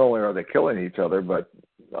not only are they killing each other, but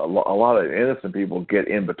a lot of innocent people get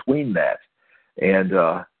in between that. And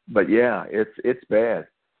but yeah, it's bad.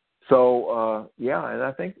 So and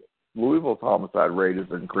I think Louisville's homicide rate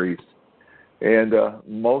has increased, and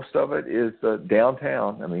most of it is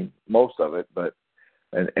downtown. I mean, most of it, but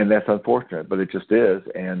and that's unfortunate, but it just is.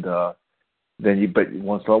 And but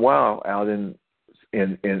once in a while, out in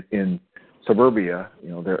suburbia,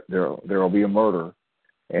 there will be a murder,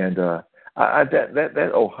 and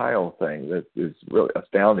that Ohio thing that is really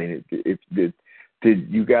astounding. Did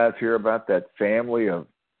you guys hear about that family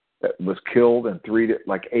that was killed in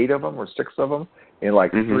 8 of them or 6 of them in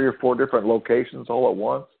 3 or 4 different locations all at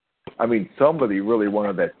once? I mean, somebody really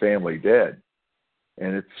wanted that family dead,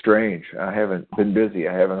 and it's strange. I haven't been busy.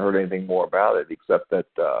 I haven't heard anything more about it except that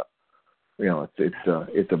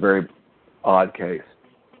it's a very odd case.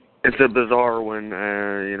 It's a bizarre one.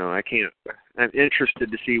 I'm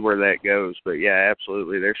interested to see where that goes, but yeah,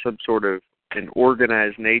 absolutely. There's some sort of an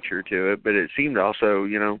organized nature to it, but it seemed also,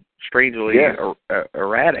 strangely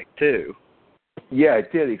erratic too. Yeah,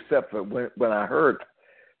 it did, except for when I heard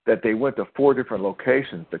that they went to 4 different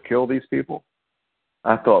locations to kill these people,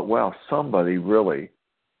 I thought, wow, somebody really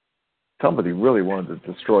wanted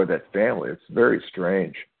to destroy that family. It's very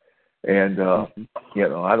strange. And, I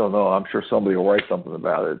don't know. I'm sure somebody will write something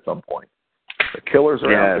about it at some point. The killers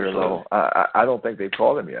are out there, though. I don't think they've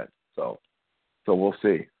caught them yet. So we'll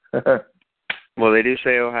see. Well, they do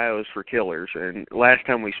say Ohio is for killers. And last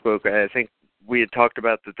time we spoke, I think we had talked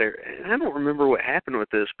about that there. I don't remember what happened with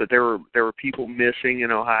this, but there were people missing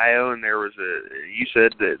in Ohio, and you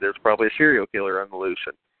said that there's probably a serial killer on the loose.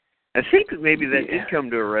 And I think that maybe that did come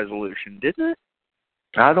to a resolution, didn't it?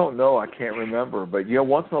 I don't know. I can't remember. But,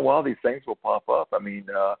 once in a while these things will pop up. I mean,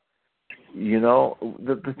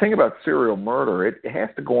 the thing about serial murder, it has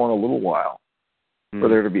to go on a little while for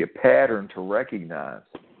there to be a pattern to recognize.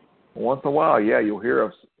 Once in a while, you'll hear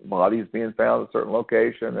of bodies being found at a certain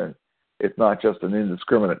location, and it's not just an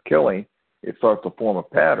indiscriminate killing. It starts to form a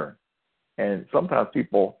pattern. And sometimes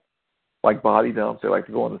people, like body dumps, they like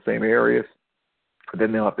to go in the same areas, but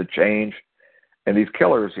then they'll have to change. And these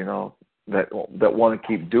killers, that want to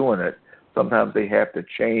keep doing it, sometimes they have to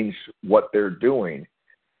change what they're doing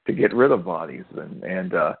to get rid of bodies.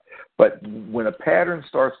 But when a pattern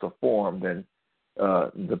starts to form, then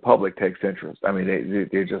the public takes interest. I mean,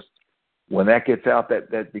 they just, when that gets out,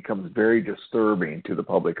 that becomes very disturbing to the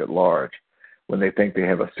public at large, when they think they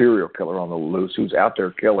have a serial killer on the loose who's out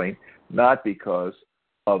there killing, not because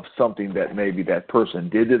of something that maybe that person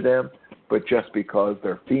did to them, but just because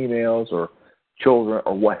they're females or children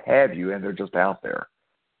or what have you, and they're just out there.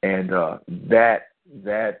 And that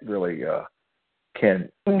really can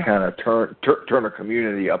kind of turn a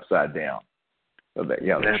community upside down. So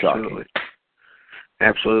that's shocking.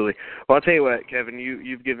 Absolutely. Well, I'll tell you what, Kevin,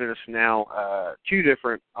 you've given us now 2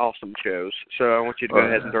 different awesome shows, so I want you to go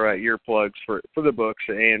ahead and throw out your plugs for the books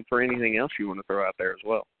and for anything else you want to throw out there as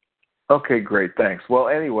well. Okay, great, thanks. Well,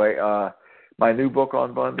 anyway, my new book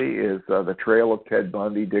on Bundy is The Trail of Ted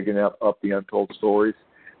Bundy, Digging Up the Untold Stories.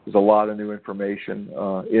 There's a lot of new information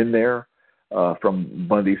in there from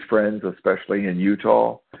Bundy's friends, especially in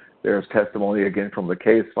Utah. There's testimony, again, from the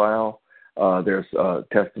case file. There's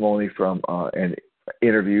testimony from and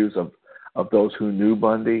interviews of those who knew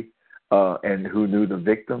Bundy and who knew the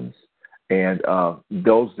victims, and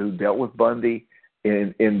those who dealt with Bundy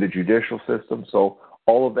in the judicial system. So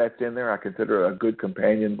all of that's in there. I consider it a good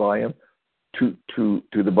companion volume to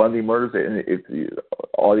the Bundy murders. And if the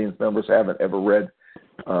audience members haven't ever read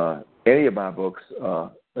any of my books,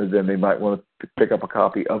 then they might want to pick up a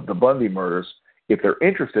copy of the Bundy murders if they're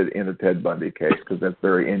interested in the Ted Bundy case, because that's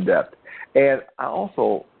very in-depth. And I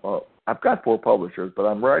also, I've got 4 publishers, but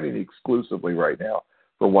I'm writing exclusively right now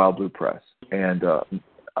for Wild Blue Press. And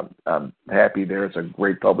I'm happy there. It's a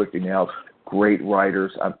great publishing house, great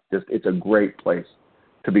writers. It's a great place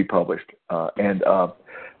to be published. I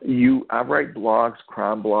write blogs,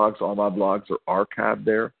 crime blogs. All my blogs are archived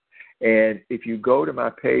there. And if you go to my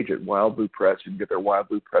page at Wild Blue Press, you can get there at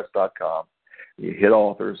wildbluepress.com. You hit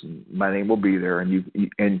authors, and my name will be there.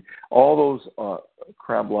 And all those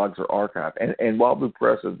crime blogs are archived. And Wild Blue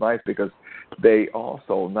Press is nice because they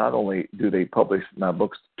also, not only do they publish my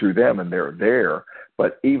books through them, and they're there,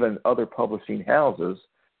 but even other publishing houses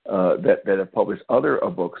that have published other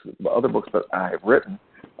books that I have written,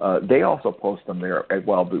 they also post them there at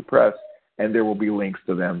Wild Blue Press, and there will be links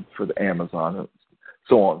to them for the Amazon and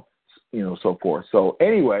so on, so forth. So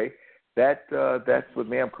anyway, that's with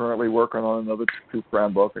me. I'm currently working on another true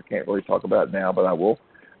crime book. I can't really talk about it now, but I will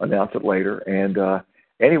announce it later. And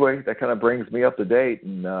anyway, that kind of brings me up to date.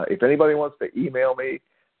 And if anybody wants to email me,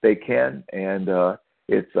 they can. And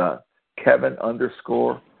it's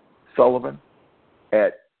Kevin_Sullivan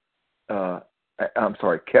at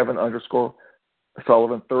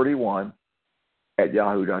Kevin_Sullivan31 at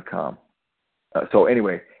yahoo.com. So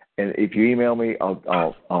anyway, and if you email me,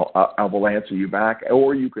 I will answer you back,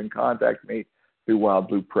 or you can contact me through Wild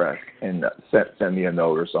Blue Press and send me a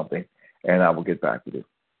note or something, and I will get back with you.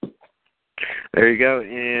 There you go.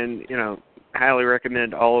 And, highly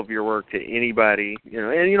recommend all of your work to anybody.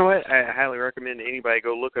 And you know what? I highly recommend anybody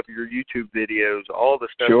go look up your YouTube videos, all the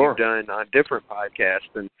stuff you've done on different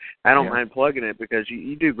podcasts. And I don't mind plugging it because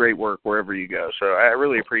you do great work wherever you go. So I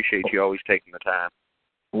really appreciate you always taking the time.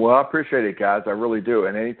 Well, I appreciate it, guys. I really do.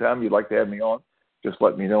 And anytime you'd like to have me on, just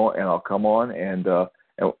let me know, and I'll come on, and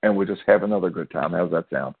we'll just have another good time. How's that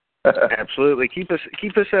sound? Absolutely. Keep us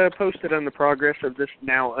posted on the progress of this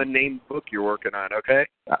now unnamed book you're working on, okay?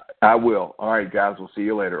 I will. All right, guys. We'll see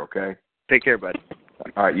you later, okay? Take care, bud.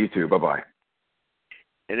 All right, you too. Bye-bye.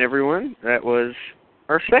 And everyone, that was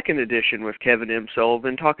our second edition with Kevin M.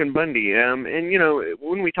 Sullivan talking Bundy. And,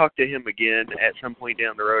 when we talk to him again at some point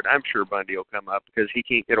down the road, I'm sure Bundy will come up because he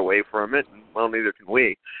can't get away from it. And, well, neither can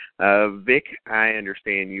we. Vic, I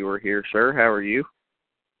understand you are here, sir. How are you?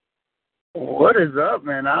 What is up,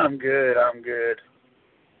 man? I'm good.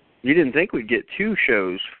 You didn't think we'd get 2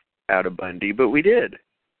 shows out of Bundy, but we did.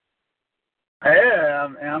 Yeah,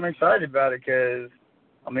 I'm excited about it because,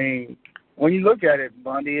 when you look at it,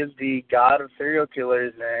 Bundy is the god of serial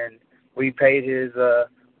killers, and we paid his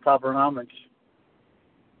proper homage.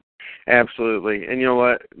 Absolutely. And you know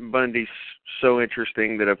what? Bundy's so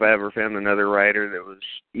interesting that if I ever found another writer that was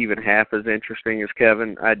even half as interesting as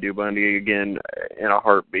Kevin, I'd do Bundy again in a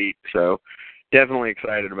heartbeat. So definitely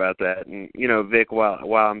excited about that. And, Vic,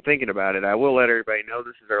 while I'm thinking about it, I will let everybody know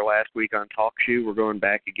this is our last week on Talk Shoe. We're going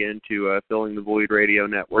back again to Filling the Void Radio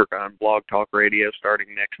Network on Blog Talk Radio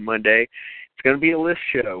starting next Monday. It's going to be a list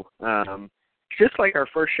show. Just like our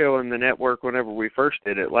first show on the network whenever we first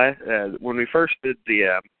did it. When we first did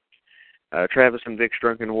the Travis and Vic's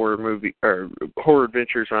Drunken Horror movie or Horror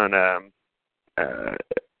Adventures on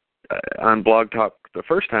Blog Talk, the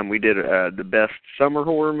first time we did the best summer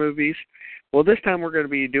horror movies. Well, this time we're going to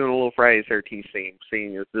be doing a little Friday the 13th theme,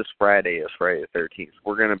 seeing as this Friday is Friday the 13th.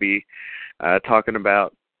 We're going to be talking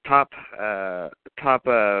about top. We're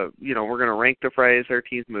going to rank the Friday the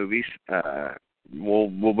 13th movies.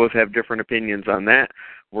 We'll both have different opinions on that.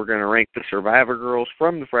 We're going to rank the Survivor Girls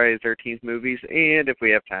from the Friday the 13th movies, and if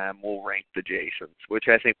we have time, we'll rank the Jasons, which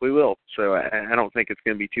I think we will. So I don't think it's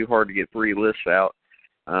going to be too hard to get 3 lists out.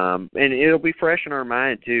 And it'll be fresh in our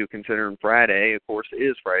mind, too, considering Friday, of course,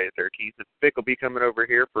 is Friday the 13th. And Vic will be coming over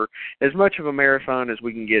here for as much of a marathon as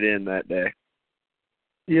we can get in that day.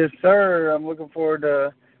 Yes, sir. I'm looking forward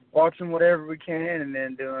to watching whatever we can and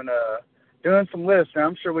then doing some lists. And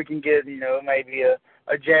I'm sure we can get, maybe a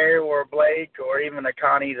Jerry or a Blake or even a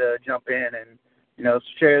Connie to jump in and,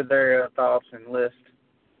 share their thoughts and list.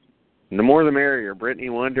 The more the merrier. Brittany,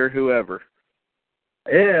 Wonder, whoever.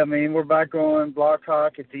 Yeah, we're back on Blog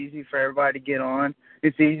Talk. It's easy for everybody to get on.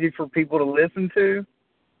 It's easy for people to listen to.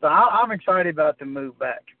 So I'm excited about the move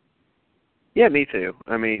back. Yeah, me too.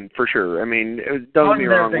 For sure. Don't get me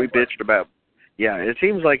wrong, we bitched about... Yeah, it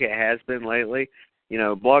seems like it has been lately.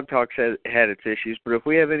 Blog Talk's had its issues, but if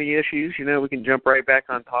we have any issues, we can jump right back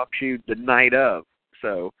on Talk Shoe the night of.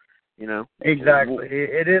 So, Exactly.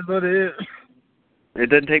 It is what it is. It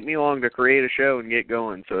doesn't take me long to create a show and get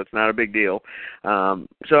going, so it's not a big deal.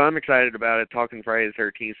 So I'm excited about it, talking Friday the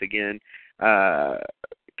 13th again,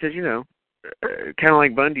 because, kind of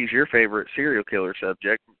like Bundy's your favorite serial killer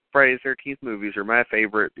subject. Friday the 13th movies are my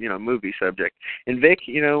favorite, movie subject. And Vic,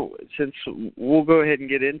 since we'll go ahead and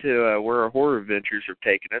get into where our horror adventures have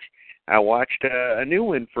taken us, I watched a new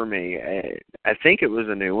one for me. I think it was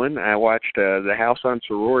a new one. I watched The House on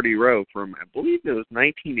Sorority Row from, I believe it was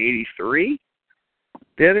 1983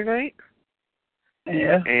 the other night.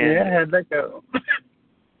 Yeah, how'd that go?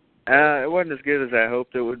 It wasn't as good as I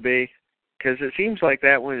hoped it would be, because it seems like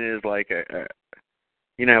that one is like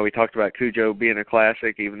how we talked about Cujo being a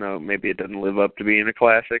classic, even though maybe it doesn't live up to being a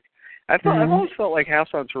classic. I've always felt like House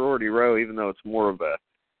on Sorority Row, even though it's more of a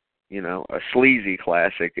sleazy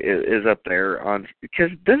classic, is up there on,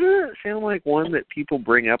 because doesn't it sound like one that people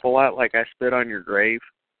bring up a lot, like I Spit on Your Grave?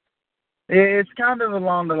 It's kind of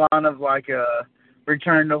along the line of like a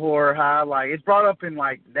Return to Horror High, like it's brought up in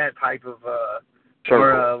like that type of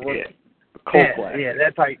cult classic. Yeah,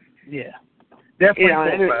 that type. Yeah, definitely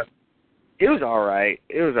cult classic. It was all right.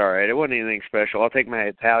 It wasn't anything special. I'll take my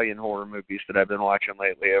Italian horror movies that I've been watching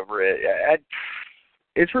lately over it.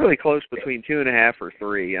 it's really close between 2.5 or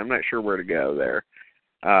 3. I'm not sure where to go there.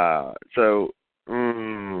 So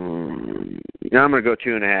I'm going to go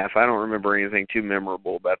 2.5. I don't remember anything too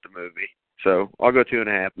memorable about the movie. So I'll go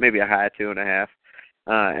 2.5, maybe a high 2.5.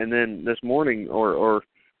 And then this morning, or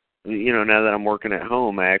now that I'm working at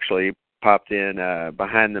home, I actually popped in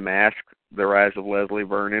Behind the Mask, The Rise of Leslie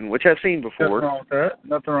Vernon, which I've sseen before.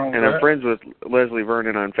 Nothing wrong with that. And I'm friends with Leslie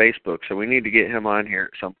Vernon on Facebook, so we need to get him on here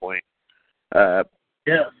at some point. Yeah.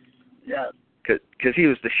 Because he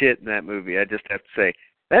was the shit in that movie. I just have to say,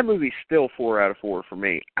 that movie's still 4 out of 4 for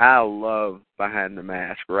me. I love Behind the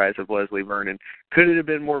Mask, Rise of Leslie Vernon. Could it have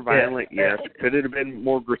been more violent? Yes. Could it have been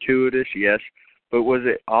more gratuitous? Yes. But was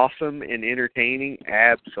it awesome and entertaining?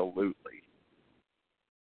 Absolutely.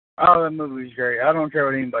 Oh, that movie's great. I don't care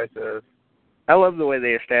what anybody says. I love the way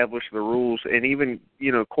they established the rules and even,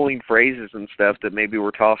 coined phrases and stuff that maybe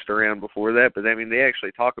were tossed around before that. But, they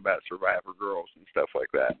actually talk about survivor girls and stuff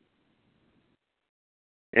like that.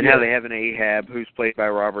 And how they have an Ahab who's played by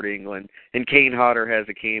Robert Englund. And Kane Hodder has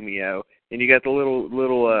a cameo. And you got the little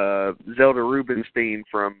Zelda Rubinstein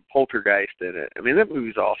from Poltergeist in it. That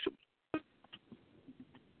movie's awesome.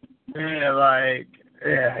 Yeah,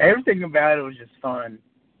 everything about it was just fun.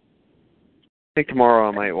 I think tomorrow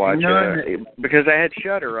I might watch it because I had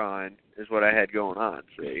Shudder on, is what I had going on.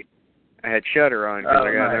 See, I had Shudder on because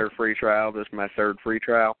I got another free trial. This is my 3rd free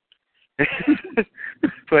trial. That's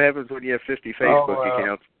what happens when you have 50 Facebook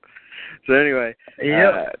accounts. So anyway,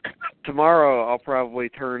 tomorrow I'll probably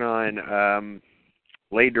turn on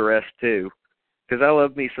Laid to Rest 2 because I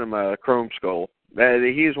love me some Chrome Skull.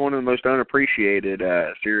 He is one of the most unappreciated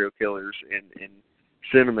serial killers in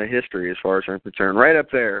cinema history, as far as I'm concerned. Right up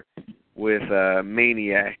there with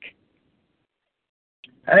Maniac.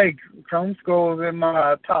 Hey, Chrome Skull is in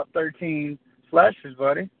my top 13 slashes,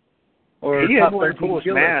 buddy. Or he top had one of the coolest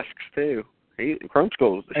masks too. Chrome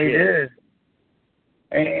Skull was the shit. He did.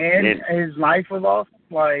 And his knife was awesome.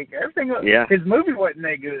 Everything. Yeah. His movie wasn't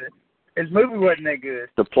that good.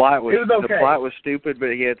 The plot was okay. The plot was stupid,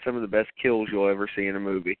 but he had some of the best kills you'll ever see in a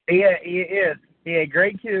movie. He had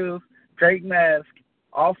great kills, great mask,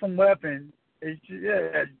 awesome weapon. It's just,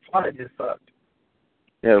 the plot just sucked.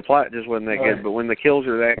 Yeah, the plot just wasn't that good, but when the kills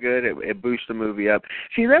are that good, it boosts the movie up.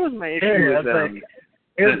 See, that was my issue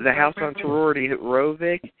with the House on Sorority Row,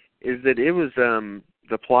 Vic, is that it was the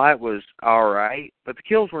plot was all right, but the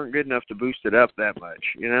kills weren't good enough to boost it up that much.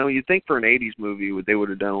 You'd think for an 80s movie they would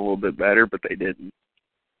have done a little bit better, but they didn't.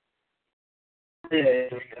 Yeah.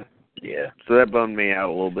 So that bummed me out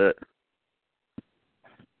a little bit.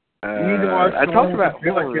 You need to watch I talked about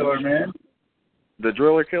Driller Killer, man. The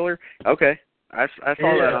Driller Killer? Okay. I saw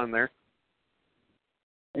that on there.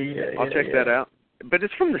 I'll check that out. But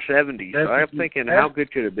it's from the 70s, so I'm thinking, how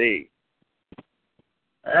good could it be?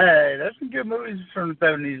 Hey, there's some good movies from the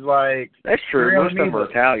 70s, That's true. Most of them are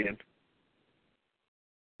Italian.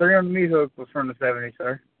 3 on the Meat Hook was from the 70s,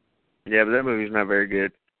 sir. Yeah, but that movie's not very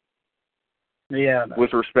good. Yeah. No.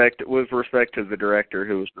 With respect to the director,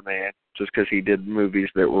 who was the man, just because he did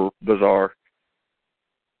movies that were bizarre.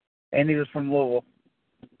 And he was from Louisville.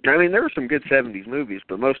 There were some good 70s movies,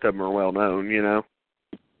 but most of them are well known,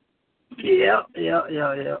 Yeah.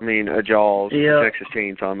 A Jaws, a Texas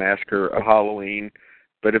Chainsaw Massacre, a Halloween.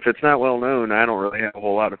 But if it's not well known, I don't really have a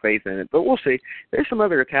whole lot of faith in it. But we'll see. There's some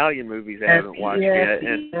other Italian movies I haven't watched yet,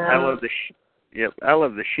 and I love the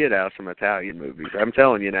shit out of some Italian movies. I'm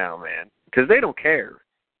telling you now, man, because they don't care.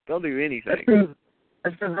 They'll do anything.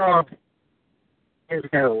 That's wrong.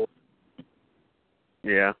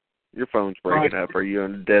 Yeah, your phone's breaking up. Are you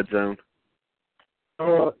in the dead zone?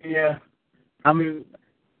 Oh yeah. I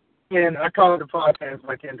called the podcast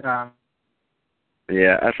 10 times.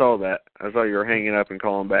 Yeah, I saw that. I saw you were hanging up and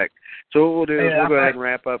calling back. So what we'll do is we'll go ahead and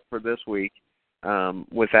wrap up for this week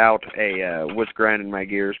without a What's Grinding My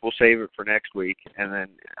Gears. We'll save it for next week, and then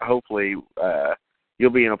hopefully you'll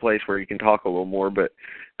be in a place where you can talk a little more. But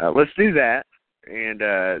let's do that, and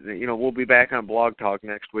we'll be back on Blog Talk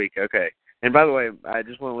next week. Okay. And by the way, I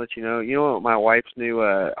just want to let you know what my wife's new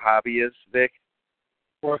hobby is, Vic?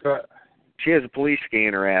 What's that? She has a police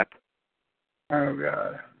scanner app. Oh,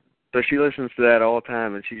 God. So she listens to that all the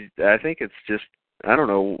time, and I think it's just, I don't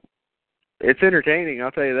know, it's entertaining,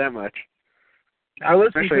 I'll tell you that much.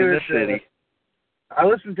 Especially in this city. I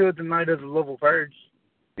listened to it the night of the Louisville Purge.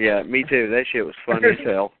 Yeah, me too. That shit was funny as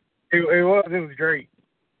hell. It was great.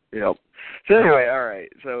 Yep. So anyway, all right.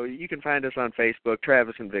 So you can find us on Facebook,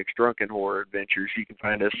 Travis and Vic's Drunken Horror Adventures. You can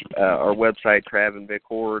find us our website,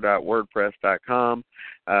 travinvickhorror.wordpress.com.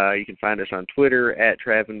 You can find us on Twitter at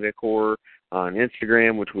travinvickhorror, on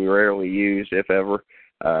Instagram, which we rarely use, if ever,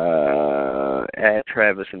 at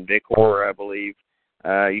Travis and Vic Horror, I believe.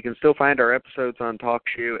 You can still find our episodes on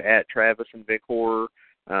TalkShoe at Travis and Vic Horror,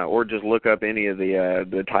 or just look up any of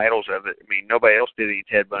the titles of it. I mean, nobody else did any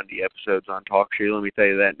Ted Bundy episodes on TalkShoe, let me tell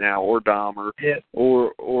you that now, or Dahmer,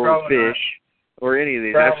 or Fish, or any of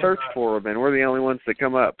these. I've searched for them, and we're the only ones that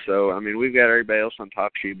come up. So, I mean, we've got everybody else on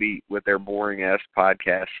TalkShoe beat with their boring-ass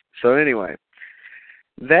podcasts. So, anyway,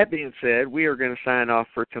 that being said, we are going to sign off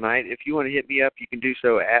for tonight. If you want to hit me up, you can do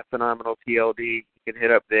so at PhenomenalTLD. You can hit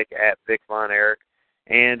up Vic at Vic Von Erich.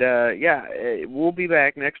 And, we'll be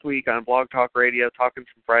back next week on Blog Talk Radio talking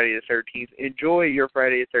some Friday the 13th. Enjoy your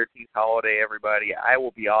Friday the 13th holiday, everybody. I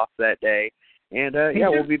will be off that day. And,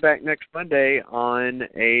 we'll be back next Monday on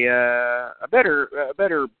a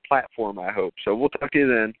better platform, I hope. So we'll talk to you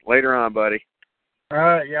then. Later on, buddy. All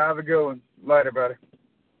right. Yeah, have a good one. Later, buddy.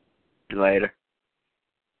 Later.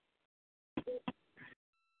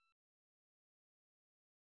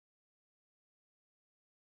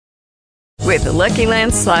 With the Lucky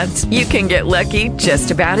Land Slots, you can get lucky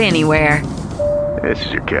just about anywhere. This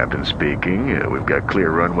is your captain speaking. We've got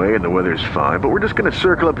clear runway and the weather's fine, but we're just going to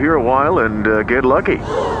circle up here a while and get lucky.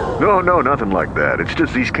 No, nothing like that. It's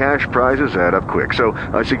just these cash prizes add up quick. So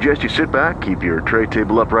I suggest you sit back, keep your tray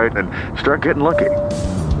table upright, and start getting lucky.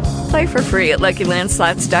 Play for free at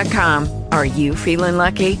LuckyLandSlots.com. Are you feeling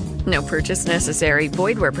lucky? No purchase necessary.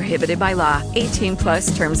 Void where prohibited by law.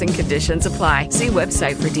 18+ terms and conditions apply. See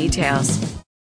website for details.